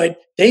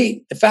 But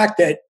the fact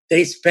that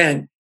they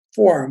spent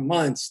 4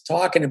 months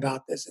talking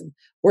about this and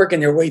working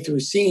their way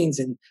through scenes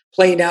and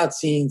playing out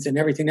scenes and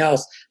everything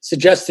else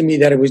suggests to me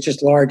that it was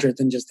just larger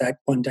than just that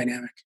one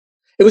dynamic.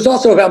 It was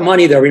also about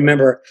money, though.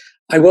 Remember,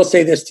 I will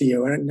say this to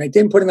you, and I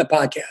didn't put in the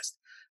podcast,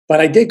 but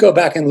I did go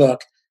back and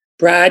look.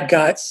 Brad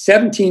got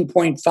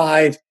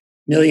 $17.5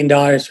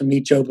 million from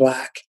Meet Joe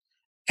Black,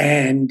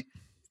 and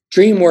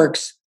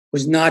DreamWorks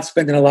was not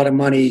spending a lot of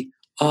money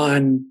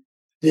on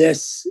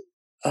this,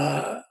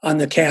 on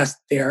the cast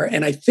there.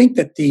 And I think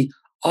that the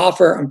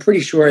offer, I'm pretty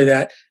sure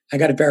that I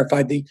got to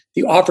verify, the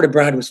offer to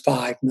Brad was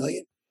 $5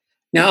 million.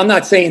 Now, I'm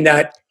not saying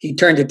that he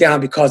turned it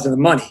down because of the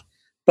money,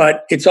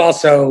 but it's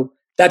also,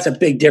 that's a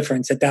big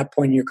difference at that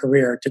point in your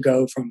career to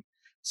go from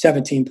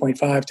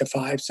 17.5 to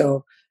 5.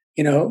 So,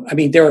 I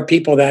mean, there are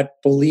people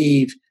that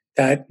believe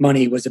that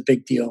money was a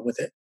big deal with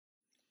it.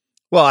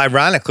 Well,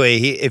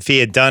 ironically, if he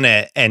had done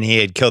it and he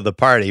had killed the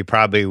part, he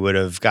probably would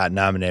have gotten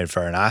nominated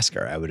for an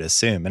Oscar, I would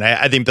assume. And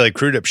I think Billy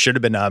Crudup should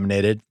have been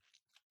nominated.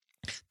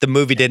 The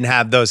movie didn't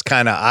have those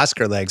kind of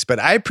Oscar legs, but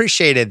I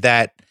appreciated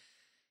that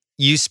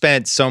you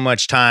spent so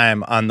much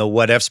time on the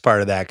what ifs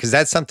part of that, because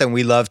that's something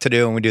we love to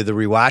do when we do the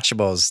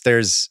rewatchables.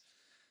 There's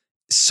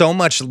so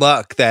much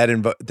luck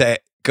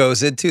that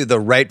goes into the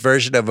right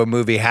version of a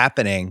movie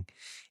happening.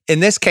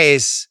 In this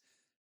case,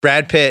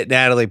 Brad Pitt,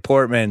 Natalie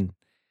Portman,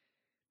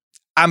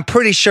 I'm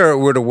pretty sure it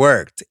would have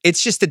worked.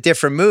 It's just a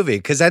different movie,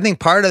 because I think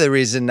part of the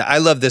reason I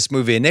love this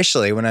movie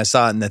initially when I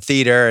saw it in the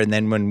theater, and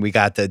then when we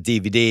got the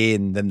DVD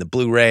and then the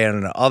Blu-ray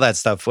and all that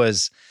stuff,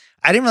 was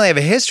I didn't really have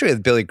a history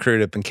with Billy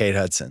Crudup and Kate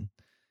Hudson,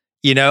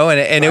 and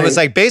right. It was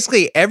like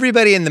basically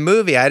everybody in the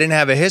movie I didn't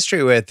have a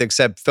history with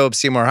except Philip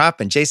Seymour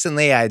Hoffman. Jason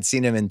Leigh, I had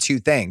seen him in 2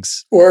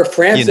 things. Or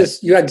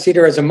Frances, you hadn't seen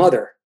her as a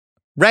mother.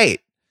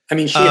 Right. I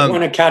mean, she had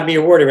won an Academy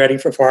Award already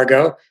for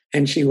Fargo,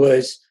 and she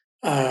was,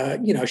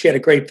 she had a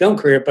great film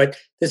career, but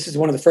this is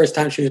one of the first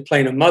times she was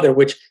playing a mother,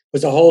 which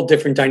was a whole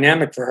different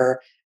dynamic for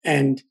her.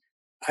 And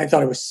I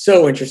thought it was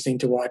so interesting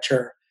to watch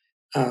her.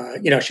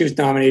 She was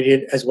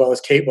nominated as well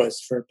as Kate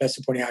was for Best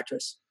Supporting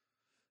Actress.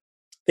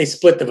 They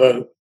split the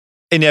vote.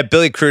 And yet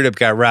Billy Crudup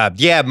got robbed.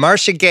 Yeah,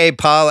 Marcia Gay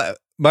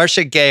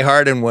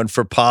Harden won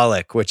for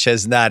Pollock, which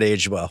has not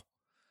aged well.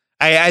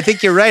 I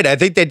think you're right. I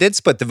think they did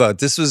split the vote.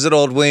 This was an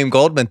old William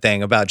Goldman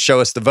thing about show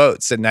us the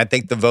votes. And I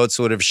think the votes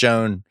would have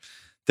shown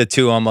the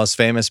 2 Almost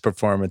Famous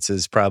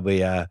performances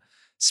probably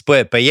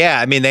split. But yeah,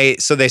 I mean, they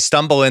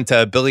stumble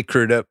into Billy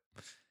Crudup,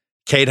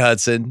 Kate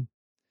Hudson.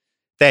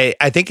 I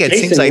think it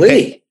Jason seems like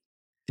Leigh.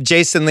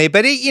 Jason Leigh,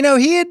 but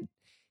he had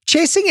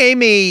Chasing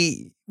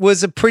Amy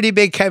was a pretty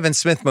big Kevin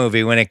Smith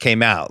movie when it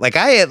came out. Like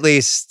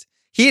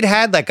he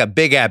had like a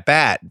big at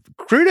bat.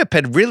 Crudup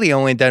had really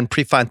only done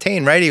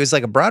Prefontaine, right? He was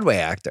like a Broadway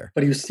actor.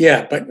 But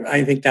but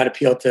I think that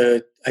appealed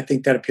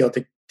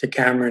to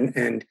Cameron,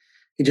 and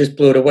he just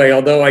blew it away.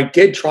 Although I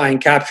did try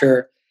and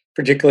capture,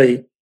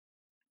 particularly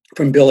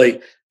from Billy,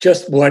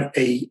 just what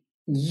a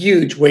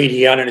huge weight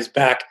he had on his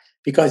back,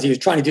 because he was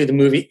trying to do the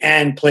movie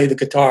and play the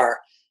guitar.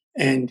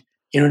 And,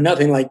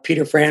 nothing like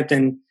Peter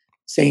Frampton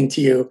saying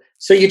to you,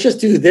 so you just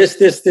do this,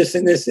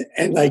 and this.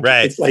 And like,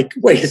 right. It's like,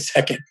 wait a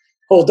second,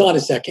 hold on a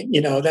second.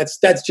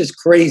 That's just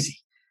crazy.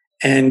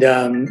 And,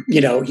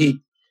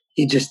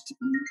 he just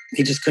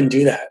couldn't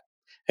do that.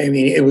 I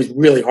mean, it was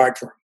really hard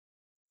for him.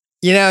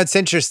 It's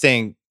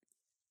interesting.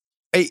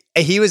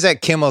 He was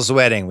at Kimmel's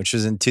wedding, which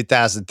was in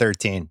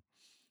 2013.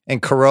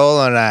 And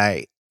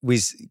Carolla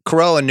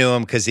knew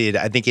him because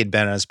I think he'd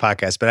been on his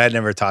podcast, but I'd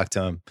never talked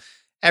to him.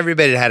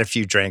 Everybody had a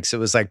few drinks. It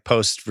was like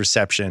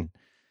post-reception.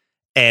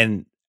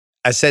 And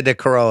I said to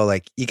Carolla,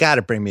 like, you got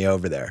to bring me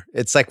over there.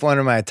 It's like one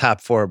of my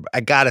top 4.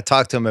 I got to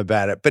talk to him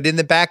about it. But in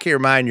the back of your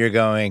mind, you're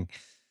going,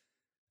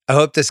 I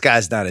hope this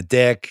guy's not a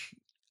dick.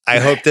 I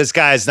hope this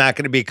guy's not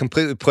going to be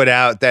completely put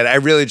out, that I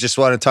really just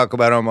want to talk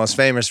about Almost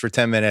Famous for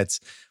 10 minutes.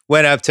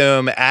 Went up to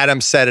him.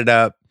 Adam set it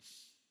up.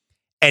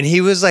 And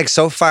he was like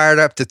so fired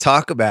up to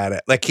talk about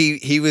it. Like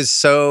he was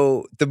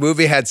the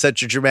movie had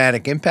such a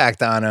dramatic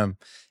impact on him.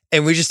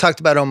 And we just talked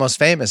about Almost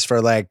Famous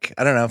for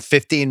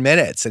 15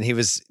 minutes. And he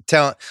was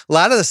telling a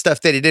lot of the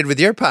stuff that he did with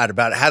your pod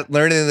about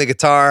learning the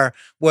guitar,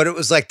 what it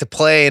was like to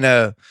play in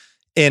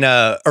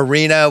a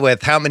arena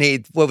with how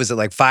many, what was it,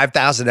 like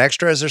 5,000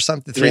 extras or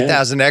something,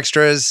 3,000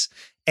 extras.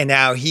 And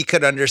now he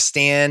could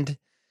understand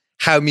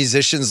how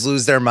musicians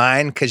lose their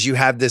mind because you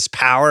have this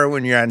power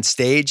when you're on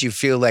stage. You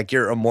feel like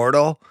you're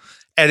immortal.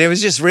 And it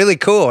was just really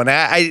cool. And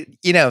I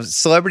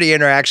celebrity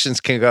interactions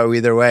can go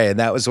either way. And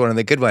that was one of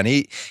the good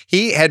ones.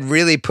 He had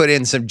really put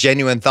in some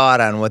genuine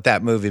thought on what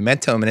that movie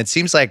meant to him. And it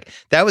seems like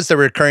that was the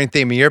recurring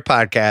theme of your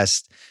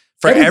podcast.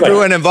 For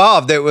everyone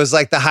involved, it was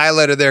like the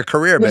highlight of their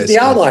career. It was the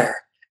outlier.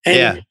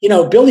 And,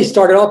 Billy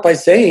started off by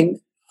saying,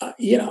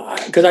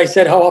 because I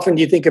said, how often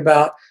do you think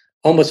about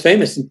Almost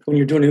Famous when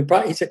you're doing a new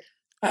project? He said,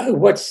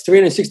 what's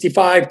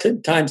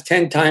 365 times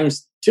 10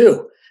 times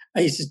 2?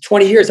 He says,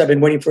 20 years I've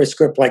been waiting for a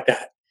script like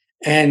that.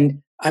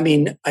 And I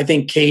mean, I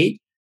think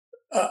Kate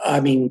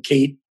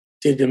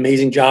did an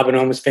amazing job in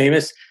Almost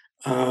Famous.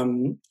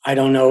 I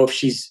don't know if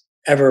she's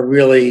ever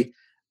really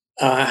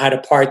had a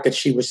part that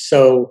she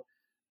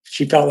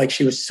felt like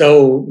she was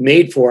so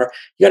made for.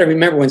 You got to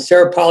remember when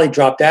Sarah Polley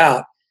dropped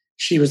out,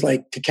 she was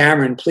like to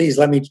Cameron, please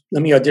let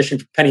me audition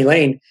for Penny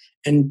Lane.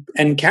 And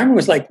Cameron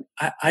was like,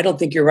 I don't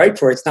think you're right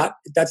for it.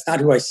 That's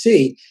not who I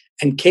see.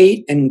 And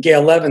Kate and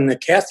Gail Levin, the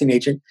casting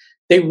agent,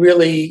 they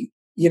really,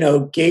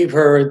 gave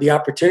her the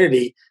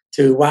opportunity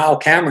to wow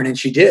Cameron, and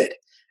she did.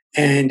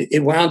 And it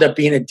wound up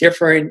being a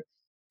different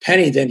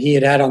Penny than he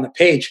had on the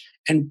page.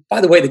 And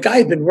by the way, the guy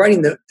had been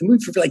writing the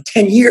movie for like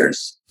 10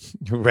 years.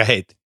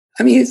 Right.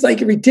 I mean, it's like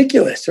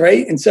ridiculous,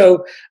 right? And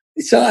so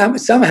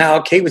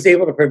somehow Kate was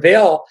able to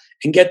prevail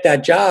and get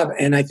that job.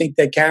 And I think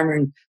that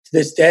Cameron, to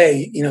this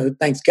day,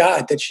 thanks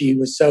God that she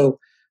was so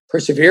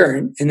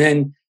perseverant. And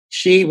then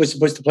she was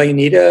supposed to play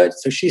Anita,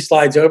 so she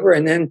slides over.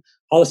 And then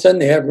all of a sudden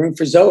they have room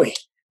for Zoe,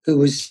 who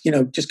was,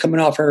 just coming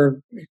off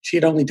she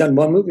had only done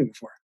one movie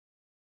before.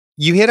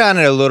 You hit on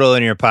it a little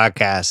in your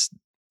podcast,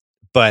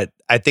 but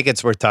I think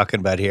it's worth talking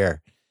about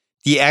here.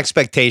 The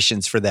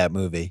expectations for that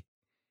movie,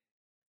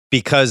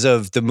 because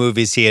of the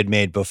movies he had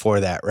made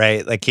before that,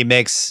 right? Like he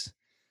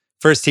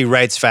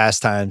writes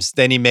Fast Times,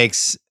 then he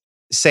makes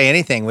Say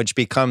Anything, which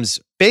becomes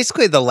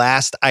basically the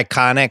last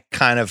iconic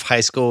kind of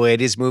high school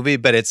 80s movie,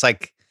 but it's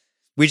like,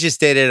 we just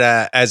did it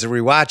as a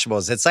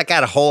rewatchables. It's like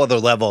at a whole other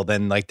level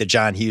than like the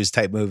John Hughes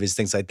type movies,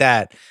 things like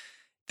that.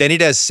 Then he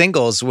does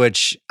Singles,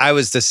 which I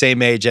was the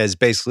same age as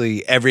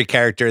basically every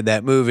character in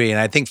that movie. And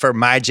I think for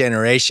my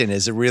generation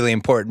is a really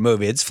important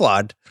movie. It's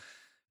flawed,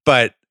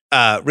 but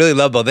really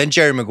lovable. Then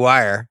Jerry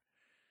Maguire.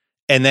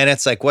 And then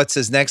it's like, what's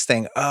his next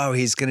thing? Oh,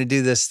 he's going to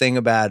do this thing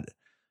about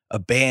a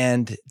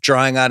band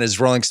drawing on his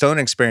Rolling Stone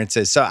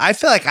experiences. So I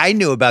feel like I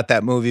knew about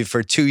that movie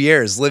for 2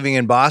 years living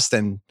in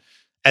Boston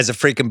as a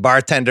freaking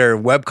bartender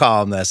web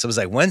columnist. I was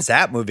like, when's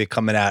that movie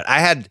coming out? I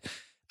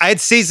had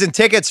season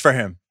tickets for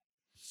him.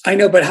 I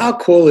know, but how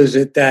cool is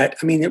it that,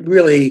 it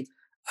really,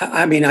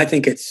 I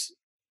think it's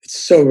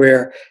so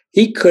rare.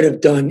 He could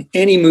have done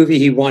any movie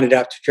he wanted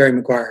after Jerry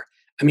Maguire.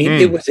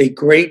 It was a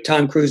great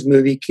Tom Cruise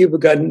movie. Cuba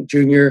Gooding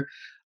Jr.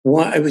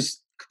 It was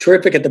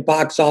terrific at the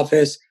box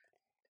office,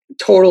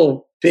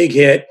 total big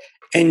hit.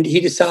 And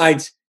he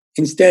decides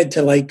instead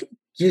to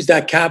use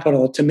that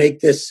capital to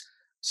make this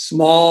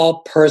small,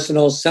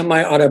 personal,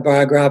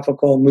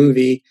 semi-autobiographical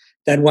movie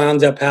that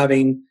wound up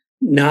having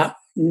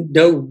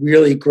no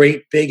really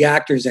great big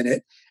actors in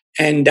it.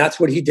 And that's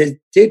what he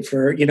did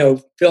for,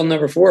 film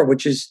number 4,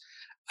 which is,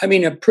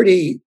 a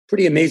pretty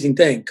amazing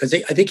thing. Because I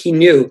think he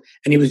knew,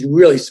 and he was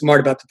really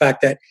smart about the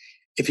fact that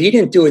if he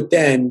didn't do it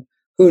then,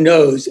 who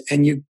knows?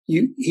 And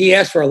he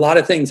asked for a lot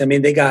of things.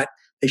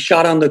 They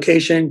shot on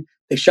location.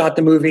 They shot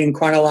the movie in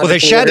chronological order. Well, they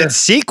shot order. in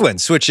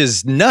sequence, which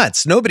is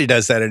nuts. Nobody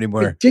does that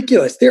anymore.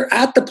 Ridiculous. They're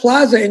at the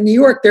Plaza in New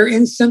York. They're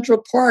in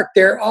Central Park.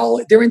 They're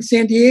in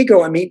San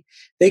Diego.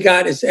 They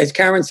got, as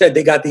Cameron said,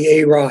 they got the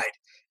A ride,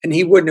 and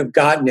he wouldn't have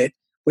gotten it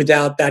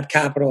without that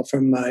capital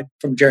from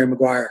Jerry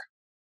Maguire.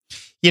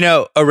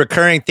 A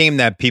recurring theme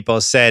that people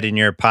said in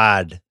your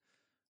pod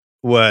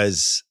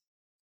was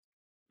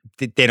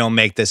they don't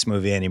make this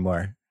movie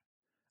anymore.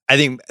 I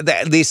think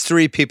at least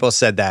 3 people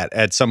said that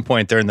at some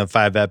point during the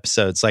 5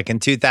 episodes. Like in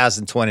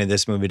 2020,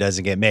 this movie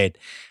doesn't get made.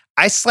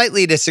 I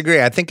slightly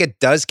disagree. I think it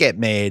does get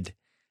made.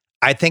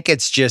 I think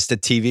it's just a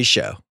TV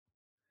show.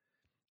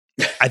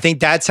 I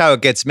think that's how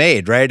it gets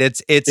made, right?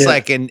 It's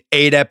like an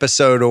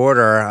 8-episode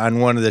order on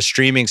one of the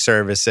streaming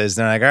services.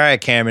 And they're like, all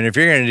right, Cameron, if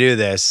you're going to do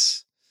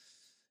this,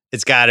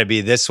 it's got to be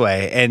this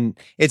way. And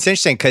it's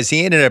interesting because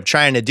he ended up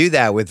trying to do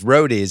that with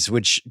Roadies,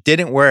 which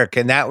didn't work.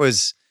 And that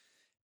was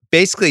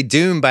basically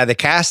doomed by the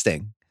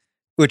casting,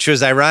 which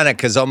was ironic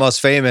because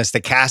Almost Famous,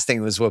 the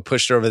casting was what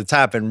pushed her over the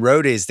top. And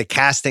Roadies, the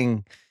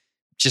casting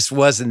just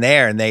wasn't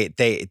there, and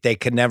they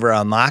could never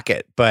unlock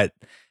it. But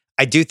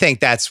I do think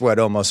that's what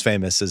Almost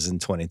Famous is in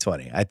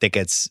 2020. I think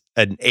it's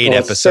an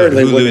 8-episode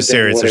Hulu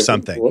series or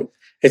something.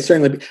 It's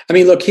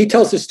certainly. Look, he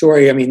tells the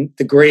story.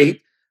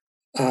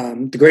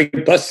 The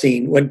great bus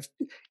scene, when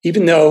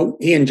even though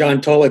he and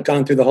John Toll had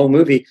gone through the whole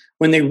movie,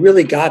 when they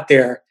really got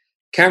there,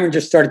 Cameron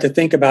just started to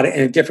think about it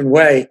in a different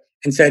way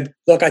and said,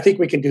 look, I think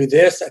we can do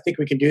this. I think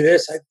we can do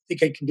this. I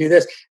think I can do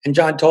this. And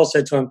John Toll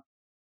said to him,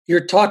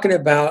 you're talking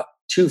about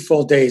 2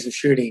 full days of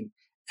shooting.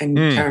 And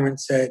Cameron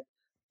said,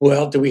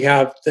 well, do we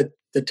have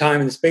the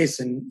time and the space?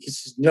 And he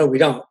says, no, we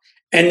don't.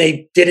 And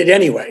they did it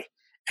anyway.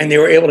 And they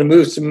were able to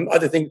move some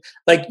other things.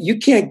 Like, you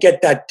can't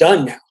get that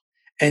done now.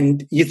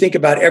 And you think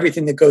about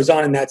everything that goes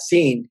on in that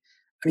scene.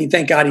 I mean,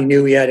 thank God he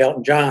knew he had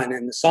Elton John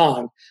and the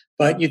song,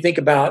 but you think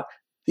about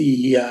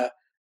the,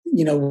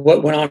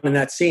 what went on in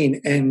that scene,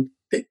 and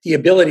the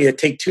ability to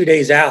take 2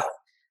 days out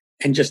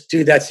and just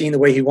do that scene the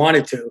way he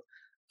wanted to.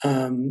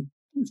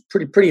 It's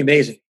pretty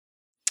amazing.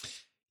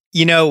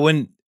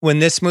 When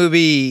this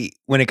movie,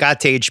 when it got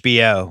to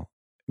HBO,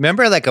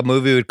 remember like a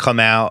movie would come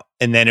out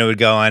and then it would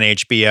go on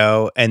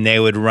HBO and they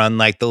would run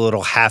like the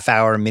little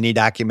half-hour mini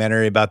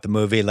documentary about the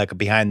movie, like a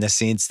behind the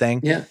scenes thing.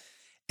 Yeah.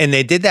 And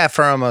they did that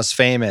for Almost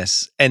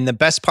Famous. And the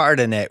best part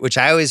in it, which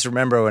I always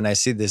remember when I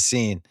see this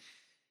scene,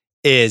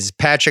 is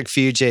Patrick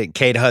Fugit and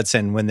Kate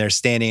Hudson when they're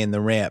standing in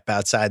the ramp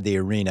outside the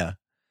arena.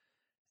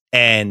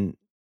 And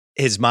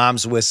his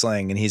mom's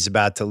whistling and he's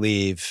about to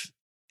leave.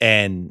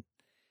 And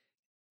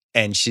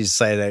she's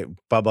like,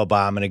 blah, blah,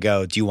 blah, I'm going to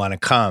go. Do you want to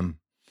come?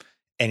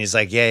 And he's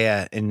like,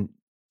 yeah. And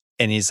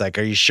he's like,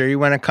 are you sure you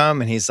want to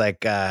come? And he's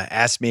like,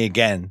 ask me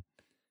again.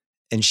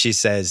 And she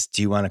says,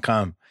 do you want to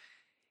come?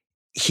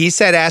 He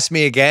said, ask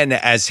me again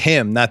as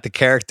him, not the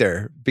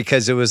character,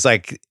 because it was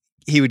like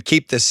he would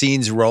keep the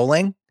scenes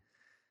rolling.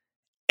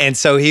 And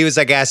so he was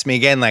like, ask me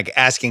again, like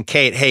asking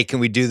Kate, hey, can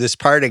we do this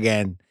part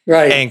again?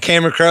 Right. And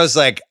Cameron Crowe's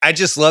like, I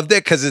just loved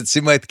it because it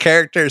seemed like the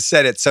character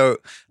said it. So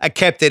I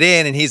kept it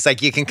in. And he's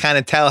like, you can kind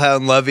of tell how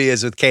in love he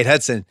is with Kate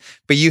Hudson.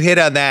 But you hit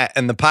on that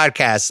in the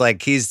podcast.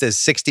 Like he's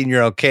this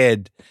 16-year-old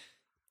kid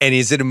and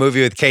he's in a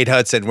movie with Kate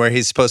Hudson where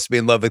he's supposed to be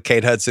in love with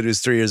Kate Hudson, who's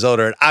 3 years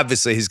older. And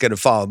obviously he's going to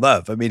fall in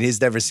love. I mean, he's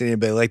never seen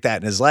anybody like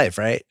that in his life,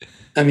 right?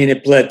 I mean,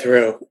 it bled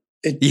through.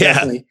 It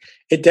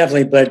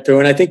definitely bled through.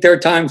 And I think there are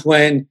times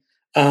when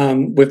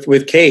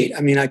with Kate,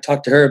 I mean, I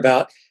talked to her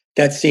about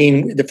that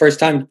scene the first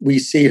time we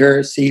see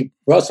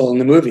Russell in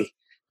the movie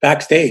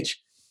backstage.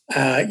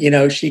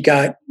 She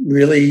got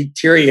really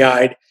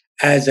teary-eyed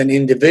as an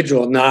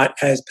individual, not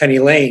as Penny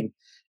Lane.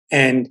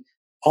 And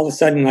all of a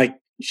sudden, like,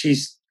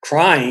 she's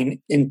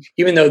crying. And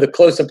even though the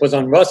close-up was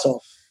on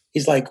Russell,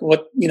 he's like,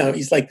 what,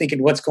 he's like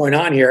thinking, what's going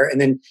on here?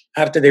 And then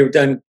after they were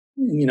done,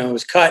 it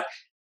was cut.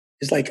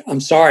 He's like, I'm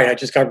sorry. I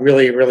just got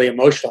really, really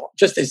emotional.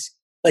 Just as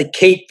like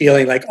Kate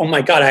feeling like, oh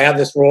my God, I have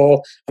this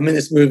role. I'm in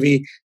this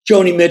movie.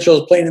 Joni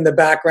Mitchell's playing in the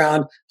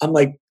background. I'm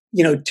like,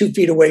 2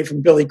 feet away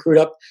from Billy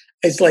Crudup.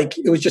 It's like,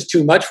 it was just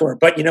too much for her.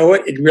 But you know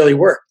what? It really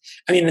worked.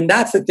 I mean, and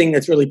that's the thing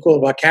that's really cool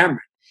about Cameron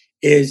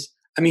is,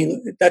 I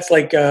mean, that's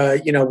like,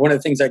 one of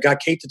the things I got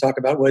Kate to talk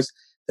about was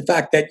the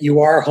fact that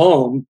You Are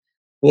Home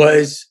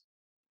was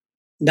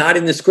not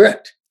in the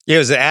script. Yeah, it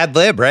was an ad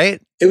lib, right?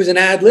 It was an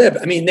ad lib.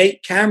 I mean,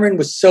 Cameron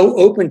was so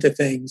open to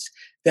things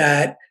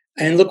that,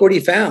 and look what he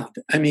found.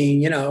 I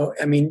mean,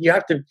 you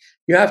have to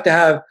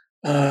have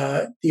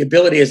the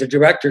ability as a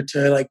director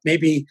to like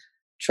maybe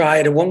try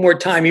it one more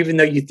time, even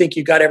though you think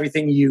you got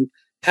everything you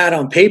had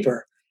on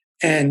paper.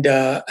 And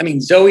I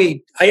mean,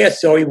 I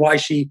asked Zoe why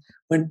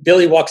when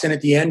Billy walks in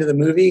at the end of the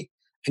movie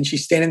and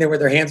she's standing there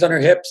with her hands on her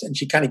hips and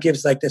she kind of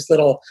gives like this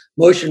little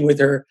motion with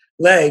her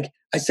leg.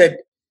 I said,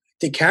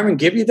 did Cameron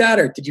give you that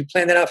or did you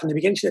plan that out from the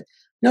beginning? She said,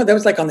 no, that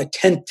was like on the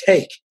 10th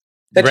take.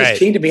 That just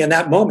came to me in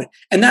that moment.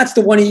 And that's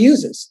the one he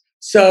uses.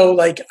 So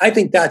like, I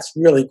think that's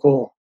really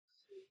cool.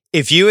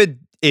 If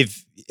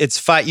it's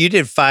 5, you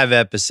did 5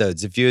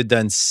 episodes. If you had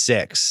done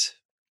 6,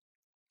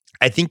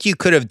 I think you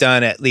could have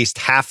done at least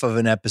half of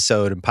an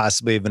episode and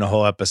possibly even a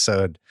whole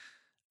episode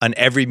on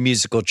every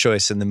musical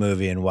choice in the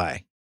movie and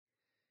why.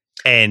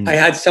 And I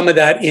had some of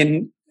that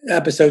in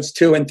episodes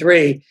 2 and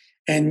 3.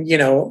 And,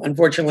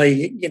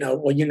 unfortunately,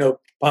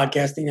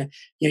 podcasting,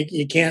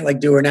 you can't like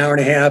do an hour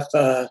and a half,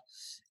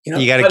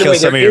 you got to kill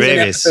some of your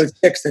babies. Episode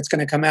 6 that's going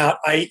to come out.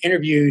 I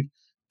interviewed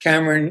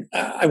Cameron.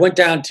 I went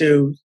down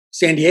to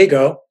San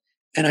Diego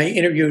and I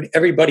interviewed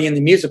everybody in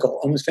the musical,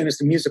 Almost Famous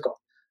the musical.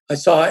 I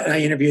saw it and I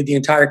interviewed the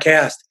entire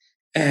cast.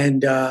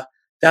 And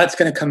that's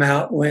going to come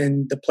out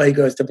when the play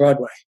goes to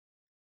Broadway.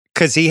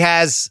 Because he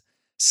has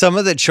some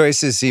of the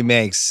choices he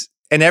makes,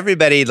 and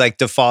everybody like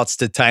defaults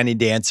to Tiny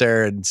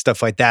Dancer and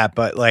stuff like that.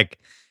 But like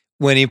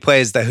when he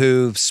plays the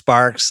Who,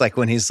 Sparks, like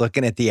when he's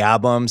looking at the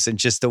albums and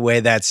just the way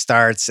that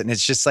starts, and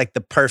it's just like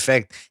the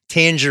perfect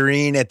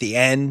Tangerine at the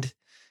end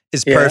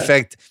is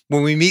perfect.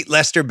 When we meet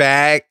Lester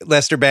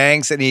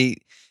Bangs and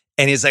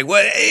he's like,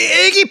 "What,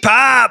 Iggy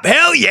Pop?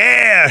 Hell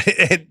yeah!"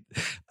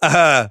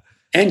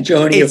 And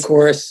Joni, of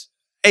course.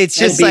 It's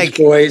just like Beach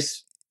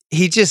Boys.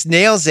 He just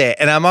nails it,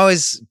 and I'm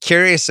always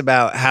curious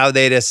about how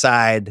they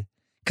decide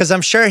because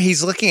I'm sure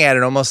he's looking at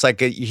it almost like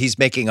he's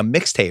making a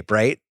mixtape,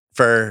 right?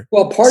 For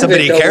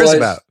somebody he cares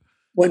about.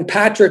 When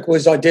Patrick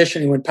was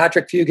auditioning, when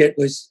Patrick Fugit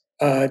was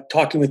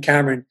talking with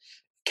Cameron,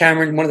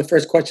 one of the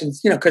first questions,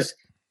 because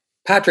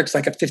Patrick's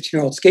like a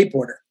 15-year-old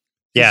skateboarder.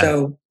 Yeah.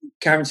 So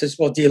Cameron says,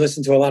 well, do you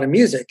listen to a lot of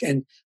music?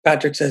 And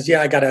Patrick says,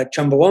 yeah, I got a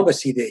Chumbawamba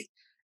CD.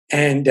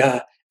 And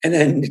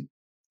then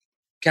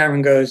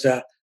Cameron goes,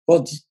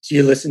 well, do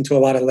you listen to a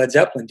lot of Led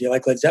Zeppelin? Do you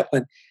like Led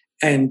Zeppelin?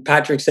 And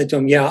Patrick said to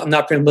him, yeah, I'm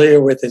not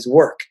familiar with his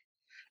work.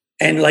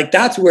 And like,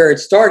 that's where it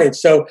started.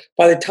 So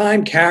by the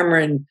time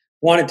Cameron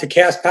wanted to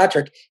cast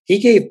Patrick, he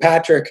gave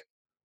Patrick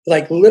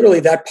like literally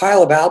that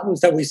pile of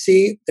albums that we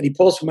see that he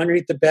pulls from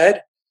underneath the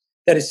bed.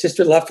 that his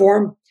sister left for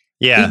him.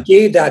 Yeah. He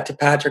gave that to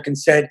Patrick and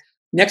said,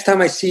 next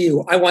time I see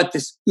you, I want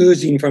this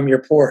oozing from your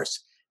pores.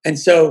 And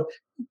so,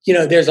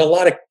 there's a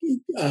lot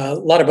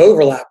of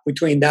overlap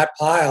between that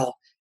pile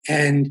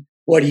and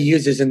what he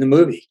uses in the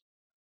movie.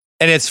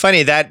 And it's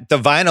funny that the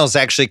vinyls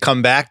actually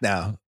come back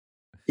now.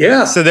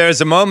 Yeah. So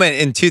there's a moment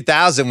in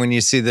 2000 when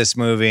you see this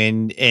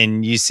movie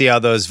and you see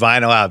all those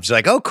vinyl albums. You're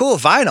like, oh, cool,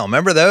 vinyl.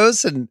 Remember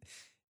those? And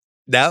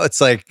now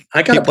it's like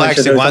I got people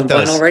actually want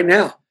those vinyl right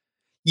now.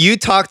 You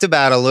talked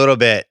about a little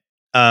bit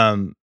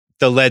the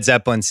Led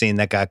Zeppelin scene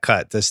that got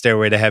cut, the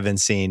Stairway to Heaven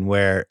scene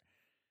where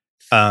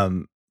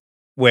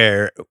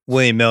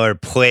William Miller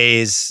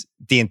plays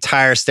the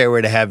entire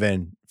Stairway to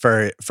Heaven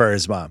for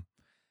his mom.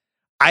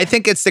 I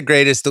think it's the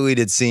greatest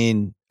deleted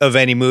scene of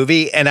any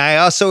movie. And I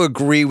also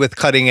agree with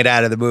cutting it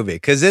out of the movie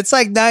because it's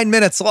like 9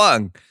 minutes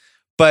long.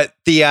 But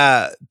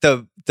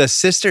the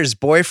sister's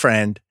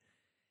boyfriend,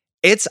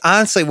 it's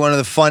honestly one of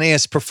the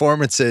funniest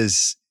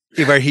performances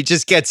where he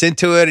just gets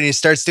into it and he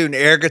starts doing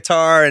air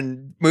guitar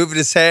and moving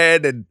his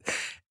head.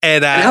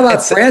 And how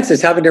about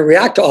Francis having to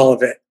react to all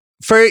of it?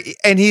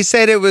 And he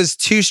said it was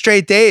 2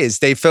 straight days.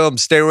 They filmed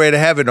Stairway to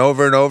Heaven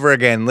over and over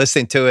again,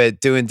 listening to it,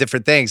 doing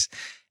different things.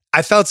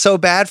 I felt so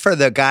bad for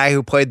the guy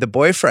who played the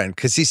boyfriend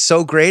because he's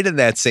so great in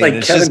that scene. Like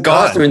it's Kevin just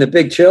gone. Costner in The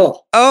Big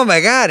Chill. Oh my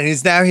God. And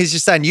he's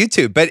just on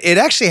YouTube, but it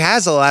actually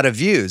has a lot of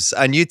views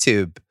on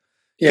YouTube.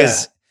 Yeah.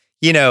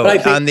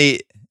 On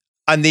the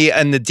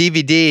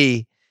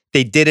DVD,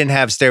 they didn't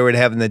have Stairway to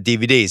Heaven, the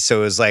DVD. So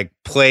it was like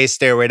play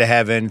Stairway to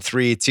Heaven,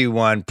 3, 2,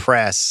 1,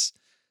 press.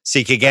 So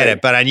you could get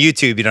it. But on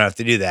YouTube, you don't have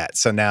to do that.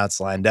 So now it's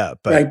lined up.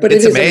 But But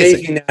it's it is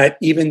amazing that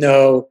even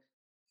though,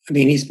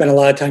 he spent a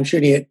lot of time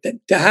shooting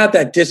it, to have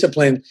that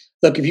discipline.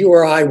 Look, if you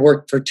or I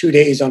worked for 2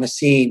 days on a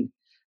scene,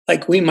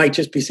 like we might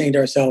just be saying to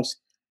ourselves,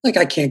 like,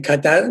 I can't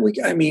cut that.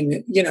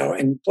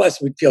 And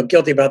plus we'd feel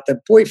guilty about the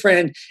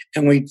boyfriend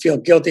and we'd feel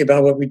guilty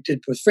about what we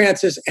did with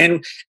Francis.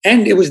 And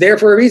it was there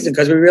for a reason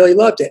because we really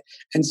loved it.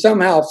 And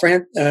somehow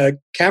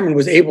Cameron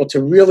was able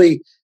to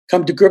really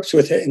come to grips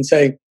with it and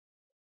say,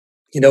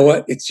 you know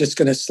what, it's just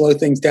going to slow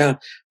things down,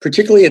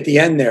 particularly at the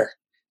end there,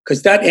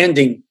 because that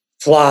ending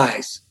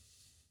flies.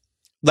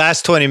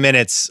 Last 20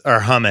 minutes are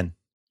humming.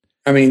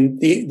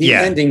 The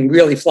ending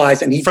really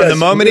flies, and from the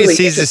moment he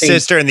sees his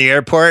sister in the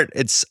airport,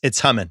 it's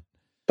humming.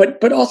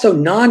 But also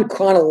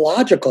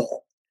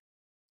non-chronological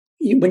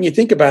when you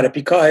think about it,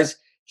 because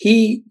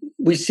we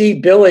see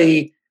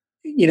Billy,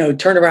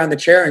 turn around the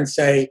chair and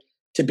say,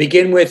 "To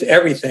begin with,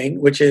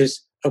 everything," which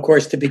is, of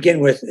course, to begin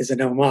with is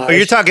an homage. Oh,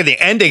 you're talking the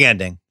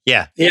ending.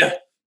 Yeah. Yeah.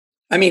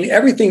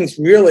 Everything's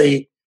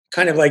really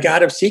kind of like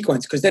out of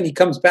sequence because then he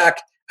comes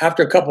back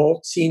after a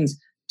couple scenes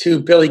to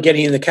Billy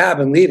getting in the cab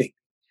and leaving.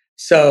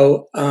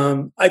 So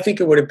I think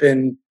it would have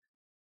been,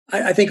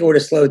 I think it would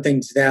have slowed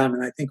things down.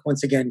 And I think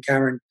once again,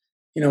 Cameron,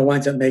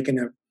 winds up making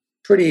a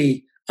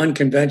pretty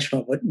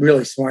unconventional, but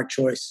really smart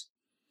choice.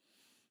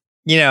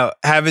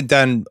 Haven't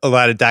done a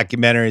lot of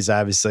documentaries,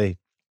 obviously.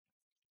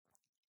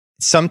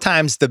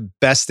 Sometimes the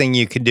best thing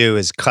you can do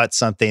is cut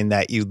something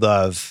that you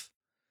love,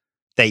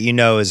 that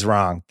is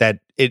wrong, that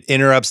it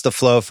interrupts the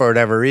flow for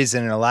whatever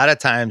reason. And a lot of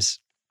times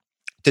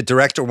the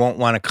director won't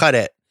want to cut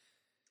it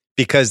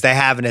because they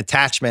have an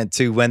attachment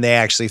to when they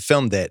actually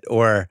filmed it.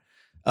 Or,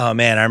 oh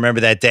man, I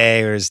remember that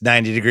day it was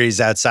 90 degrees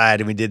outside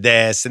and we did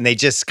this. And they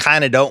just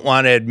kind of don't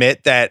want to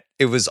admit that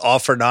it was all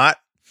for naught.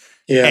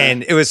 Yeah.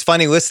 And it was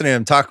funny listening to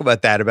him talk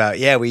about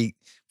that, we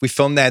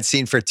filmed that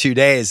scene for 2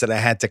 days and I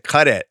had to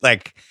cut it.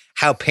 Like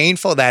how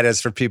painful that is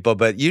for people,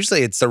 but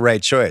usually it's the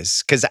right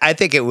choice. Cause I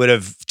think it would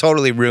have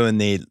totally ruined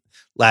the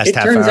last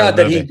half hour. It turns out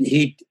that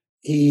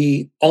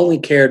he only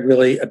cared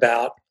really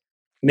about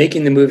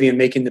making the movie and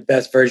making the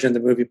best version of the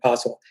movie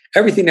possible.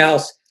 Everything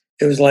else,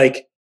 it was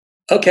like,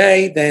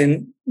 okay,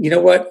 then you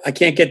know what? I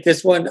can't get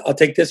this one. I'll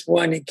take this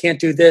one. You can't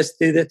do this,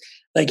 do this.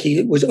 Like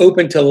he was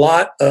open to a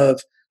lot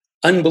of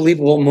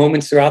unbelievable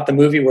moments throughout the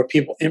movie where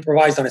people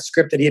improvised on a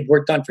script that he had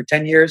worked on for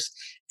 10 years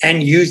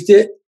and used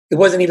it. It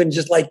wasn't even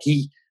just like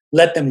he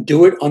let them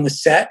do it on the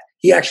set.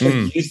 He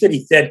actually used it.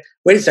 He said,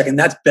 wait a second,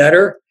 that's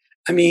better.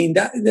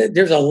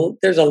 There's a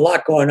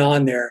lot going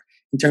on there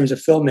in terms of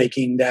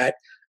filmmaking that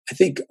I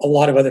think a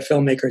lot of other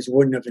filmmakers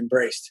wouldn't have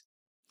embraced.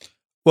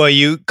 Well,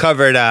 you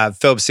covered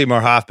Philip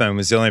Seymour Hoffman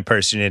was the only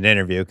person you didn't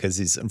interview because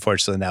he's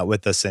unfortunately not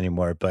with us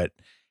anymore, but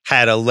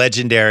had a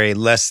legendary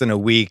less than a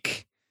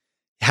week,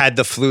 had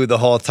the flu the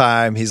whole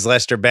time. He's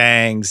Lester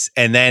Bangs.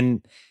 And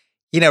then,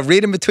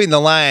 reading between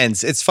the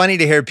lines, it's funny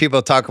to hear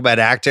people talk about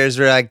actors.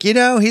 We're like,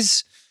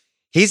 he's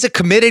a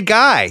committed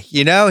guy.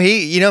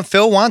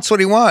 Phil wants what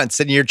he wants.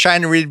 And you're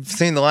trying to read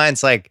between the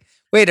lines like,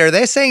 wait, are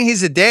they saying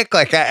he's a dick?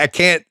 Like, I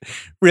can't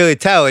really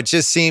tell. It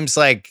just seems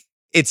like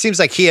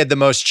he had the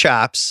most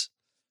chops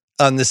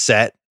on the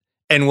set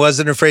and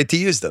wasn't afraid to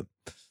use them.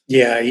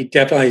 Yeah, he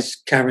definitely, as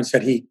Cameron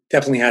said, he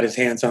definitely had his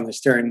hands on the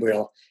steering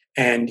wheel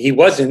and he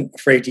wasn't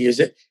afraid to use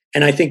it.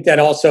 And I think that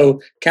also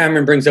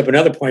Cameron brings up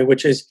another point,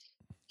 which is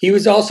he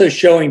was also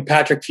showing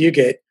Patrick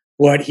Fugit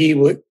what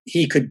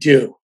he could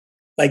do,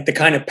 like the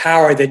kind of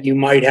power that you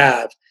might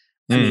have.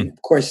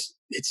 Of course,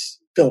 it's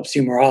Philip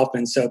Seymour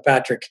Hoffman, so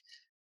Patrick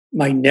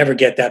might never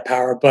get that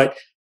power. But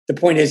the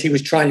point is, he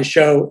was trying to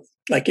show,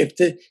 like, if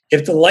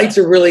the lights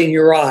are really in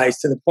your eyes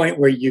to the point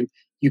where you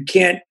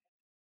can't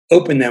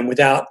open them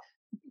without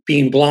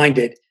being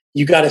blinded,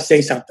 you got to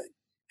say something.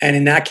 And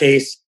in that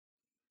case,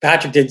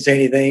 Patrick didn't say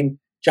anything.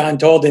 John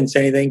Toll didn't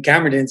say anything.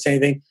 Cameron didn't say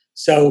anything.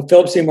 So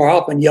Philip Seymour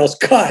Hoffman yells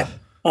 "cut"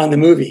 on the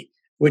movie,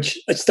 which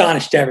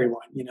astonished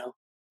everyone.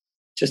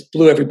 Just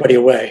blew everybody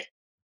away.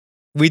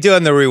 We do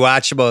on the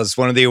rewatchables.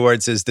 One of the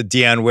awards is the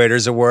Dion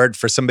Waiters Award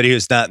for somebody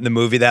who's not in the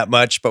movie that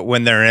much, but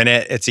when they're in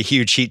it, it's a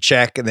huge heat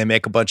check and they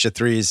make a bunch of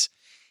threes.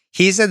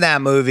 He's in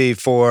that movie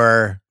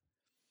for,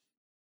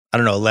 I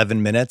don't know,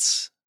 11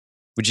 minutes.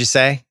 Would you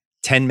say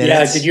 10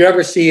 minutes? Yeah. Did you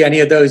ever see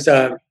any of those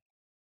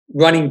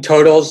running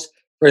totals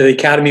for the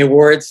Academy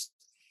Awards?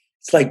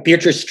 It's like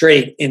Beatrice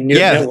Straight in New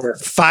Network.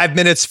 5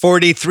 minutes,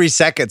 43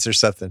 seconds or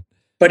something.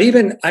 But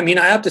even, I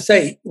have to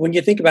say, when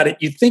you think about it,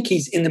 you think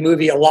he's in the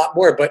movie a lot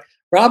more, but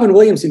Robin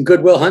Williams in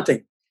Good Will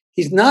Hunting,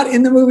 he's not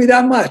in the movie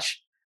that much.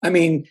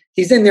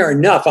 He's in there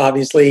enough,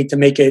 obviously, to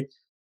make it,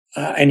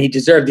 and he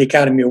deserved the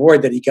Academy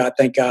Award that he got,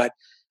 thank God.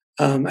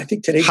 I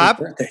think today's his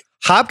birthday.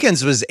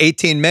 Hopkins was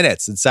 18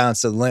 minutes in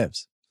Silence of the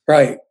Lambs.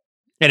 Right.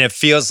 And it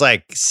feels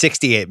like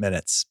 68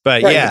 minutes.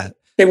 But right. Yeah.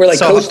 They were like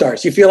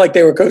co-stars. You feel like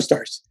they were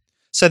co-stars.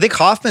 So I think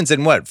Hoffman's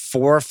in what,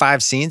 4 or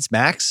 5 scenes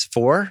max?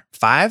 4,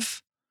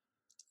 5?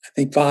 I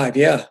think 5,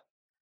 yeah.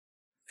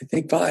 I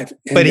think 5.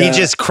 And,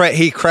 but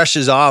he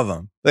crushes all of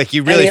them. Like,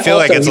 you really feel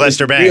like it's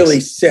Lester Bangs. Really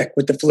sick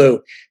with the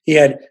flu. He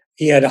had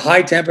a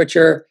high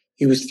temperature.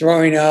 He was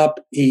throwing up.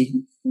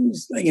 He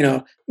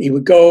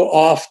would go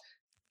off,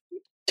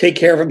 take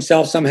care of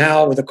himself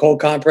somehow with a cold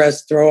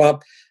compress, throw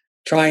up,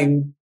 try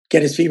and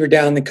get his fever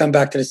down, then come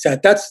back to the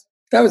set. That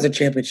was a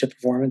championship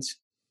performance.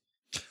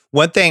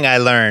 One thing I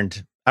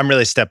learned, I'm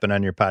really stepping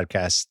on your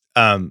podcast,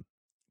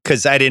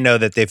 because I didn't know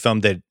that they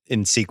filmed it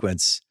in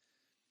sequence,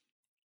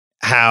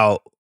 how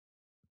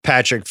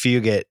Patrick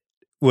Fugit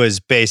was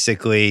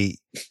basically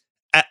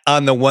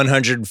on the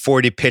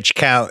 140 pitch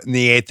count in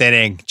the 8th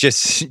inning,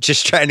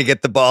 just trying to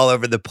get the ball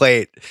over the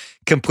plate,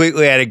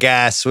 completely out of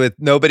gas with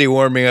nobody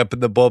warming up in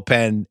the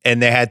bullpen,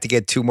 and they had to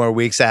get 2 more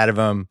weeks out of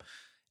him.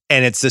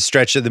 And it's the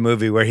stretch of the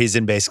movie where he's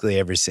in basically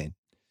every scene.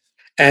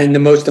 And the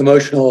most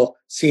emotional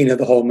scene of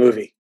the whole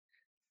movie,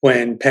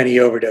 when Penny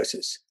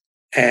overdoses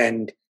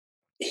and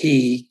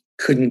he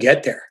couldn't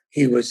get there.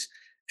 He was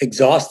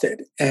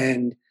exhausted.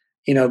 And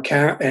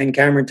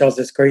Cameron tells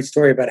this great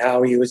story about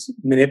how he was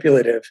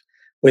manipulative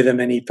with him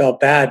and he felt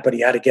bad, but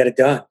he had to get it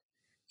done,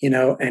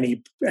 and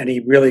he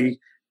really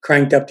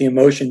cranked up the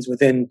emotions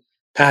within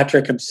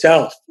Patrick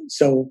himself.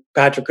 So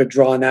Patrick could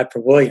draw on that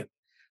for William.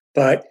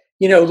 But,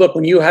 look,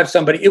 when you have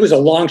somebody, it was a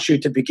long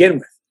shoot to begin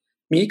with.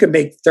 You could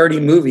make 30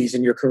 movies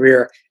in your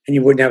career and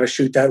you wouldn't have a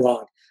shoot that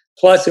long.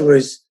 Plus it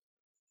was,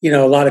 a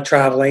lot of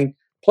traveling.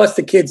 Plus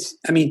the kids,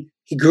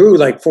 he grew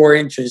like 4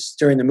 inches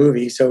during the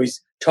movie. So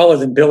he's taller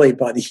than Billy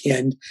by the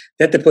end.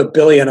 They had to put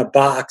Billy in a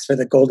box for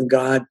the Golden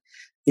God,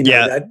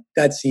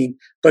 that scene.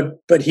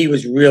 But he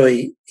was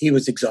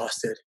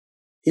exhausted.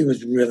 He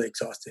was really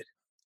exhausted.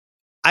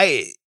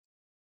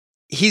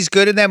 He's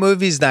good in that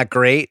movie. He's not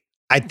great.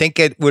 I think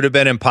it would have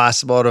been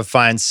impossible to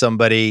find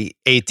somebody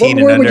 18 and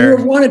under. What would you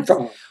have wanted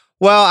from him?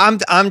 Well,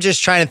 I'm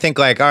just trying to think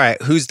like, all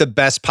right, who's the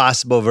best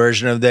possible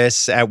version of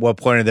this at what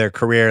point of their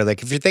career?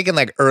 Like, if you're thinking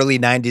like early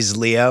 90s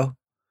Leo,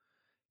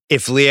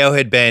 if Leo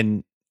had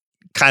been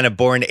kind of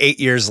born 8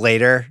 years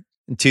later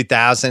in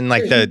 2000,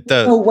 like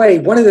no way.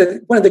 One of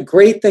the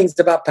great things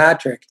about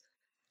Patrick,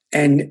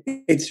 and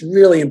it's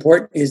really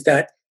important, is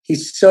that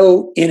he's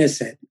so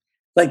innocent.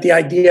 Like the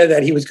idea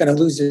that he was going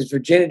to lose his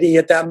virginity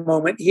at that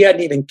moment. He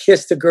hadn't even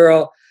kissed a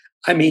girl.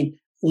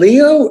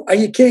 Leo, are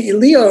you kidding?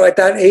 Leo at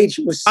that age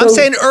was so... I'm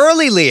saying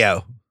early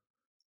Leo.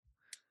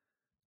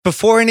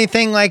 Before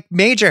anything like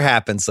major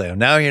happens, Leo.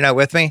 No, you're not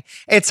with me?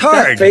 It's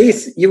hard. That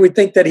face, you would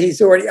think that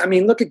he's already...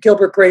 look at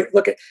Gilbert Grape.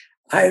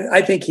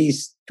 I think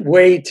he's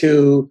way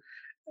too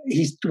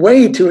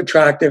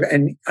attractive,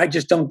 and I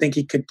just don't think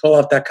he could pull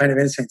off that kind of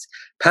innocence.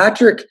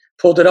 Patrick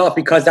pulled it off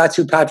because that's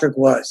who Patrick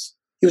was.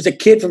 He was a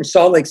kid from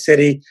Salt Lake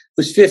City,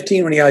 was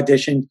 15 when he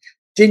auditioned,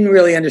 didn't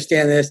really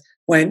understand this.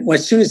 When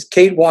as soon as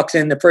Kate walks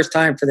in the first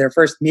time for their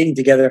first meeting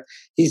together,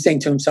 he's saying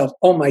to himself,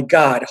 "Oh my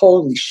God,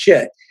 holy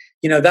shit!"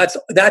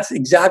 That's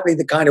exactly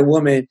the kind of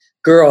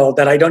girl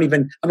that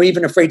I'm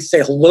even afraid to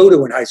say hello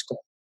to in high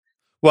school.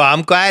 Well,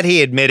 I'm glad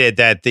he admitted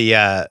that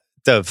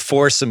the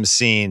foursome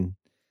scene,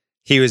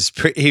 he was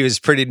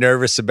pretty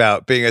nervous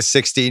about being a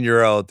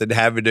 16-year-old and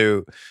having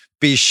to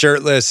be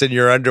shirtless in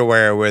your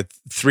underwear with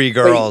 3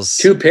 girls.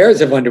 Wait, 2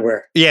 pairs of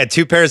underwear. Yeah,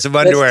 2 pairs of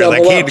underwear.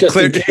 Let's double up just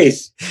in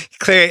case.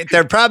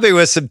 There probably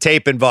was some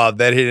tape involved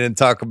that he didn't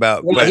talk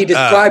about. Well, but, he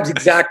describes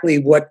exactly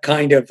what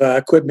kind of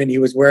equipment he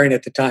was wearing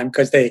at the time,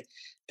 because they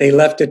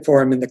left it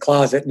for him in the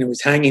closet and it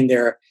was hanging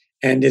there.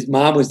 And his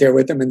mom was there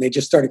with him and they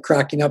just started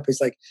cracking up.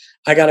 He's like,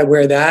 "I got to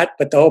wear that."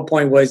 But the whole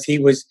point was he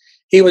was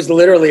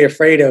literally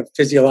afraid of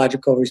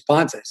physiological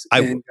responses.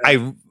 I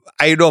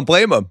don't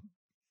blame him.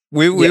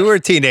 We were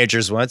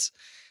teenagers once.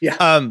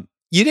 Yeah.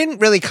 you didn't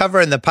really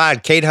cover in the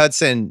pod. Kate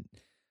Hudson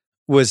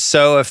was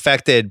so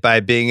affected by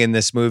being in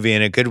this movie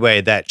in a good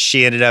way that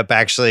she ended up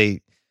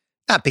actually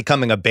not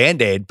becoming a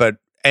Band-Aid, but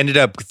ended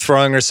up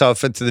throwing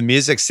herself into the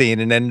music scene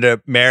and ended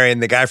up marrying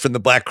the guy from the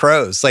Black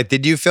Crowes. Like,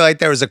 did you feel like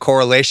there was a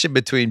correlation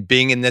between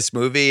being in this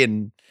movie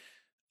and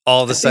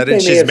all of a sudden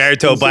she's married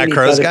to a Black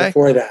Crowes guy?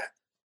 Before that.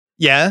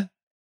 Yeah?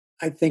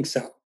 I think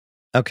so.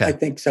 Okay. I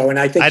think so. And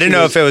I think I didn't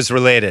know if it was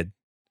related.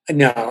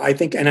 No, I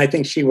think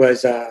she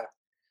was,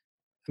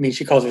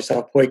 she calls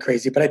herself boy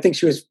crazy, but I think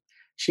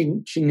she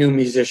knew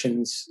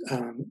musicians,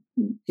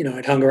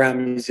 had hung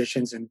around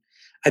musicians. And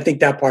I think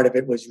that part of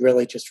it was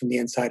really just from the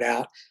inside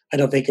out. I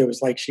don't think it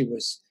was like she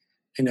was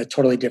in a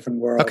totally different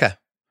world. Okay.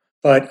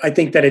 But I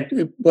think that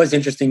it was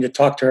interesting to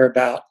talk to her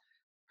about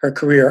her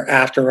career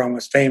after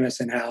Almost Famous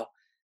and how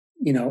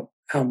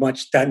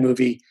much that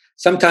movie,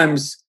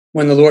 sometimes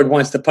when the Lord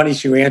wants to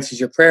punish you, he answers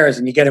your prayers,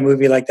 and you get a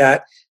movie like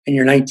that and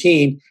you're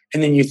 19,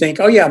 and then you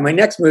think, oh yeah, my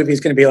next movie is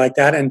going to be like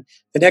that. And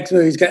the next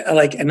movie is going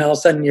to and all of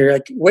a sudden you're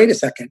like, wait a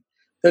second,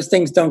 those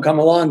things don't come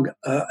along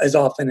as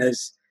often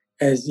as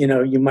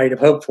you might have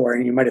hoped for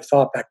and you might have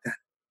thought back then.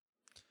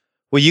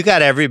 Well, you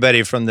got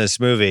everybody from this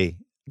movie.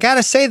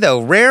 Gotta say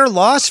though, rare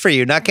loss for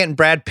you not getting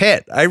Brad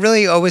Pitt. I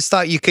really always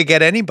thought you could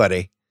get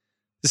anybody.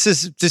 This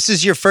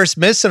is your first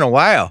miss in a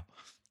while.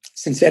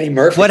 Since Eddie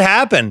Murphy. What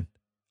happened?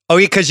 Oh,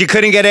 because you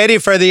couldn't get Eddie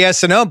for the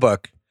SNL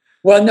book.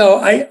 Well, no,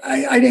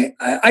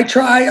 I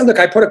try. Look,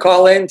 I put a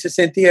call in to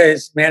Cynthia,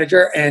 his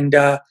manager, and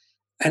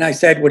I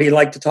said, would he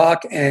like to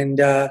talk? And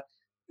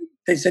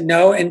they said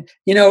no. And,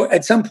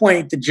 at some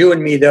point, the Jew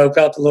in me, though,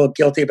 felt a little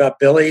guilty about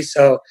Billy.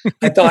 So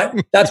I thought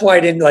that's why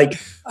I didn't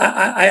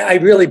I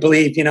really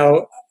believe,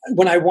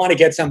 when I want to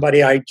get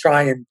somebody, I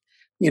try and,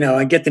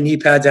 I get the knee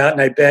pads out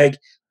and I beg.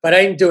 But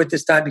I didn't do it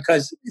this time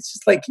because it's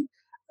just like,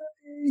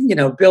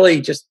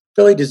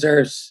 Billy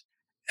deserves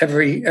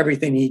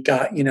everything he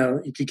got,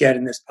 he could get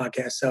in this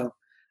podcast. So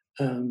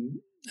I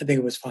think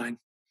it was fine.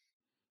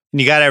 And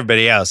you got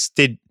everybody else.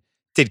 Did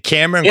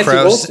Cameron Nancy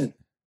Crowe? Wilson.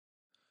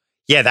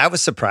 Yeah, that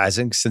was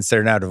surprising since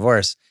they're now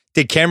divorced.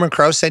 Did Cameron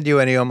Crowe send you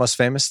any Almost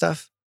Famous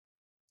stuff?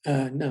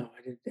 No,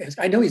 I didn't.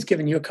 I know he's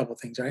given you a couple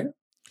things, right?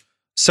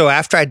 So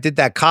after I did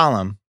that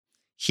column,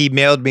 he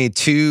mailed me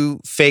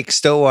 2 fake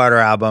Stillwater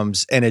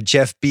albums and a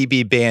Jeff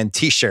Beebe Band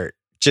t-shirt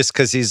just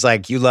because he's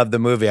like, you love the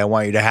movie. I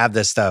want you to have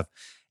this stuff.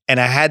 And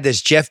I had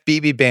this Jeff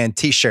Beebe Band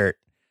t-shirt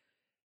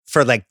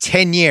for like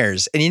 10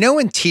 years. And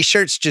when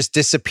t-shirts just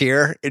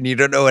disappear and you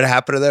don't know what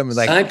happened to them?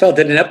 Like, Seinfeld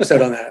did an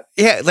episode on that.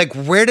 Yeah, like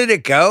where did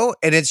it go?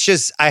 And it's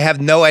just, I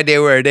have no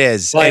idea where it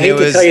is. Well, and I hate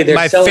to tell you,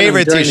 they're selling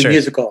them during the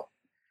musical.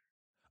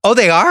 Oh,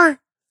 they are?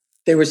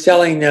 They were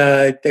selling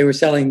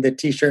the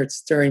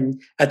t-shirts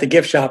at the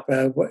gift shop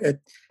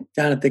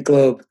down at the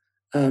Globe.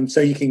 So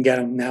you can get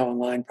them now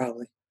online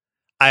probably.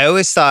 I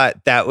always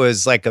thought that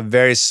was like a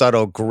very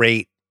subtle,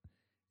 great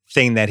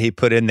thing that he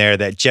put in there,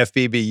 that Jeff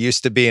Beebe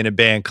used to be in a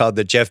band called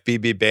the Jeff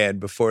Beebe Band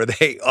before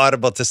they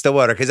audible to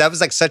Stillwater, because that was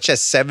like such a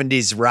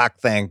 70s rock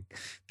thing.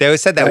 They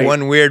always had that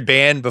one weird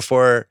band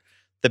before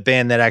the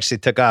band that actually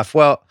took off.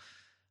 Well,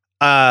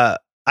 I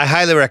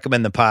highly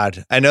recommend the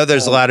pod. I know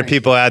there's a lot of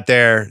people out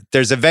there.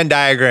 There's a Venn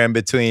diagram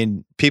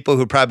between people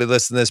who probably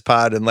listen to this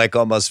pod and like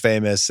Almost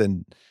Famous,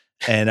 and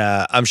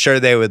I'm sure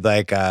they would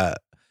like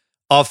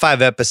all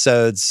 5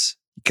 episodes.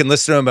 You can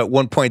listen to them at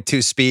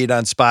 1.2 speed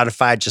on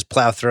Spotify. Just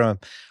plow through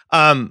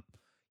them.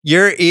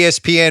 Your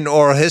ESPN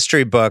oral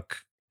history book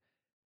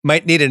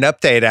might need an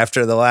update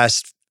after the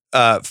last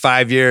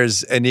 5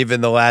 years and even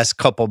the last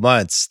couple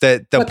months.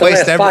 The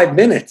place never 5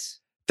 minutes.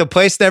 The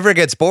place never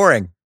gets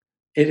boring.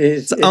 It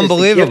is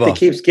unbelievable. The gift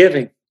that keeps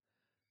giving.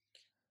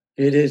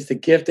 It is the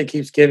gift that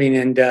keeps giving,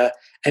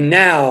 and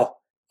now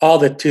all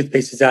the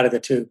toothpaste is out of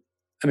the tube.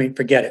 I mean,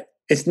 forget it.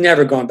 It's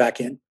never going back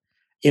in.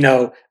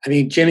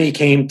 Jimmy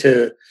came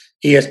to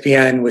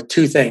ESPN with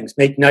 2 things: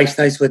 make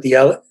nice with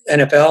the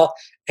NFL,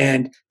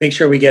 and make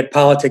sure we get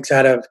politics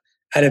out of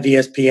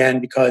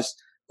ESPN because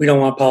we don't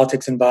want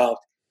politics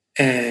involved.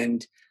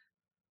 And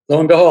lo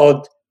and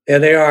behold, there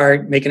they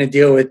are making a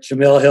deal with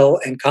Jamil Hill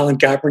and Colin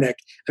Kaepernick.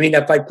 I mean,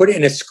 if I put it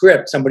in a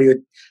script, somebody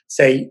would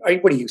say,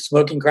 "What are you,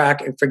 smoking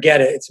crack?" And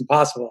forget it. It's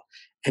impossible.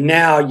 And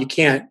now you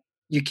can't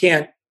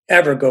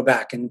ever go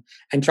back and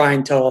try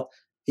and tell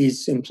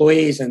these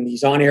employees and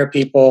these on-air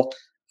people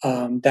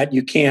that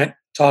you can't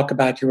talk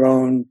about your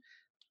own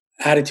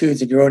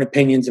attitudes and your own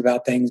opinions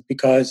about things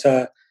because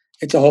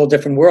it's a whole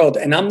different world.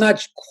 And I'm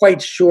not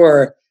quite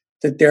sure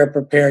that they're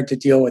prepared to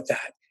deal with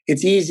that.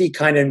 It's easy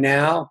kind of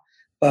now,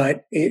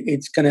 but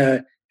it's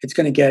gonna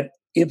get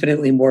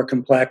infinitely more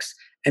complex.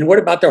 And what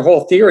about their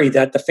whole theory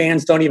that the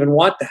fans don't even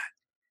want that?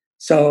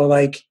 So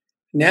like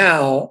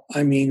now,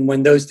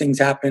 when those things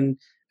happen,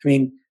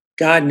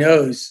 God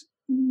knows,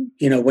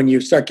 when you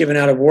start giving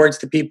out awards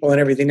to people and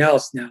everything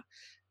else now,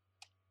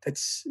 it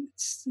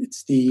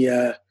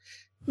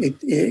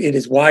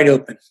is wide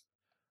open.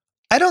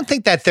 I don't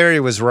think that theory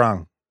was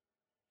wrong.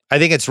 I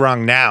think it's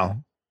wrong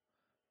now,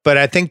 but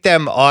I think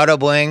them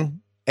audibling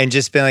and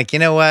just being like, you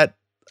know what?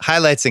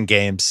 Highlights and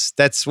games.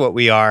 That's what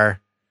we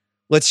are.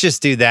 Let's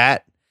just do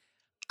that.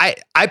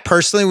 I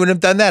personally wouldn't have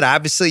done that.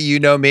 Obviously, you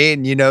know me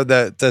and you know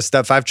the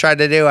stuff I've tried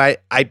to do. I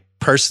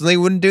personally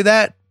wouldn't do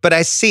that, but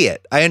I see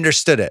it. I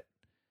understood it.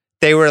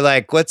 They were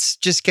like, let's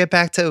just get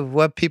back to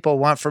what people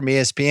want from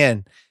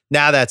ESPN.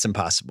 Now that's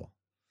impossible.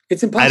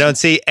 It's impossible. I don't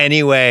see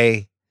any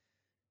way,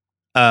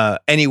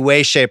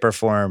 shape, or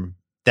form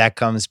that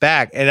comes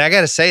back. And I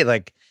got to say,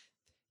 like,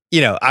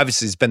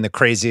 obviously it's been the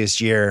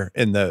craziest year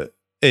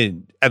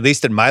at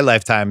least in my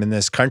lifetime in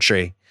this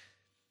country.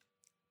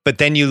 But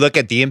then you look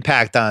at the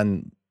impact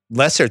on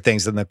lesser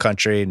things in the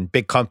country and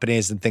big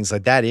companies and things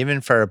like that,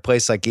 even for a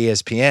place like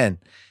ESPN.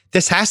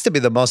 This has to be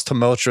the most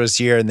tumultuous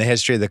year in the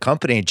history of the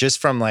company, just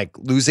from like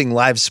losing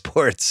live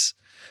sports.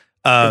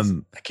 I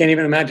can't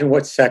even imagine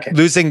what's second.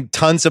 Losing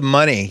tons of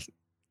money,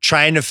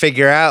 trying to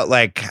figure out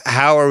like,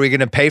 how are we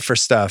going to pay for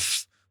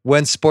stuff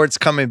when sports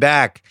coming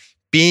back,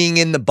 being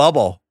in the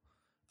bubble,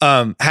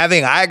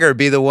 having Iger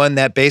be the one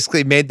that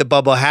basically made the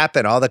bubble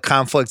happen, all the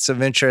conflicts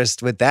of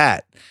interest with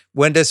that.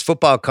 When does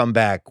football come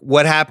back?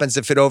 What happens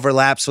if it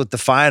overlaps with the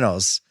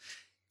finals?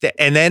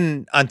 And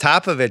then on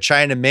top of it,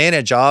 trying to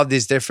manage all of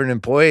these different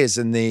employees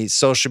in the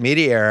social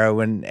media era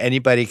when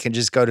anybody can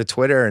just go to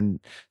Twitter and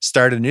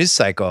start a news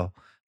cycle.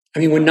 I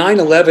mean, when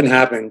 9/11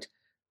 happened,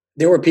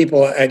 there were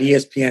people at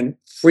ESPN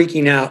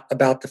freaking out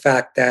about the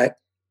fact that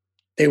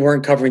they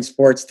weren't covering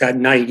sports that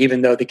night,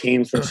 even though the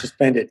games were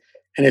suspended.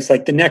 And it's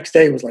like the next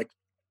day was like,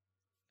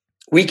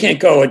 we can't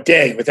go a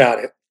day without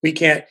it. We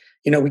can't,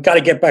 we got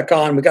to get back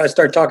on. We got to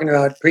start talking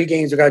about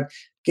pre-games. We got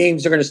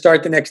games are going to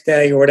start the next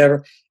day or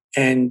whatever.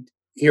 And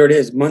here it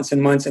is, months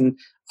and months. And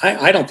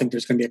I don't think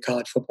there's going to be a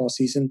college football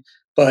season.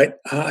 But,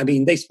 I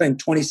mean, they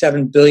spent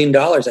 $27 billion,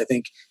 I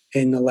think,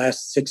 in the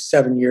last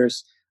 6-7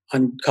 years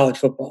on college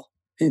football.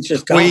 And it's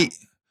just gone.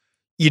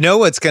 You know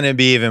what's going to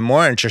be even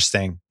more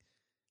interesting?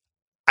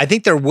 I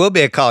think there will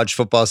be a college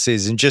football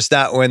season, just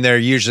not when there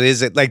usually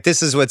is. Like,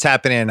 this is what's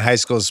happening in high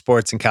school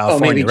sports in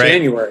California, maybe right?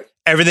 January.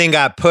 Everything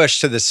got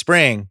pushed to the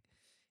spring,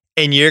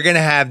 and you're going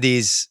to have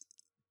these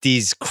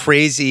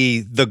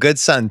crazy the good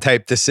son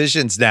type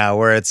decisions now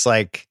where it's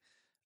like,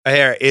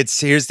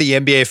 here's the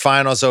NBA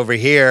finals over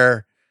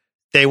here.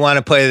 They want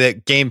to play the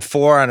game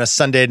 4 on a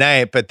Sunday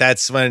night, but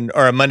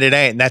or a Monday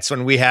night. And that's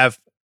when we have,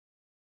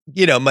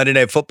 Monday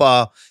Night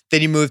Football.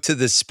 Then you move to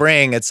the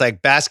spring. It's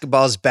like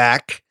basketball's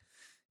back.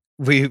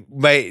 I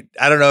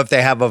don't know if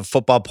they have a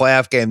football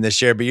playoff game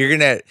this year, but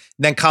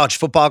then college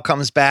football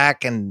comes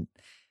back, and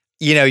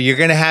you're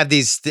going to have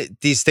these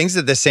things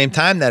at the same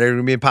time that are going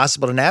to be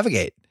impossible to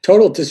navigate.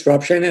 Total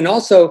disruption. And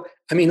also,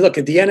 I mean, look,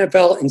 if the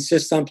NFL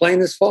insists on playing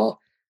this fall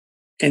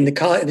and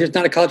there's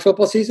not a college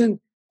football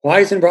season, why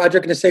isn't Roger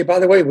going to say, by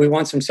the way, we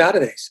want some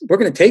Saturdays? We're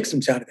going to take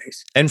some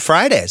Saturdays. And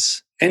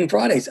Fridays. I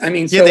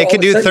mean, yeah, they could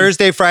do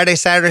Thursday, Friday,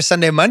 Saturday,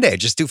 Sunday, Monday.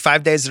 Just do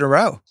 5 days in a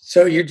row.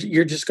 So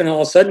you're just going to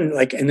all of a sudden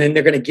and then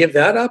they're going to give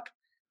that up.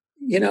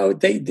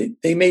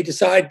 They may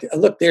decide,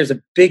 look, there's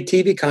a big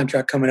TV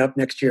contract coming up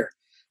next year.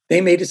 They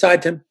may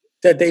decide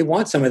that they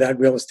want some of that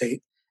real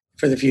estate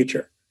for the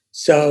future.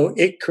 So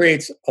it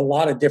creates a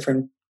lot of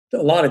different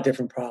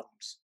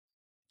problems.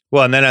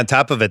 Well, and then on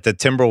top of it, the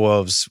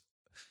Timberwolves,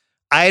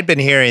 I had been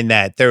hearing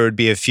that there would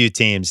be a few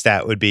teams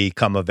that would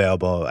become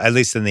available, at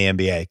least in the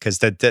NBA, because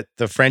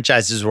the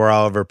franchises were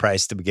all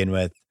overpriced to begin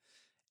with.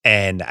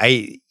 And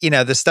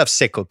the stuff's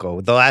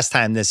cyclical. The last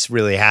time this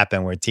really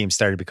happened where teams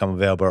started to become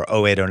available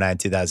were 08, 09,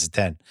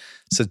 2010.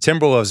 So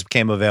Timberwolves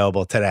became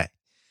available today.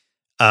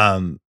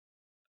 I'm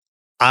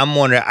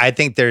wondering, I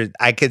think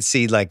I could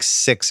see like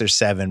 6 or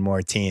 7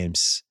 more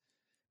teams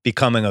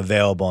becoming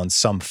available in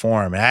some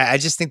form. And I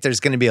just think there's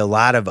going to be a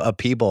lot of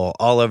upheaval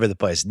all over the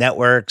place.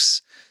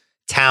 Networks,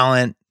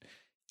 talent,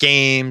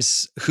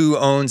 games, who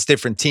owns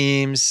different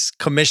teams,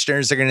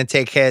 commissioners are going to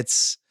take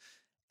hits.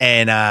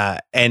 And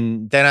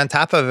then on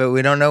top of it,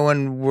 we don't know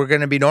when we're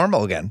going to be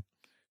normal again.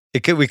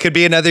 We could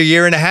be another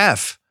year and a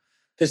half.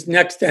 This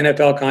next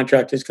NFL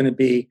contract is going to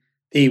be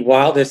the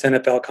wildest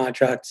NFL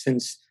contract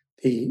since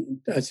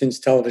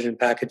television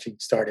packaging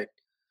started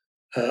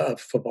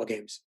of football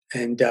games,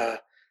 and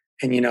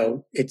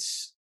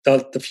it's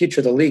the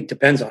future of the league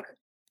depends on it.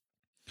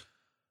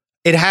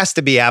 It has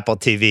to be Apple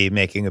TV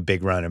making a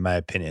big run, in my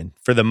opinion,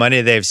 for the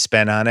money they've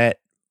spent on it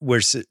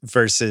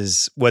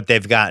versus what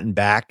they've gotten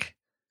back,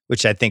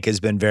 which I think has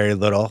been very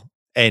little,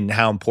 and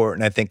how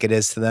important I think it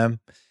is to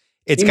them.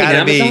 It's got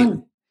to be.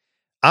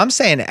 I'm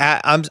saying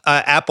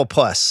Apple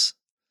Plus.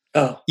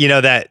 Oh,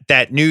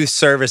 that new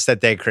service that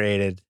they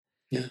created.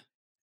 Yeah.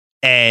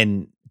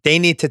 And they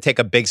need to take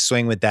a big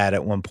swing with that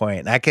at one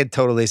point. And I could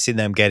totally see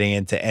them getting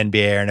into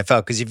NBA or NFL.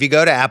 Because if you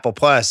go to Apple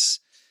Plus,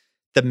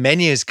 the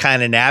menu is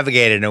kind of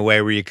navigated in a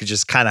way where you could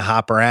just kind of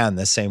hop around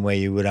the same way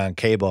you would on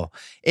cable.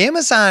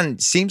 Amazon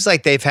seems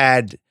like they've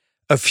had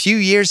a few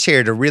years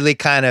here to really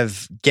kind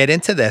of get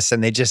into this,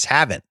 and they just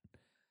haven't.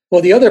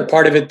 Well, the other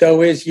part of it,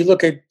 though, is you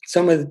look at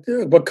some of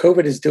what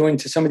COVID is doing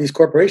to some of these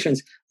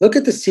corporations. Look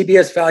at the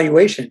CBS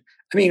valuation.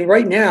 I mean,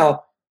 right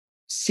now,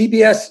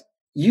 CBS,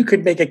 you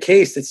could make a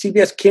case that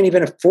CBS can't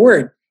even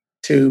afford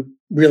to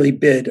really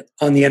bid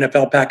on the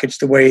NFL package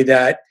the way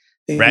that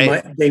they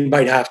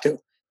might have to,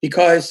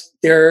 because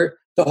they're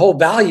the whole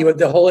value of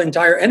the whole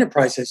entire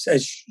enterprise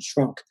has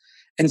shrunk.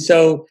 And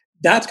so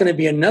that's going to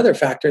be another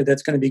factor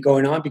that's going to be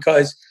going on,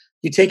 because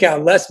you take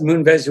out Les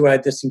Moonves, who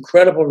had this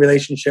incredible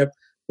relationship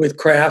with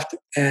Kraft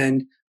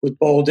and with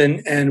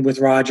Bolden and with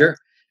Roger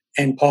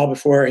and Paul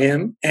before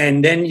him.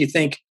 And then you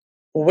think,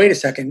 well, wait a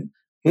second,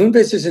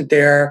 Moonves isn't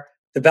there.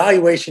 The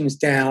valuation is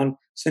down.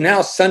 So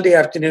now Sunday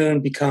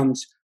afternoon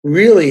becomes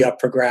really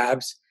up for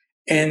grabs.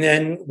 And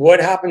then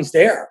what happens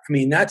there? I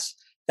mean, that's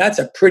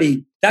a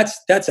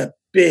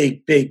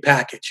big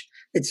package.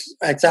 It's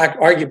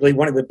arguably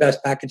one of the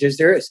best packages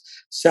there is.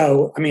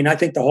 So, I mean, I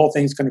think the whole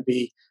thing's going to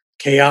be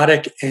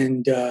chaotic,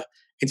 and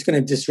it's going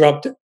to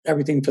disrupt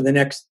everything for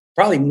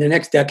probably the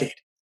next decade.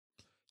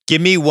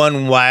 Give me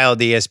one wild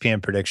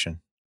ESPN prediction.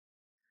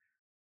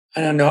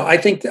 I don't know. I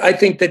think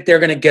that they're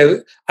going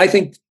to I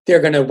think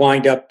they're going to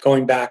wind up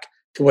going back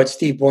to what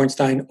Steve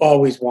Bornstein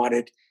always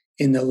wanted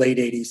in the late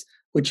 80s,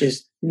 which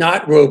is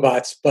not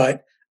robots,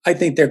 but I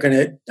think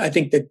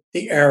that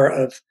the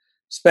era of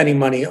spending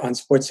money on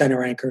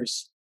SportsCenter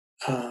anchors,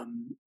 I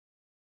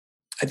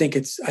think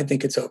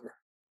it's over.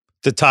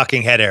 The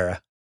talking head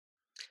era.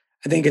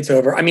 I think it's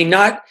over. I mean,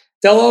 they'll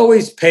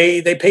always pay.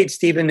 They paid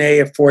Stephen A.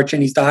 a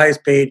fortune. He's the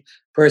highest paid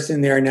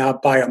person there now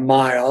by a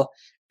mile,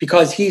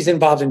 because he's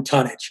involved in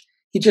tonnage.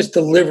 He just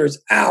delivers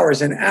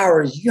hours and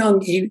hours,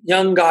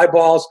 young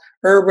eyeballs,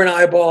 urban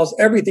eyeballs,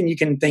 everything you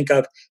can think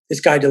of, this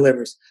guy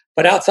delivers.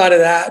 But outside of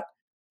that,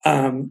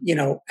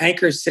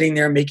 anchors sitting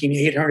there making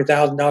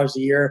 $800,000 a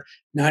year,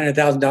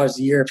 $900,000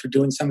 a year for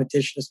doing some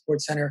edition of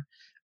SportsCenter.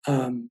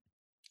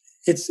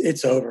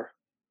 It's over.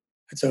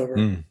 It's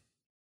over.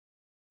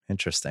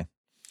 Interesting.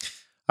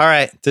 All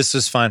right. This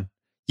was fun.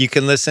 You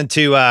can listen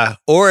to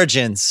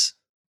Origins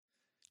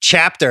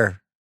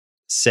Chapter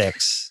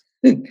 6.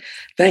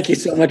 Thank you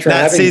so much for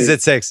having me. Not season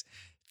 6.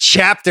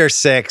 Chapter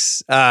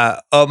 6.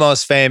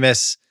 Almost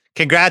Famous.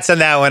 Congrats on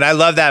that one. I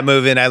love that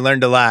movie, and I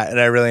learned a lot, and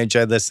I really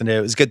enjoyed listening to it.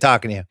 It was good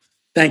talking to you.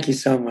 Thank you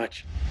so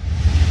much.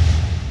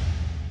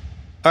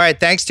 All right.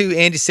 Thanks to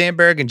Andy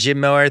Samberg and Jim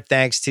Miller.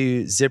 Thanks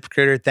to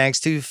ZipRecruiter. Thanks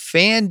to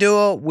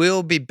FanDuel.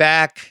 We'll be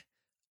back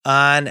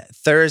on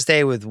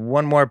Thursday with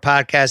one more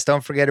podcast.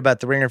 Don't forget about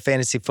the Ringer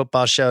Fantasy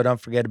Football Show.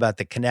 Don't forget about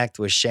the Connect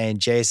with Shay and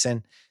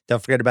Jason.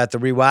 Don't forget about the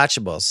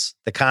Rewatchables,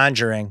 The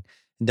Conjuring.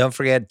 And don't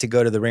forget to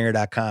go to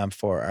theringer.com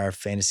for our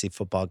fantasy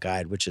football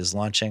guide, which is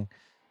launching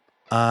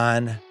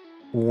on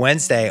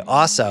Wednesday.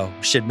 Also,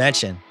 should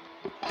mention,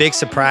 big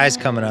surprise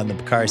coming on the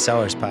Bakari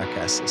Sellers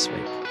podcast this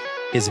week.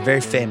 He has a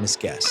very famous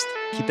guest.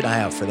 Keep an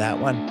eye out for that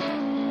one.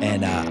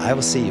 And I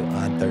will see you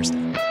on Thursday.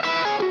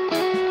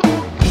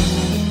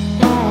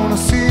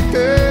 See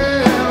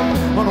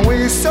them on a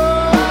way so